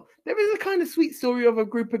 what the hell? There is a kind of sweet story of a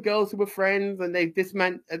group of girls who were friends and they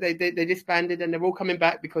disbanded and they're all coming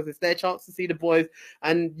back because it's their chance to see the boys.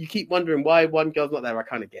 And you keep wondering why one girl's not there. I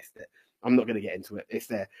kind of guessed it. I'm not going to get into it. It's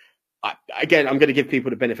there. I'm going to give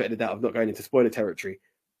people the benefit of the doubt of not going into spoiler territory.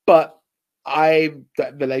 But the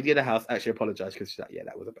lady in the house actually apologized because she's like, yeah,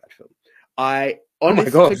 that was a bad film. Oh my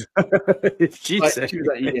God. She was like,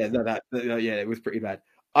 yeah, it was pretty bad.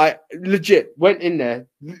 I legit went in there,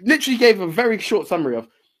 literally gave a very short summary of,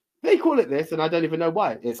 they call it this, and I don't even know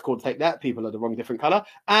why. It's called Take That. People are the wrong different color.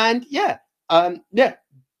 And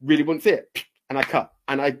really wouldn't see it. And I cut.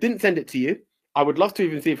 And I didn't send it to you. I would love to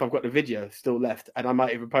even see if I've got the video still left. And I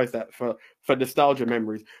might even post that for nostalgia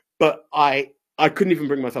memories. But I couldn't even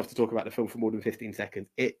bring myself to talk about the film for more than 15 seconds.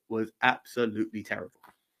 It was absolutely terrible.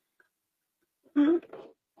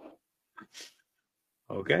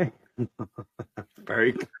 Okay.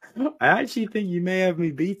 Very. I actually think you may have me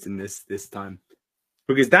beaten this time,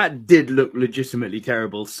 because that did look legitimately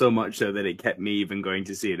terrible, so much so that it kept me even going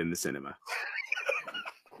to see it in the cinema.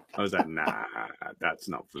 I was like, nah, that's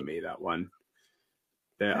not for me, that one.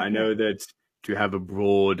 I know that to have a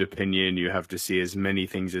broad opinion, you have to see as many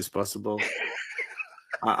things as possible.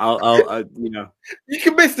 I'll you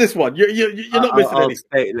can miss this one. You're not missing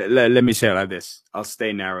anything. Let me say it like this: I'll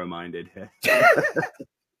stay narrow-minded here.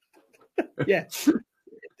 Yeah,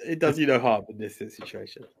 it does you no harm in this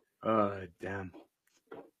situation. Oh damn!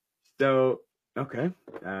 So okay,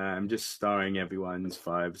 I'm just starring everyone's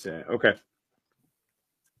fives here. Okay.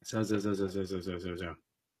 So.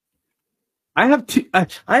 I have two. I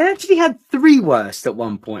actually had 3 worst at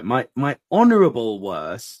one point. My honourable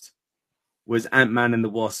worst was Ant-Man and the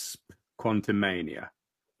Wasp: Quantumania,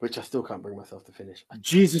 which I still can't bring myself to finish.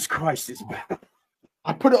 Jesus Christ, it's bad.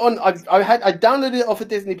 I put it on. I downloaded it off of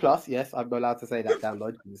Disney Plus. Yes, I'm allowed to say that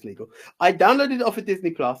download because it's legal. I downloaded it off of Disney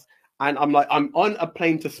Plus, and I'm like, I'm on a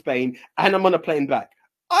plane to Spain, and I'm on a plane back.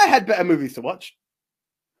 I had better movies to watch.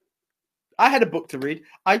 I had a book to read.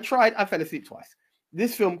 I tried. I fell asleep twice.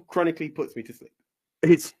 This film chronically puts me to sleep.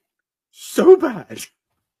 It's so bad.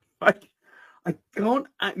 I can't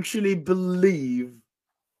actually believe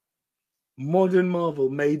modern Marvel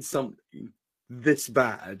made something this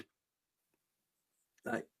bad.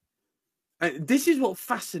 This is what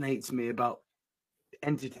fascinates me about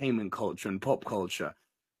entertainment culture and pop culture.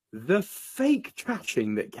 The fake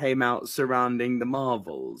trashing that came out surrounding the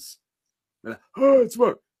Marvels. Like, oh, it's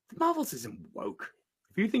woke. The Marvels isn't woke.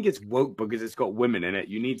 If you think it's woke because it's got women in it,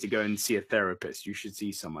 you need to go and see a therapist. You should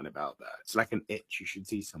see someone about that. It's like an itch. You should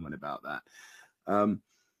see someone about that.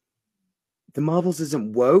 The Marvels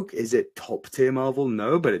isn't woke. Is it top tier Marvel?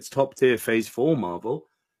 No, but it's top tier Phase 4 Marvel.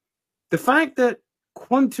 The fact that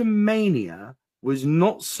Quantumania was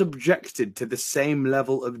not subjected to the same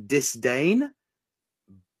level of disdain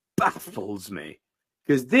baffles me.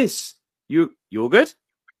 Because this, you're good?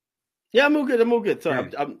 Yeah, I'm all good.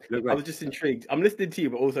 Sorry, Yeah, I was just intrigued. I'm listening to you,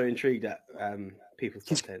 but also intrigued at people's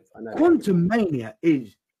contents. I know Quantumania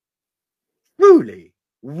is truly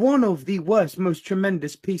one of the worst, most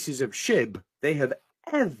tremendous pieces of shib they have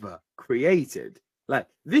ever created. Like,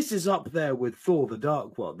 this is up there with Thor: The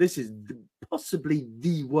Dark World. This is possibly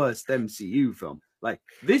the worst MCU film. Like,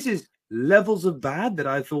 this is levels of bad that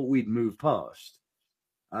I thought we'd move past.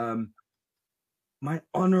 My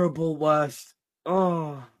honorable worst.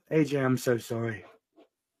 Oh, AJ, I'm so sorry.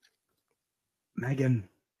 Megan.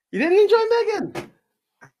 You didn't enjoy Megan?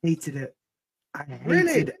 I hated it. I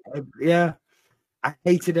Really? hated yeah. I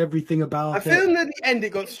hated everything about I it. feel at the end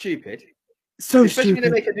it got stupid. So Especially when they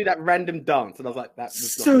stupid. make her do that random dance, and I was like, that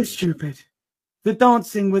was not So really- stupid. The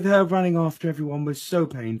dancing with her running after everyone was so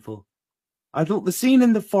painful. I thought the scene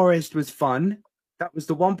in the forest was fun. That was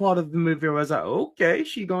the one part of the movie where I was like, okay,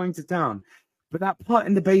 she's going to town. But that part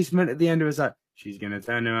in the basement at the end was like, she's going to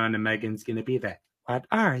turn around and Megan's going to be there. What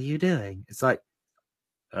are you doing? It's like,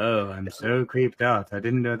 oh, I'm so creeped out. I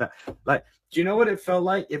didn't know that. Like, do you know what it felt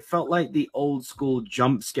like? It felt like the old school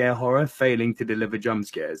jump scare horror failing to deliver jump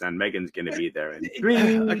scares, and Megan's going to be there in 3,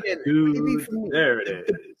 Again, 2, maybe for me, there it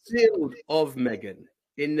the is. build of Megan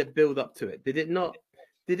in the build up to it, did it not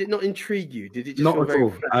intrigue you? Did it just Not feel at very all.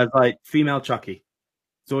 flat? I was like, female Chucky.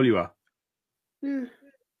 That's all you are. Yeah.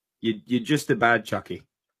 You're just a bad Chucky.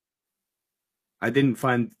 I didn't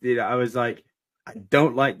find it. I was like, I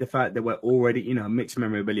don't like the fact that we're already, Mixed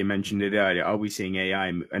Memorabilia mentioned it earlier. Are we seeing AI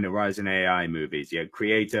and a rise in AI movies? Yeah,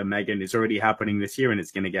 Creator, Megan, it's already happening this year and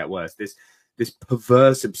it's going to get worse. This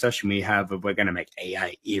perverse obsession we have of we're going to make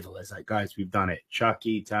AI evil. It's like, guys, we've done it.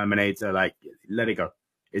 Chucky, Terminator, like, let it go.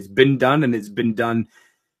 It's been done, and it's been done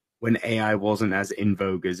when AI wasn't as in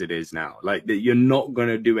vogue as it is now. Like, you're not going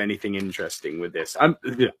to do anything interesting with this.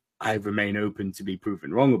 I remain open to be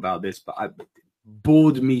proven wrong about this, but I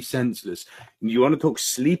bored me senseless. You want to talk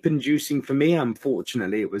sleep-inducing for me?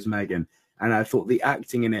 Unfortunately, it was Megan. And I thought the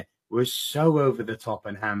acting in it was so over the top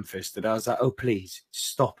and ham-fisted. I was like, oh, please,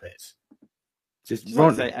 stop it. Just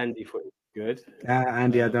I'd say Andy thought it was good.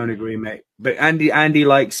 Andy, I don't agree, mate. But Andy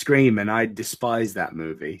likes Scream, and I despise that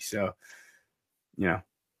movie. So,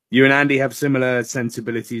 you and Andy have similar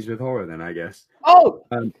sensibilities with horror, then, I guess. Oh,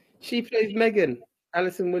 she plays Megan.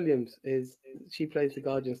 Alison Williams she plays the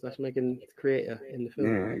Guardian / Megan creator in the film.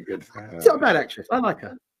 Yeah, good for her. She's not a bad actress. I like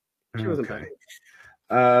her. She wasn't bad.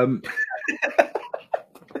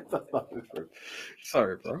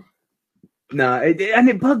 Sorry, bro. No, and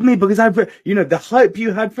it bugged me because the hype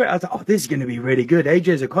you had for it. I was like, oh, this is going to be really good.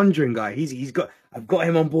 AJ's a Conjuring guy. I've got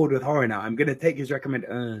him on board with horror now. I'm going to take his recommend.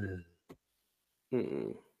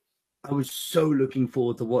 I was so looking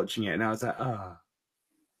forward to watching it, and I was like,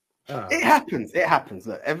 It happens.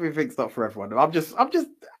 Look, everything's not for everyone.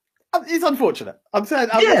 It's unfortunate. I'm saying,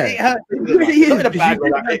 yeah, it hurts. it really is. Not in a bad way,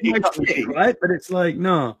 right? But it's like,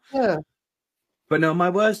 no. Yeah. But no, my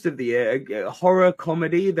worst of the year, a horror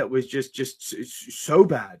comedy that was just so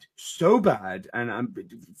bad, and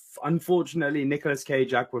unfortunately, Nicolas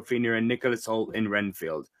Cage, Awkwafina, and Nicholas Hoult in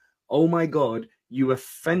Renfield. Oh my God, you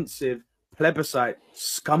offensive, plebiscite,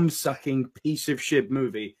 scum-sucking piece of shit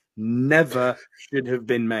movie never should have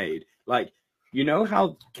been made. Like, you know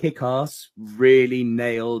how Kick-Ass really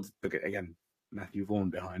nailed, again, Matthew Vaughn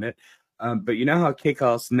behind it, but you know how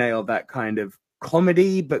Kick-Ass nailed that kind of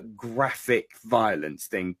comedy but graphic violence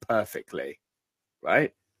thing perfectly,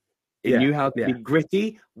 right? It knew how to be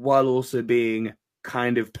gritty while also being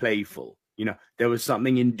kind of playful. There was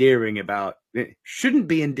something endearing about it. Shouldn't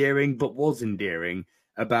be endearing, but was endearing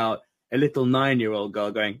about a little 9-year-old girl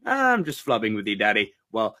going, I'm just flubbing with you, daddy,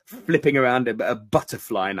 while flipping around a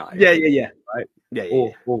butterfly knife. Yeah. Right? Yeah.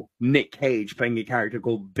 Or Nick Cage playing a character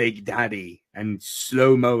called Big Daddy and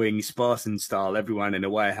slow-mowing Spartan style everyone in a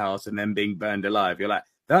warehouse and then being burned alive. You're like,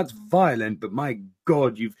 that's violent, but my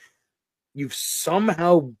God, you've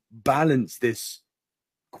somehow balanced this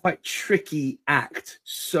quite tricky act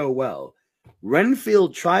so well.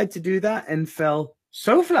 Renfield tried to do that and fell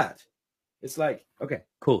so flat. It's like, okay,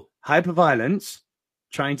 cool. Hyper-violence,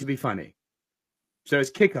 trying to be funny. So it's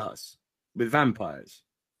Kick-Ass with vampires.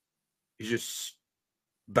 It's just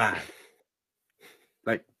bad.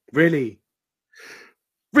 Like, really,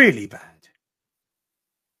 really bad.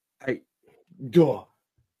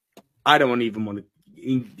 I don't even want to.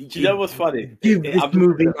 Do you know what's funny? Give this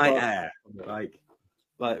movie my air.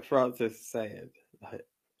 Like Francis saying,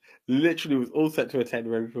 literally was all set to attend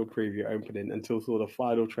Renfield preview opening until saw the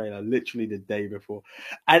final trailer literally the day before.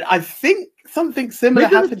 And I think something similar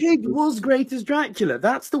happened. Cage was great as Dracula.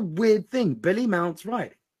 That's the weird thing. Billy Mount's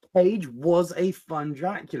right. Cage was a fun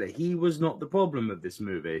Dracula. He was not the problem of this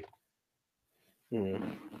movie. No,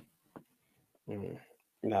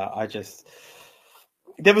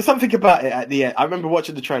 there was something about it at the end. I remember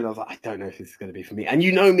watching the trailer. I was like, I don't know if this is going to be for me. And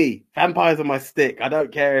you know me, vampires are my stick. I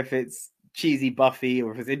don't care if it's cheesy Buffy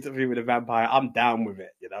or if it's Interview with a Vampire. I'm down with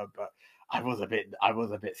it, But I was a bit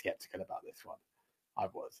skeptical about this one. I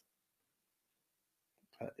was.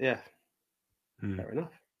 But yeah, fair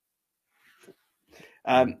enough.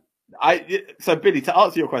 So Billy, to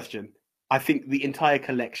answer your question, I think the entire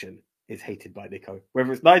collection is hated by Nico.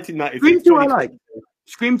 Whether it's 1996, Scream 2 I like.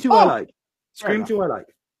 Scream 2 I like. Scream 2 I like.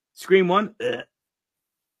 Scream 1,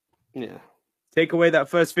 Yeah, take away that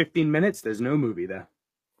first 15 minutes, there's no movie there.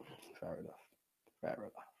 fair enough. Fair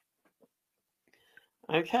enough.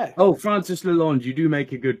 Okay. Oh, Francis Lalonde, you do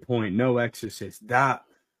make a good point. No Exorcist. That.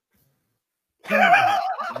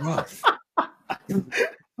 Rough.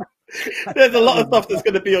 There's a lot of stuff that's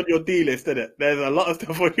going to be on your D list, isn't it? There's a lot of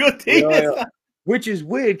stuff on your D list. Yeah. Which is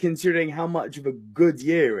weird considering how much of a good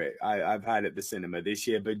year I've had at the cinema this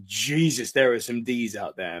year. But Jesus, there are some D's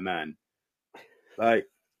out there, man. Like,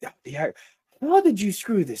 how did you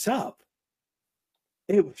screw this up?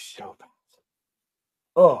 It was so bad.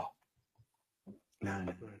 Oh. No.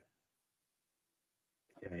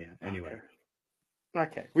 Yeah. Anyway.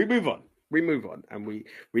 Okay. We move on. And we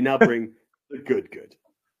now bring the good.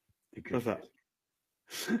 What's that?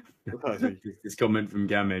 This comment from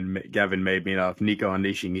Gavin made me laugh. Nico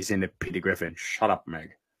unleashing his inner Peter Griffin. Shut up,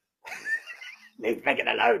 Meg. Leave Megan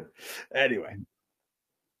alone. Anyway.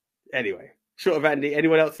 Short of Andy,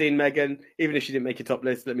 anyone else seen Megan? Even if she didn't make your top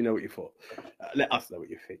list, let me know what you thought. Let us know what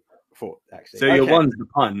you thought, actually. So your one's the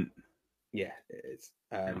punt. Yeah, it is.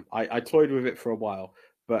 I toyed with it for a while,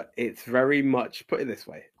 but it's very much, put it this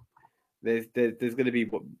way, there's going to be,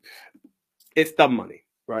 it's Dumb Money,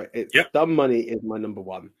 right? Dumb Money is my number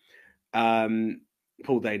one.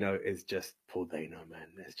 Paul Dano is just Paul Dano,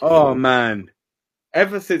 man. Man.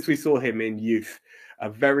 Ever since we saw him in Youth, a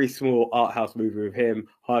very small art house movie with him,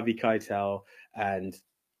 Harvey Keitel, and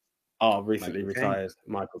recently retired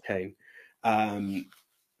Michael Caine.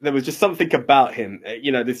 There was just something about him,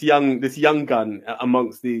 this young gun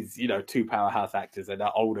amongst these, two powerhouse actors and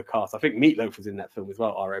that older cast. I think Meatloaf was in that film as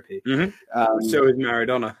well, R.I.P. Mm-hmm. So is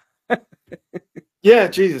Maradona. Yeah,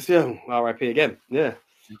 Jesus, yeah, R.I.P. again, yeah.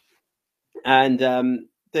 And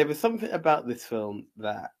there was something about this film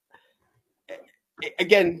that,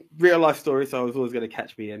 again, real life story, so I was always going to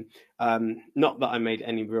catch me in. Not that I made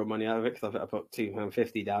any real money out of it, because I put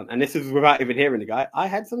 £2.50 down, and this is without even hearing the guy. I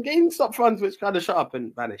had some GameStop funds which kind of shut up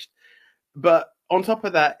and vanished. But on top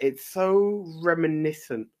of that, it's so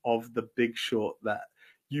reminiscent of The Big Short that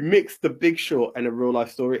you mix The Big Short and a real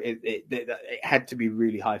life story. It had to be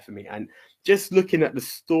really high for me. And just looking at the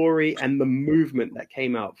story and the movement that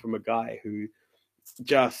came out from a guy who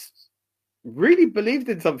just really believed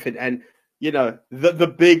in something, and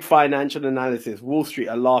the big financial analysis, Wall Street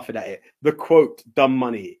are laughing at it. The quote, dumb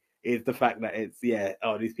money, is the fact that it's,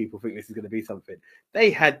 these people think this is going to be something. They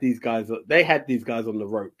had these guys on the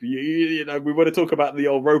rope. We want to talk about the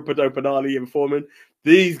old rope-a-dope and Ali and Foreman.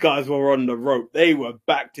 These guys were on the rope. They were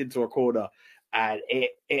backed into a corner. And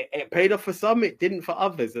it paid off for some, it didn't for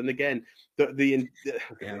others. And again, the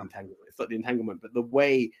entanglement. It's not the entanglement, but the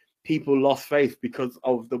way people lost faith because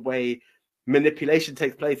of the way manipulation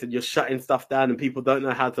takes place and you're shutting stuff down and people don't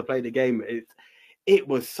know how to play the game. It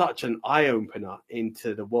was such an eye-opener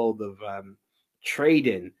into the world of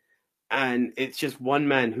trading. And it's just one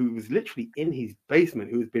man who was literally in his basement,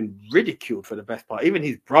 who's been ridiculed for the best part. Even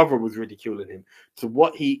his brother was ridiculing him, to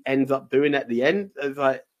what he ends up doing at the end. It's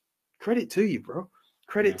like, credit to you, bro.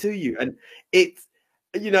 Credit to you. And it's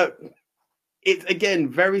again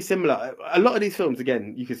very similar. A lot of these films,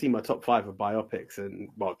 again, you can see my top 5 are biopics and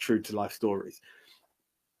true to life stories.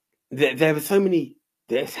 There were so many.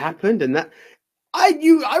 This happened and that.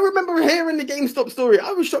 I remember hearing the GameStop story.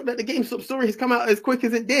 I was shocked that the GameStop story has come out as quick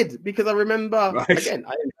as it did, because I remember again,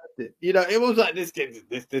 I invested. It was like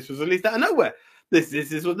this was released out of nowhere. This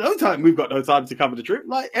was no time. We've got no time to cover the truth.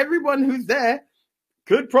 Like, everyone who's there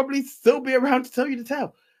could probably still be around to tell you the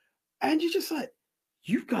tale, and you're just like,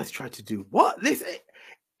 you guys tried to do what?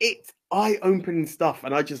 It's eye-opening stuff,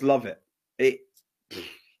 and I just love it.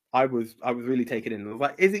 I was really taken in. I was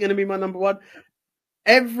like, is it going to be my number one?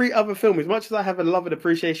 Every other film, as much as I have a love and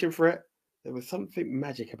appreciation for it, there was something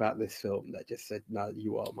magic about this film that just said, no,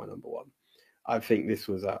 you are my number one. I think this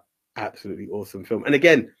was an absolutely awesome film. And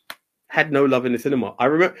again, had no love in the cinema. I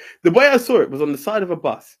remember the way I saw it was on the side of a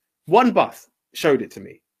bus. One bus showed it to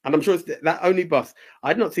me. And I'm sure it's that only bus.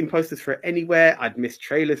 I'd not seen posters for it anywhere. I'd missed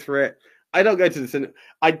trailers for it. I don't go to the cinema.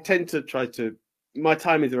 I tend to my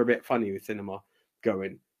timings are a bit funny with cinema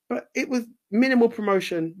going. But it was minimal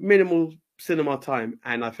promotion, minimal cinema time,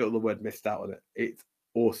 and I feel the word missed out on it. It's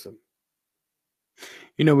awesome.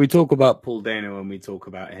 We talk about Paul Dano and we talk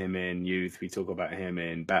about him in Youth. We talk about him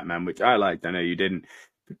in Batman, which I liked. I know you didn't.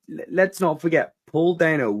 Let's not forget, Paul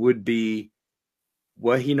Dano would be,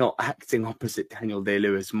 were he not acting opposite Daniel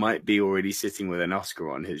Day-Lewis, might be already sitting with an Oscar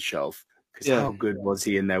on his shelf. Because how good was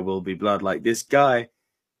he in There Will Be Blood? Like, this guy,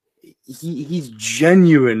 he's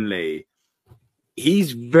genuinely,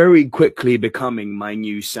 he's very quickly becoming my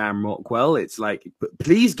new Sam Rockwell. It's like,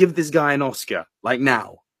 please give this guy an Oscar, like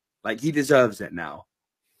now. Like, he deserves it now.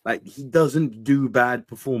 Like, he doesn't do bad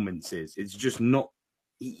performances. It's just not.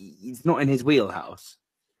 It's not in his wheelhouse.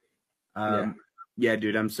 Yeah,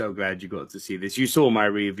 dude, I'm so glad you got to see this. You saw my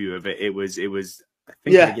review of it. It was. I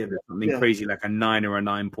think I gave it something crazy like a 9 or a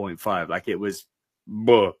 9.5. Like, it was.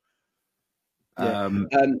 Buh.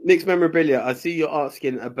 Nick's memorabilia. I see you're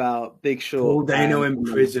asking about Big Short. Paul Dano and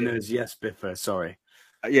Prisoners. Yes, Biffa. Sorry.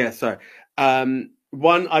 Sorry.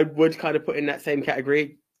 One I would kind of put in that same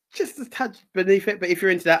category, just a touch beneath it. But if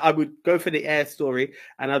you're into that, I would go for the Air story,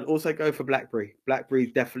 and I'd also go for Blackberry. Blackberry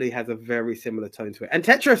definitely has a very similar tone to it, and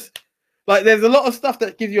Tetris. Like, there's a lot of stuff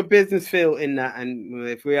that gives you a business feel in that, and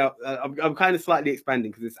if we are, I'm kind of slightly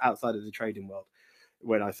expanding because it's outside of the trading world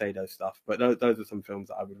when I say those stuff. But those are some films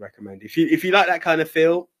that I would recommend if you like that kind of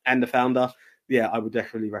feel. And The Founder, yeah, I would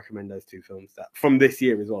definitely recommend those two films that from this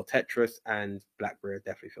year as well. Tetris and Blackberry are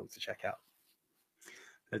definitely films to check out.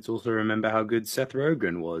 Let's also remember how good Seth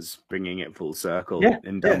Rogen was, bringing it full circle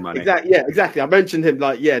in Dumb Money. Exactly. I mentioned him.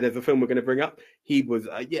 Like, there's a film we're going to bring up. He was,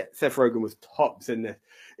 Seth Rogen was tops in this.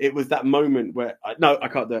 It was that moment where I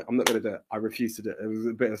can't do it. I'm not going to do it. I refuse to do it. It was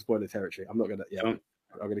a bit of spoiler territory. I'm not going to. Yeah, I'm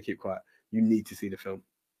going to keep quiet. You need to see the film.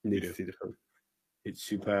 You need to see the film. It's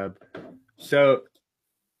superb. So,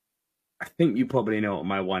 I think you probably know what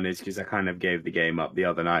my one is because I kind of gave the game up the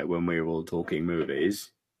other night when we were all talking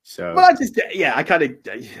movies. So, well,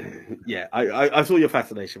 I saw your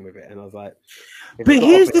fascination with it, and I was like, but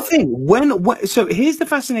here's the thing. So here's the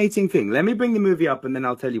fascinating thing. Let me bring the movie up, and then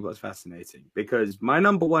I'll tell you what's fascinating. Because my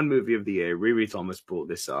number one movie of the year, Riri Thomas brought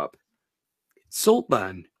this up.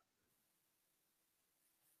 Saltburn.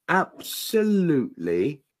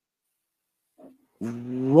 Absolutely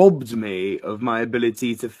robbed me of my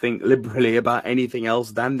ability to think liberally about anything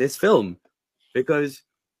else than this film, because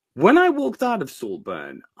when I walked out of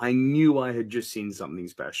Saltburn, I knew I had just seen something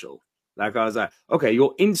special. Like, I was like, okay,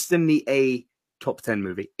 you're instantly a top 10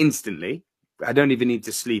 movie. Instantly. I don't even need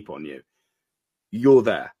to sleep on you. You're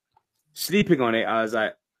there. Sleeping on it, I was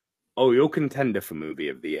like, oh, you're contender for movie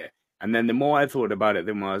of the year. And then the more I thought about it,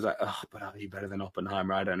 the more I was like, oh, but are you better than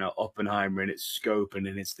Oppenheimer? I don't know. Oppenheimer in its scope and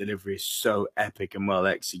in its delivery is so epic and well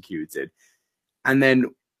executed. And then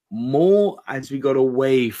more as we got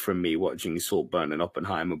away from me watching Saltburn and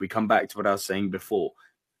Oppenheimer, we come back to what I was saying before.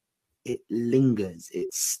 It lingers.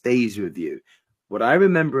 It stays with you. What I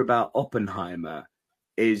remember about Oppenheimer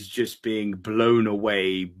is just being blown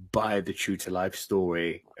away by the true-to-life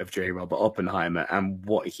story of J. Robert Oppenheimer and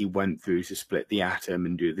what he went through to split the atom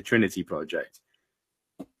and do the Trinity Project.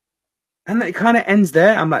 And it kind of ends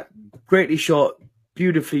there. I'm like, greatly shot,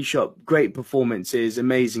 beautifully shot, great performances,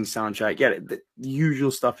 amazing soundtrack. Yeah, the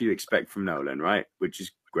usual stuff you expect from Nolan, right? Which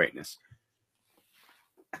is greatness.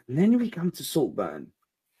 And then we come to Saltburn.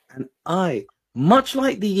 And much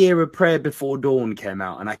like the year of Prayer Before Dawn came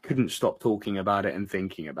out, and I couldn't stop talking about it and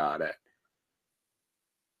thinking about it.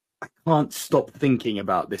 I can't stop thinking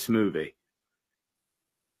about this movie.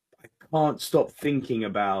 I can't stop thinking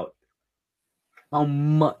about how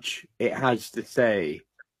much it has to say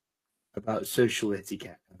about social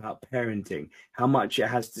etiquette, about parenting, how much it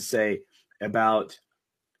has to say about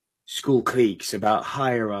school cliques, about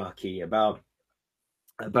hierarchy, about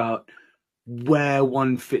where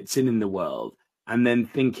one fits in the world, and then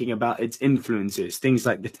thinking about its influences. Things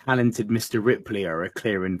like The Talented Mr. Ripley are a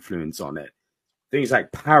clear influence on it. Things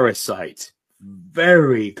like Parasite,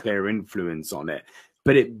 very clear influence on it.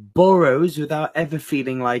 But it borrows without ever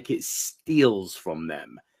feeling like it steals from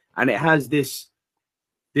them. And it has this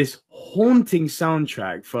haunting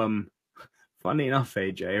soundtrack from, funny enough,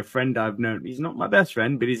 AJ, a friend I've known. He's not my best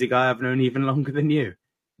friend, but he's a guy I've known even longer than you.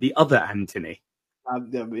 The other Anthony.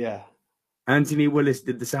 Yeah. Anthony Willis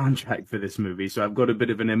did the soundtrack for this movie, so I've got a bit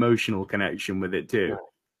of an emotional connection with it too.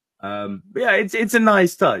 But yeah, it's a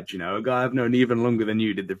nice touch, you know. A guy I've known even longer than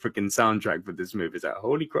you did the freaking soundtrack for this movie. It's like,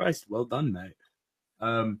 holy Christ, well done, mate.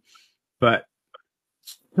 But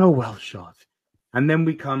so well shot. And then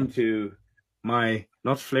we come to my,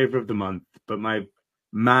 not flavor of the month, but my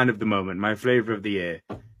man of the moment, my flavor of the year,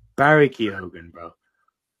 Barry Keoghan, bro.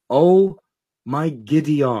 Oh my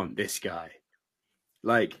Gideon, this guy.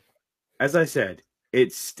 Like, as I said,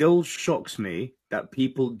 it still shocks me that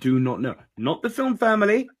people do not know. Not the film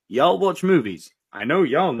family. Y'all watch movies. I know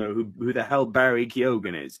y'all know who the hell Barry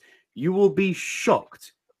Keoghan is. You will be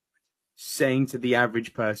shocked saying to the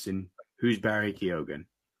average person, who's Barry Keoghan?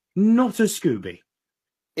 Not a Scooby.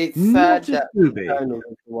 It's sad that Colonel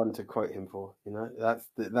is the one to quote him for. You know,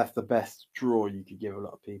 that's the best draw you could give a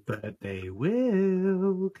lot of people. But they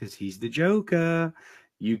will, because he's the Joker.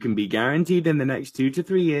 You can be guaranteed in the next 2 to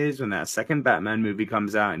 3 years when that second Batman movie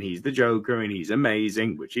comes out and he's the Joker and he's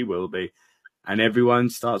amazing, which he will be. and everyone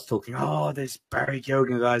starts talking, oh, this Barry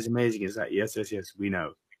Keoghan guy is amazing. It's like, yes, we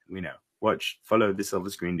know. Watch, follow the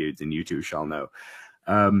Silver Screen Dudes, and you too shall know.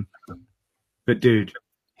 But dude,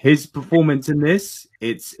 his performance in this,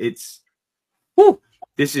 it's whew,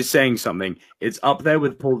 this is saying something. It's up there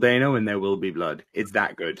with Paul Dano and There Will Be Blood. It's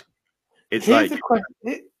that good. It's Here's like, a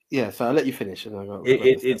question. Yeah, so I'll let you finish. And I'll go,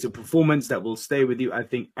 it's a performance that will stay with you. I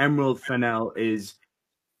think Emerald Fennell is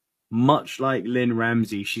much like Lynn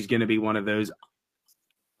Ramsey. She's going to be one of those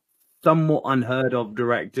somewhat unheard of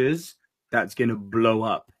directors that's going to blow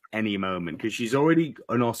up any moment, because she's already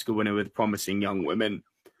an Oscar winner with Promising Young Women,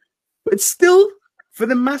 but still, for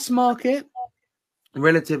the mass market,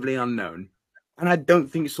 relatively unknown. And I don't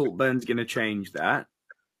think Saltburn's going to change that.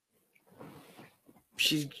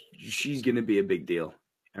 She's going to be a big deal.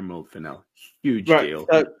 Emerald Fennell, huge deal.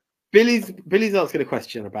 So Billy's asking a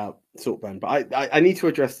question about Saltburn, but I need to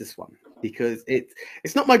address this one because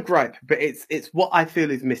it's not my gripe, but it's what I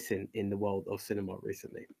feel is missing in the world of cinema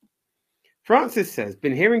recently. Francis says,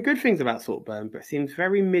 been hearing good things about Saltburn, but seems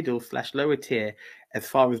very middle/lower tier as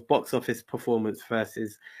far as box office performance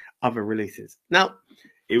versus other releases. Now,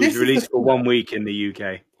 it was released for 1 week in the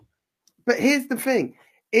UK. But here's the thing.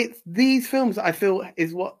 It's these films that I feel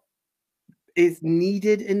is what is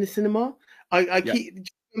needed in the cinema. I keep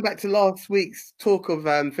going back to last week's talk of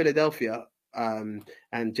Philadelphia and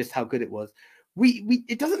just how good it was.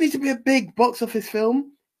 It doesn't need to be a big box office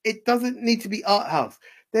film. It doesn't need to be art house.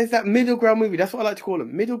 There's that middle ground movie. That's what I like to call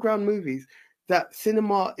them. Middle ground movies that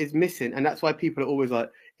cinema is missing. And that's why people are always like,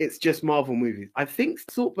 it's just Marvel movies. I think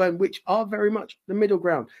Saltburn, which are very much the middle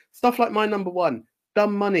ground. Stuff like My Number One,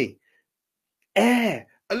 Dumb Money, Air.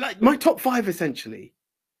 Like my top 5 essentially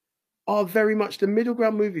are very much the middle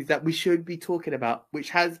ground movies that we should be talking about, which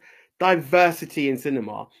has diversity in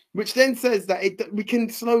cinema, which then says that we can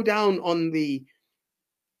slow down on the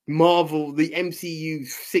Marvel, the MCU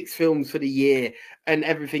 6 films for the year and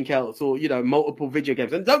everything else, or multiple video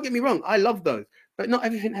games. And don't get me wrong, I love those, but not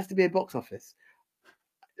everything has to be a box office.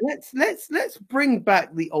 Let's bring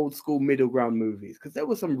back the old school middle ground movies, because there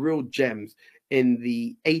were some real gems in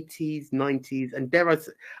the 80s, 90s, and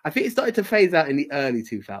I think it started to phase out in the early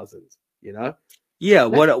 2000s. Yeah,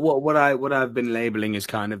 what I've been labeling as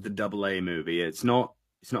kind of the AA movie. It's not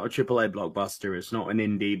a AAA blockbuster. It's not an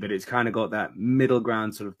indie, but it's kind of got that middle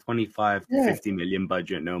ground, sort of 25 to 50 million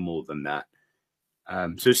budget, no more than that.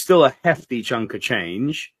 So still a hefty chunk of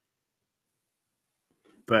change.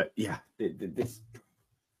 But yeah,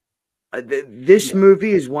 this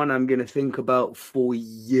movie is one I'm going to think about for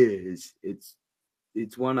years. It's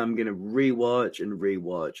one I'm going to rewatch and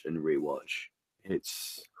rewatch and rewatch.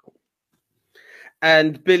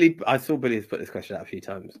 And Billy, I saw Billy has put this question out a few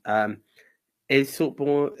times. Is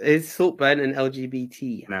Saltburn an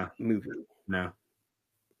LGBT movie? No,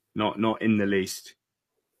 not in the least.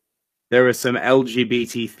 There are some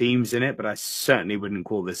LGBT themes in it, but I certainly wouldn't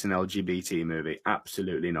call this an LGBT movie.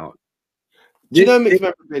 Absolutely not. Do you know Mixed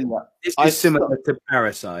Memorabilia? This is similar to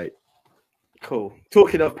Parasite. Cool.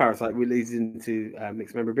 Talking of Parasite, we lead into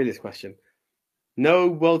Mixed Memorabilia's question. No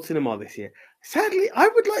world cinema this year. Sadly, I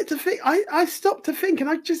would like to think. I stopped to think, and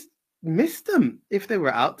I just missed them if they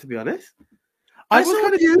were out. To be honest, I was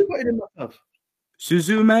kind of disappointed in myself.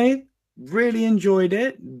 Suzume, really enjoyed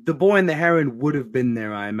it. The Boy and the Heron would have been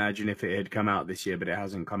there, I imagine, if it had come out this year, but it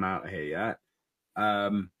hasn't come out here yet.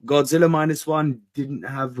 Godzilla -1 didn't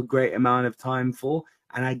have a great amount of time for,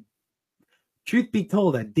 and truth be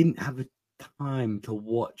told, I didn't have a time to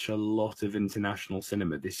watch a lot of international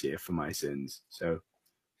cinema this year for my sins. So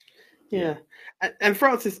yeah. And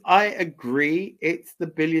Francis, I agree. It's the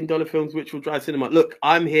billion-dollar films which will drive cinema. Look,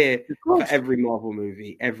 I'm here for every Marvel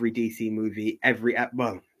movie, every DC movie,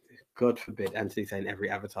 God forbid Anthony saying every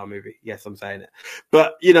Avatar movie. Yes, I'm saying it.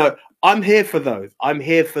 But, I'm here for those. I'm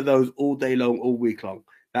here for those all day long, all week long.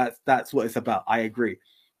 That's what it's about. I agree.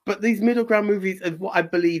 But these middle ground movies is what I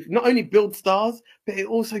believe not only build stars, but it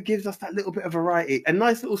also gives us that little bit of variety, a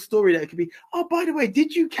nice little story that it could be, oh, by the way,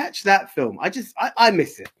 did you catch that film? I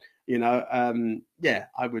miss it. Yeah,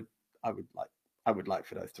 I would like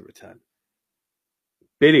for those to return.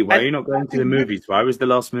 Billy, why are you not going to the movies? Why was the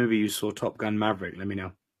last movie you saw Top Gun Maverick? Let me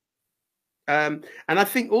know. And I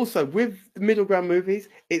think also with the middle ground movies,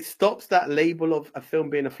 it stops that label of a film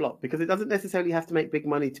being a flop, because it doesn't necessarily have to make big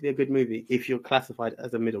money to be a good movie if you're classified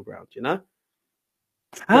as a middle ground,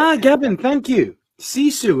 Gavin, thank you.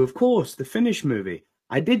 Sisu, of course, the Finnish movie.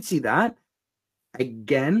 I did see that.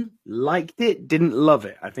 Again, liked it, didn't love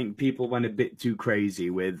it. I think people went a bit too crazy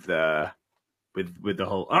with the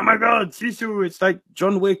whole, oh my God, Sisu, it's like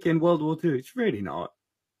John Wick in World War II. It's really not.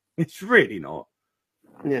 It's really not.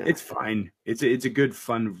 Yeah, It's fine. It's a good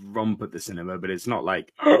fun romp at the cinema, but it's not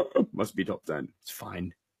like must be top 10. It's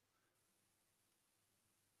fine.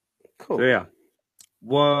 cool. So yeah.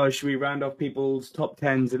 Well, should we round off people's top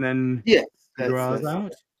 10s and then Yes, figure ours let's-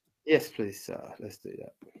 out? yes, please, sir. Let's do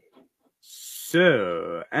that.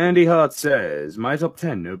 So, Andy Hart says, my top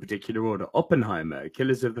 10, no particular order. Oppenheimer,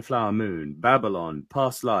 Killers of the Flower Moon, Babylon,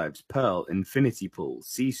 Past Lives, Pearl, Infinity Pool,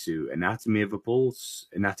 Sisu, Anatomy of a Fall,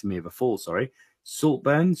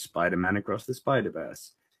 Saltburn, Spider-Man Across the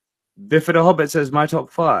Spider-Verse. Bifford the Hobbit says, my top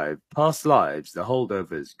 5, Past Lives, The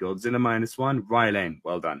Holdovers, Godzilla -1, Rylane.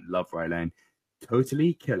 Well done. Love Rylane.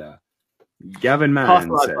 Totally Killer. Gavin Past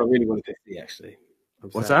Mann Lives, says, I really wanted to see, actually. I'm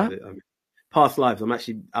What's sad that? Past Lives, I'm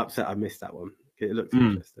actually upset I missed that one. It looks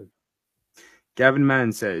interesting. Gavin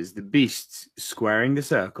Mann says, The Beasts, Squaring the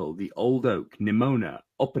Circle, The Old Oak, Nimona,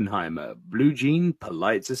 Oppenheimer, Blue Jean,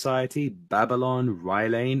 Polite Society, Babylon,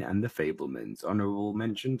 Rylane, and The Fablemans. Honorable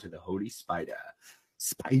mention to The Holy Spider.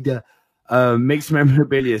 Mixed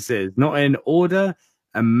Memorabilia says, not in order,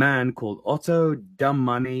 A Man Called Otto, Dumb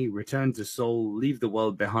Money, Return to Soul, Leave the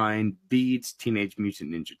World Behind, Beads, Teenage Mutant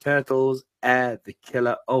Ninja Turtles, Air, The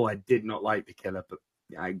Killer. Oh, I did not like The Killer, but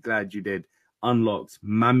I'm glad you did. Unlocked,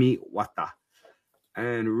 Mami Wata.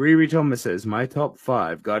 And Riri Thomas says, my top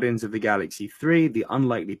 5, Guardians of the Galaxy 3, The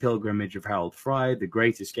Unlikely Pilgrimage of Harold Fry, The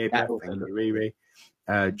Great Escape. Thank you, Riri.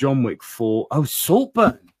 John Wick 4. Oh,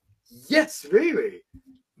 Saltburn. Yes, Riri.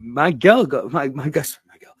 My girl.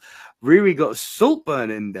 Riri got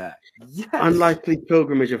Saltburn in there. Yes. Unlikely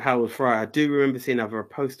Pilgrimage of Harold Fry. I do remember seeing either a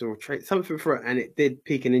poster or something for it, and it did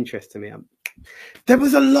pique an interest to me. There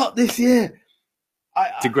was a lot this year.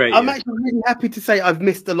 It's a great I'm year. actually really happy to say I've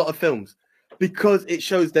missed a lot of films because it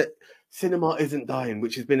shows that cinema isn't dying,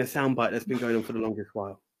 which has been a soundbite that's been going on for the longest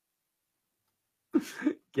while.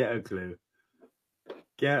 Get a clue.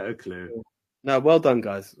 No, well done,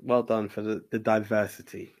 guys. Well done for the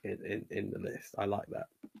diversity in the list. I like that.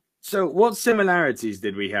 So, what similarities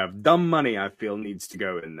did we have? Dumb Money, I feel, needs to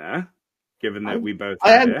go in there, given that we both.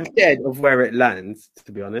 I am scared of where it lands,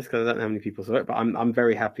 to be honest, because I don't know how many people saw it. But I'm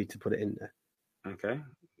very happy to put it in there. Okay.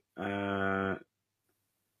 You're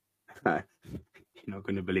not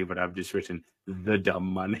going to believe what I've just written. The Dumb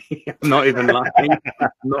Money. I'm not even lying.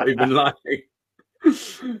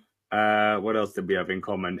 What else did we have in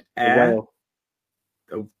common? Air.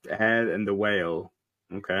 The Air and the Whale.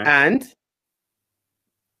 Okay. And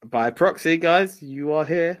by proxy, guys, you are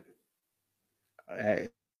here.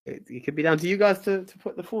 It could be down to you guys to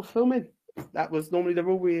put the fourth film in. That was normally the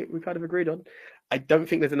rule we kind of agreed on. I don't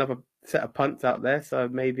think there's another set of punts out there, so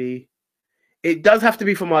maybe it does have to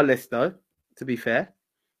be from our list, though. To be fair,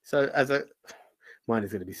 so mine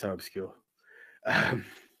is going to be so obscure.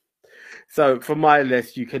 So for my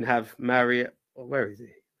list, you can have Mario. Where is he?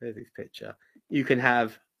 There's his picture. You can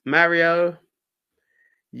have Mario.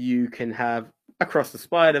 You can have Across the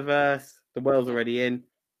Spider-Verse. The World's already in.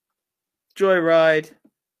 Joyride,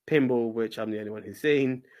 Pinball, which I'm the only one who's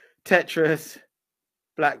seen. Tetris,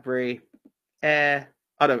 Blackberry, Air.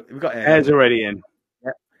 We've got Air. Air's already in.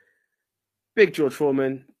 Yep. Big George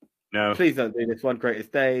Foreman. No. Please Don't Do This. One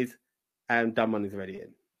Greatest Days. And Dumb Money's already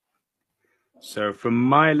in. So from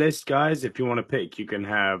my list, guys, if you want to pick, you can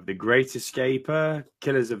have The Great Escaper,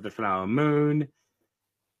 Killers of the Flower Moon,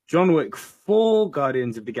 John Wick 4,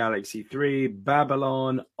 Guardians of the Galaxy 3,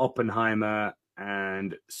 Babylon, Oppenheimer,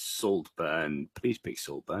 and Saltburn. Please pick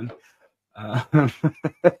Saltburn.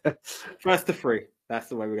 First to 3. That's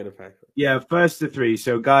the way we're going to pay. Yeah, first to 3.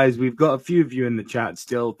 So, guys, we've got a few of you in the chat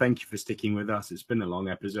still. Thank you for sticking with us. It's been a long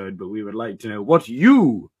episode, but we would like to know what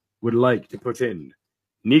you would like to put in.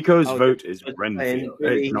 Nico's vote is Renfield.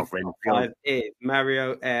 It's not Renfield. Is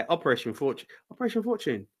Mario Air, Operation Fortune. Operation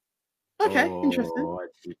Fortune. Okay, interesting. I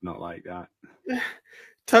did not like that.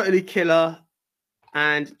 Totally Killer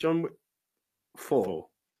and John Wick 4.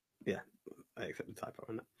 Yeah, I accept the typo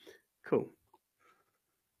on that. Cool.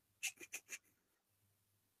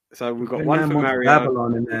 So we've got one for Mario.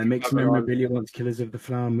 Babylon in there. Mixed Memorabilia wants Killers of the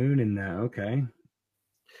Flower Moon in there. Okay.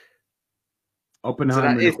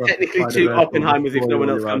 Oppenheimer. So that is technically 2 Oppenheimers if no one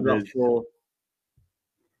else comes up for.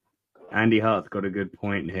 Andy Hart's got a good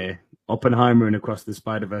point here. Oppenheimer and Across the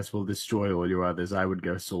Spider-Verse will destroy all your others. I would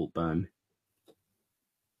go Saltburn.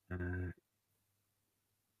 Frank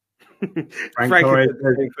Torres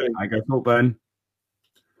says, I go Saltburn.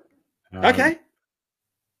 Okay.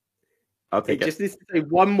 I'll take it. It just needs to say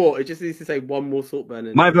one more. It just needs to say one more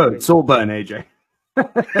Saltburn. My vote, Saltburn, AJ.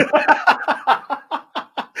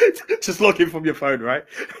 Just log in from your phone, right?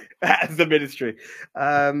 As the ministry.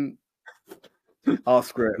 Oh,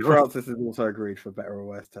 screw it. Francis has also agreed for better or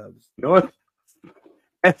worse terms. No.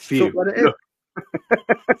 F you.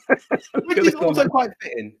 Which is also quite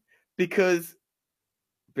fitting because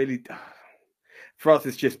Billy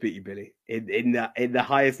Francis just beat you, Billy, in the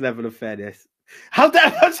highest level of fairness. How dare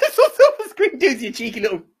I just saw Silver Screen Dudes, you cheeky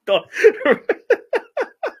little dog.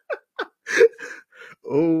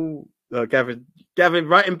 Oh, no, Gavin,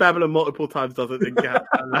 writing Babylon multiple times doesn't count.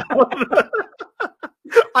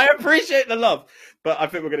 I appreciate the love, but I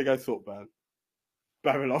think we're going to go Saltburn.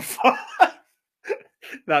 Babylon 5.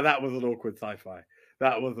 Now, that was an awkward sci-fi.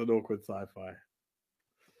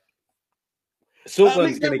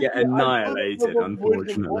 Saltburn's going to get annihilated,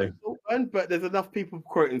 unfortunately. Saltburn, but there's enough people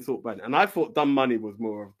quoting Saltburn, and I thought Dumb Money was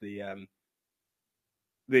more of the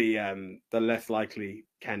less likely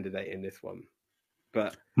candidate in this one.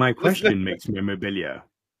 But my question makes memorabilia.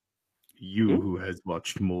 You who has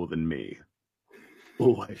watched more than me.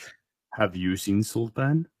 Always. Have you seen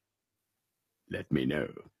Saltburn? Let me know.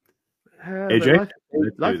 AJ?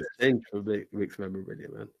 Life's changed for mixed memorabilia,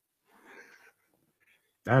 man.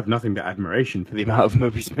 I have nothing but admiration for the amount of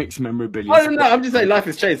movies mixed memorabilia. I don't know. I'm just saying life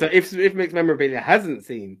has changed. So if mixed memorabilia hasn't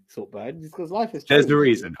seen Saltburn, it's because life has changed. There's a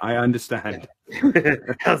reason. I understand.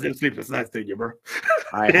 How's them sleepless nights doing you, bro?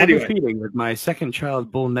 I have a feeling that my second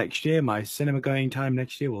child born next year, my cinema going time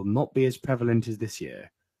next year will not be as prevalent as this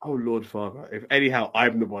year. Oh, Lord Father. If anyhow,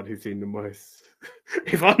 I'm the one who's seen the most.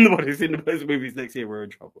 If I'm the one who's seen the most movies next year, we're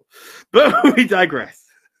in trouble. But we digress.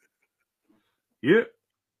 Yeah.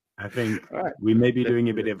 I think we may be doing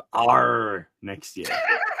a bit of R next year.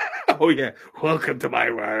 Oh, yeah. Welcome to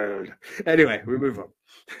my world. Anyway, we move on.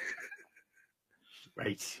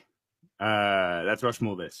 Right. Let's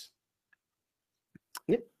Rushmore this.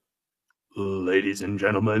 Yep. Ladies and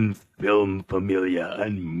gentlemen, film familia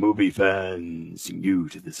and movie fans, new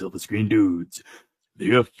to the Silver Screen Dudes,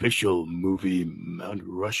 the official movie Mount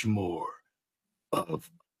Rushmore of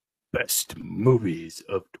best movies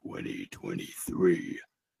of 2023,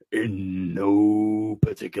 in no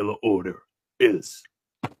particular order, is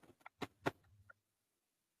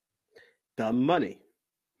Dumb Money.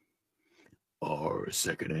 Our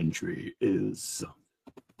second entry is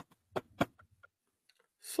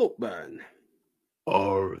Saltburn.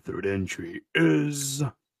 Our third entry is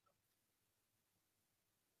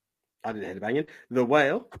I didn't hear the banging. The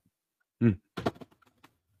Whale.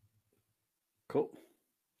 Cool.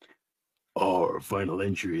 Our final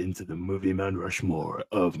entry into the movie Mount Rushmore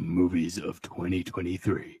of movies of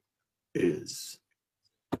 2023 is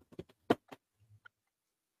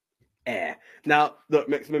Air. Now, look,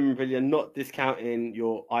 mixed memorabilia, not discounting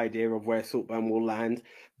your idea of where Saltburn will land,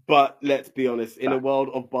 but let's be honest, in a world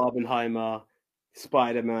of Barbenheimer,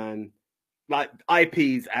 Spider-Man, like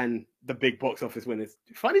IPs and the big box office winners,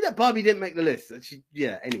 funny that Barbie didn't make the list.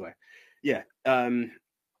 Anyway.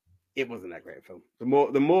 It wasn't that great a film.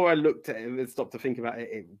 The more I looked at it and stopped to think about it,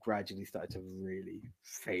 it gradually started to really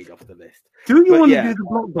fade off the list. Do you want to do the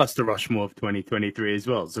blockbuster Rushmore of 2023 as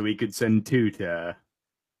well? So we could send two to.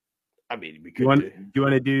 I mean, we could. Do you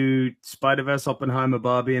want to do Spider-Verse, Oppenheimer,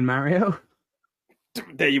 Barbie, and Mario?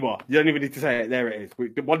 There you are. You don't even need to say it. There it is.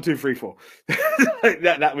 1, 2, 3, 4.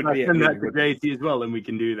 that would be it. Send that to JT as well, and we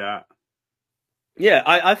can do that. Yeah,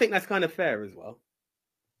 I think that's kind of fair as well.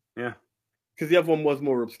 Yeah. Because the other one was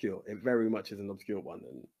more obscure. It very much is an obscure one,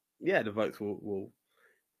 and the votes will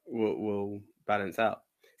balance out.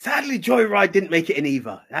 Sadly, Joyride didn't make it in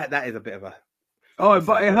either. That is a bit of a. Oh,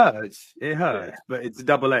 but it hurts. It hurts, but it's a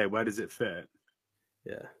double A. Where does it fit?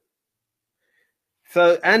 Yeah.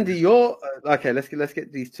 So Andy, you're okay. Let's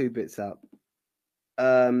get these two bits out.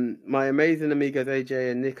 My amazing amigos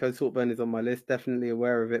AJ and Nico Saltburn is on my list. Definitely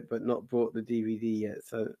aware of it, but not bought the DVD yet.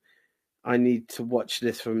 So. I need to watch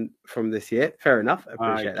this from this year. Fair enough. I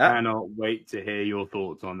appreciate that. I cannot wait to hear your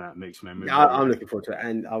thoughts on that mixed memory. I'm looking forward to it,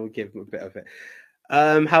 and I will give a bit of it.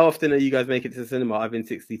 How often are you guys making it to the cinema? I've been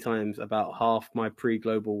 60 times, about half my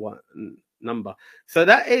pre-global one number. So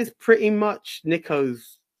that is pretty much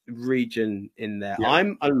Nico's region in there. Yeah.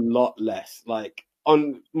 I'm a lot less. Like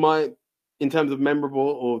in terms of memorable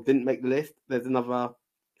or didn't make the list, there's another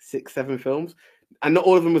 6, 7 films. And not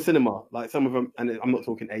all of them were cinema. Like some of them, and I'm not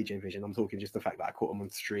talking AJ Vision. I'm talking just the fact that I caught them on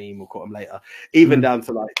stream or caught them later. Even down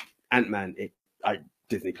to like Ant-Man, I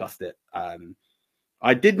Disney Plused it.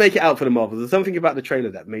 I did make it out for the Marvels. There's something about the trailer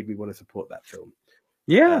that made me want to support that film.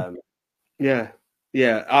 Yeah,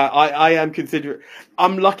 I am considering.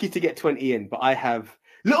 I'm lucky to get 20 in, but I have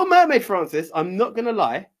Little Mermaid. Francis, I'm not gonna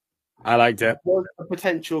lie. I liked it. Was a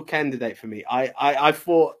potential candidate for me. I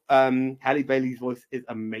thought Halle Bailey's voice is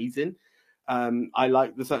amazing. I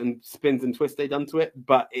like the certain spins and twists they done to it,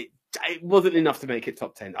 but it wasn't enough to make it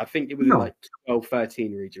top 10. I think it was in like 12,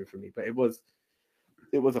 13 region for me, but it was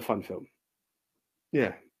a fun film.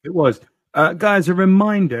 Yeah, it was. Guys, a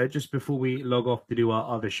reminder just before we log off to do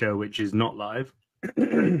our other show, which is not live.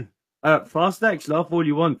 Fast X, laugh all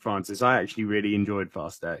you want, Francis. I actually really enjoyed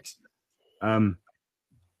Fast X.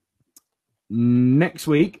 Next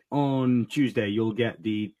week on Tuesday, you'll get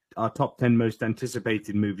our top 10 most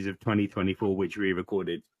anticipated movies of 2024, which we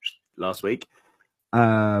recorded last week.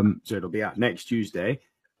 So it'll be out next Tuesday.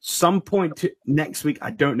 Some point next week,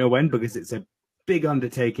 I don't know when, because it's a big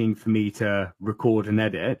undertaking for me to record and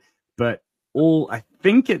edit. But I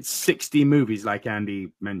think it's 60 movies, like Andy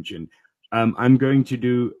mentioned. I'm going to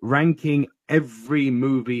do ranking every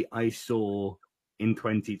movie I saw in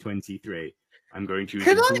 2023. I'm going to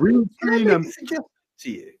Can I make a suggestion to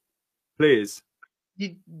you? Please.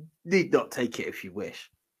 You need not take it if you wish.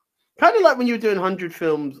 Kind of like when you were doing 100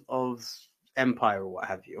 films of Empire or what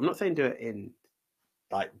have you. I'm not saying do it in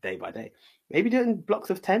like day by day. Maybe do it in blocks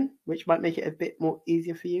of 10, which might make it a bit more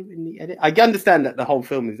easier for you in the edit. I understand that the whole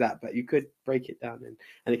film is that, but you could break it down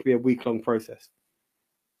and it could be a week-long process.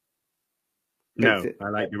 No, I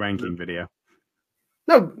like the ranking video.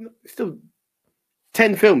 No, still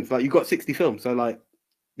 10 films. Like, you've got 60 films, so like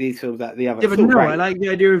these films that the other. Yeah, but no, I like the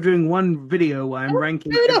idea of doing one video where I'm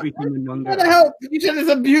ranking everything in one go. I'm trying to help. You said it's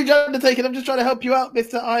a huge undertaking. I'm just trying to help you out,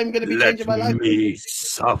 Mister. I'm going to be changing my life. Let me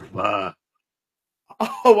suffer.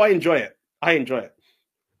 Oh, I enjoy it. I'm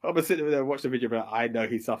gonna sit there and watch the video, but I know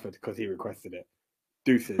he suffered because he requested it.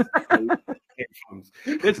 Deuces.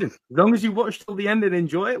 Listen, as long as you watch till the end and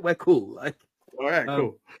enjoy it, we're cool. Like, all right,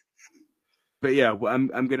 cool. But yeah, I'm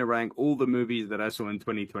going to rank all the movies that I saw in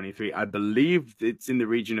 2023. I believe it's in the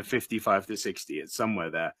region of 55 to 60. It's somewhere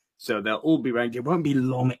there. So they'll all be ranked. It won't be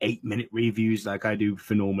long 8-minute reviews like I do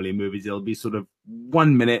for normally movies. It'll be sort of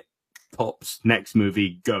 1 minute tops. Next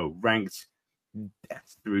movie, go. Ranked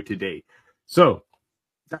through today. So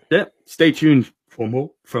that's it. Stay tuned for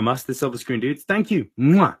more from us, the Silver Screen Dudes. Thank you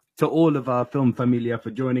to all of our film familia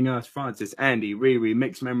for joining us. Francis, Andy, Riri,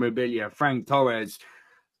 Mixed Memorabilia, Frank Torres,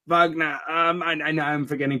 Wagner. I know I'm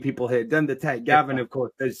forgetting people here. Dunder Tech, Gavin, of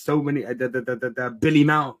course. There's so many. Billy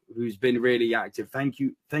Mount, who's been really active. Thank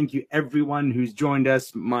you, everyone who's joined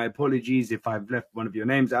us. My apologies if I've left one of your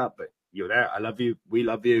names out, but you're there. I love you. We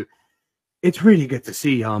love you. It's really good to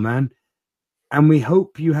see y'all, man. And we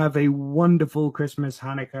hope you have a wonderful Christmas,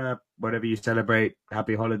 Hanukkah, whatever you celebrate.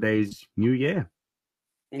 Happy holidays, New Year.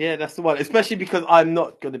 Yeah, that's the one. Especially because I'm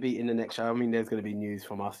not going to be in the next show. I mean, there's going to be news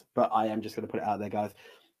from us, but I am just going to put it out there, guys.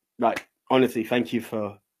 Like, honestly, thank you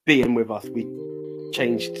for being with us. We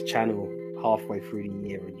changed channel halfway through the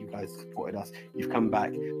year and you guys supported us. You've come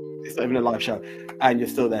back. It's not even a live show and you're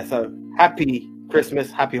still there. So happy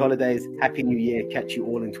Christmas, happy holidays, happy New Year. Catch you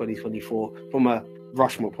all in 2024 from a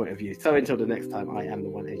Rushmore point of view. So until the next time, I am the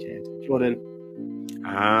one AJ Jordan.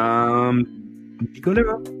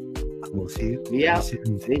 We'll see you. Yeah. See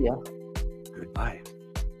ya. Goodbye.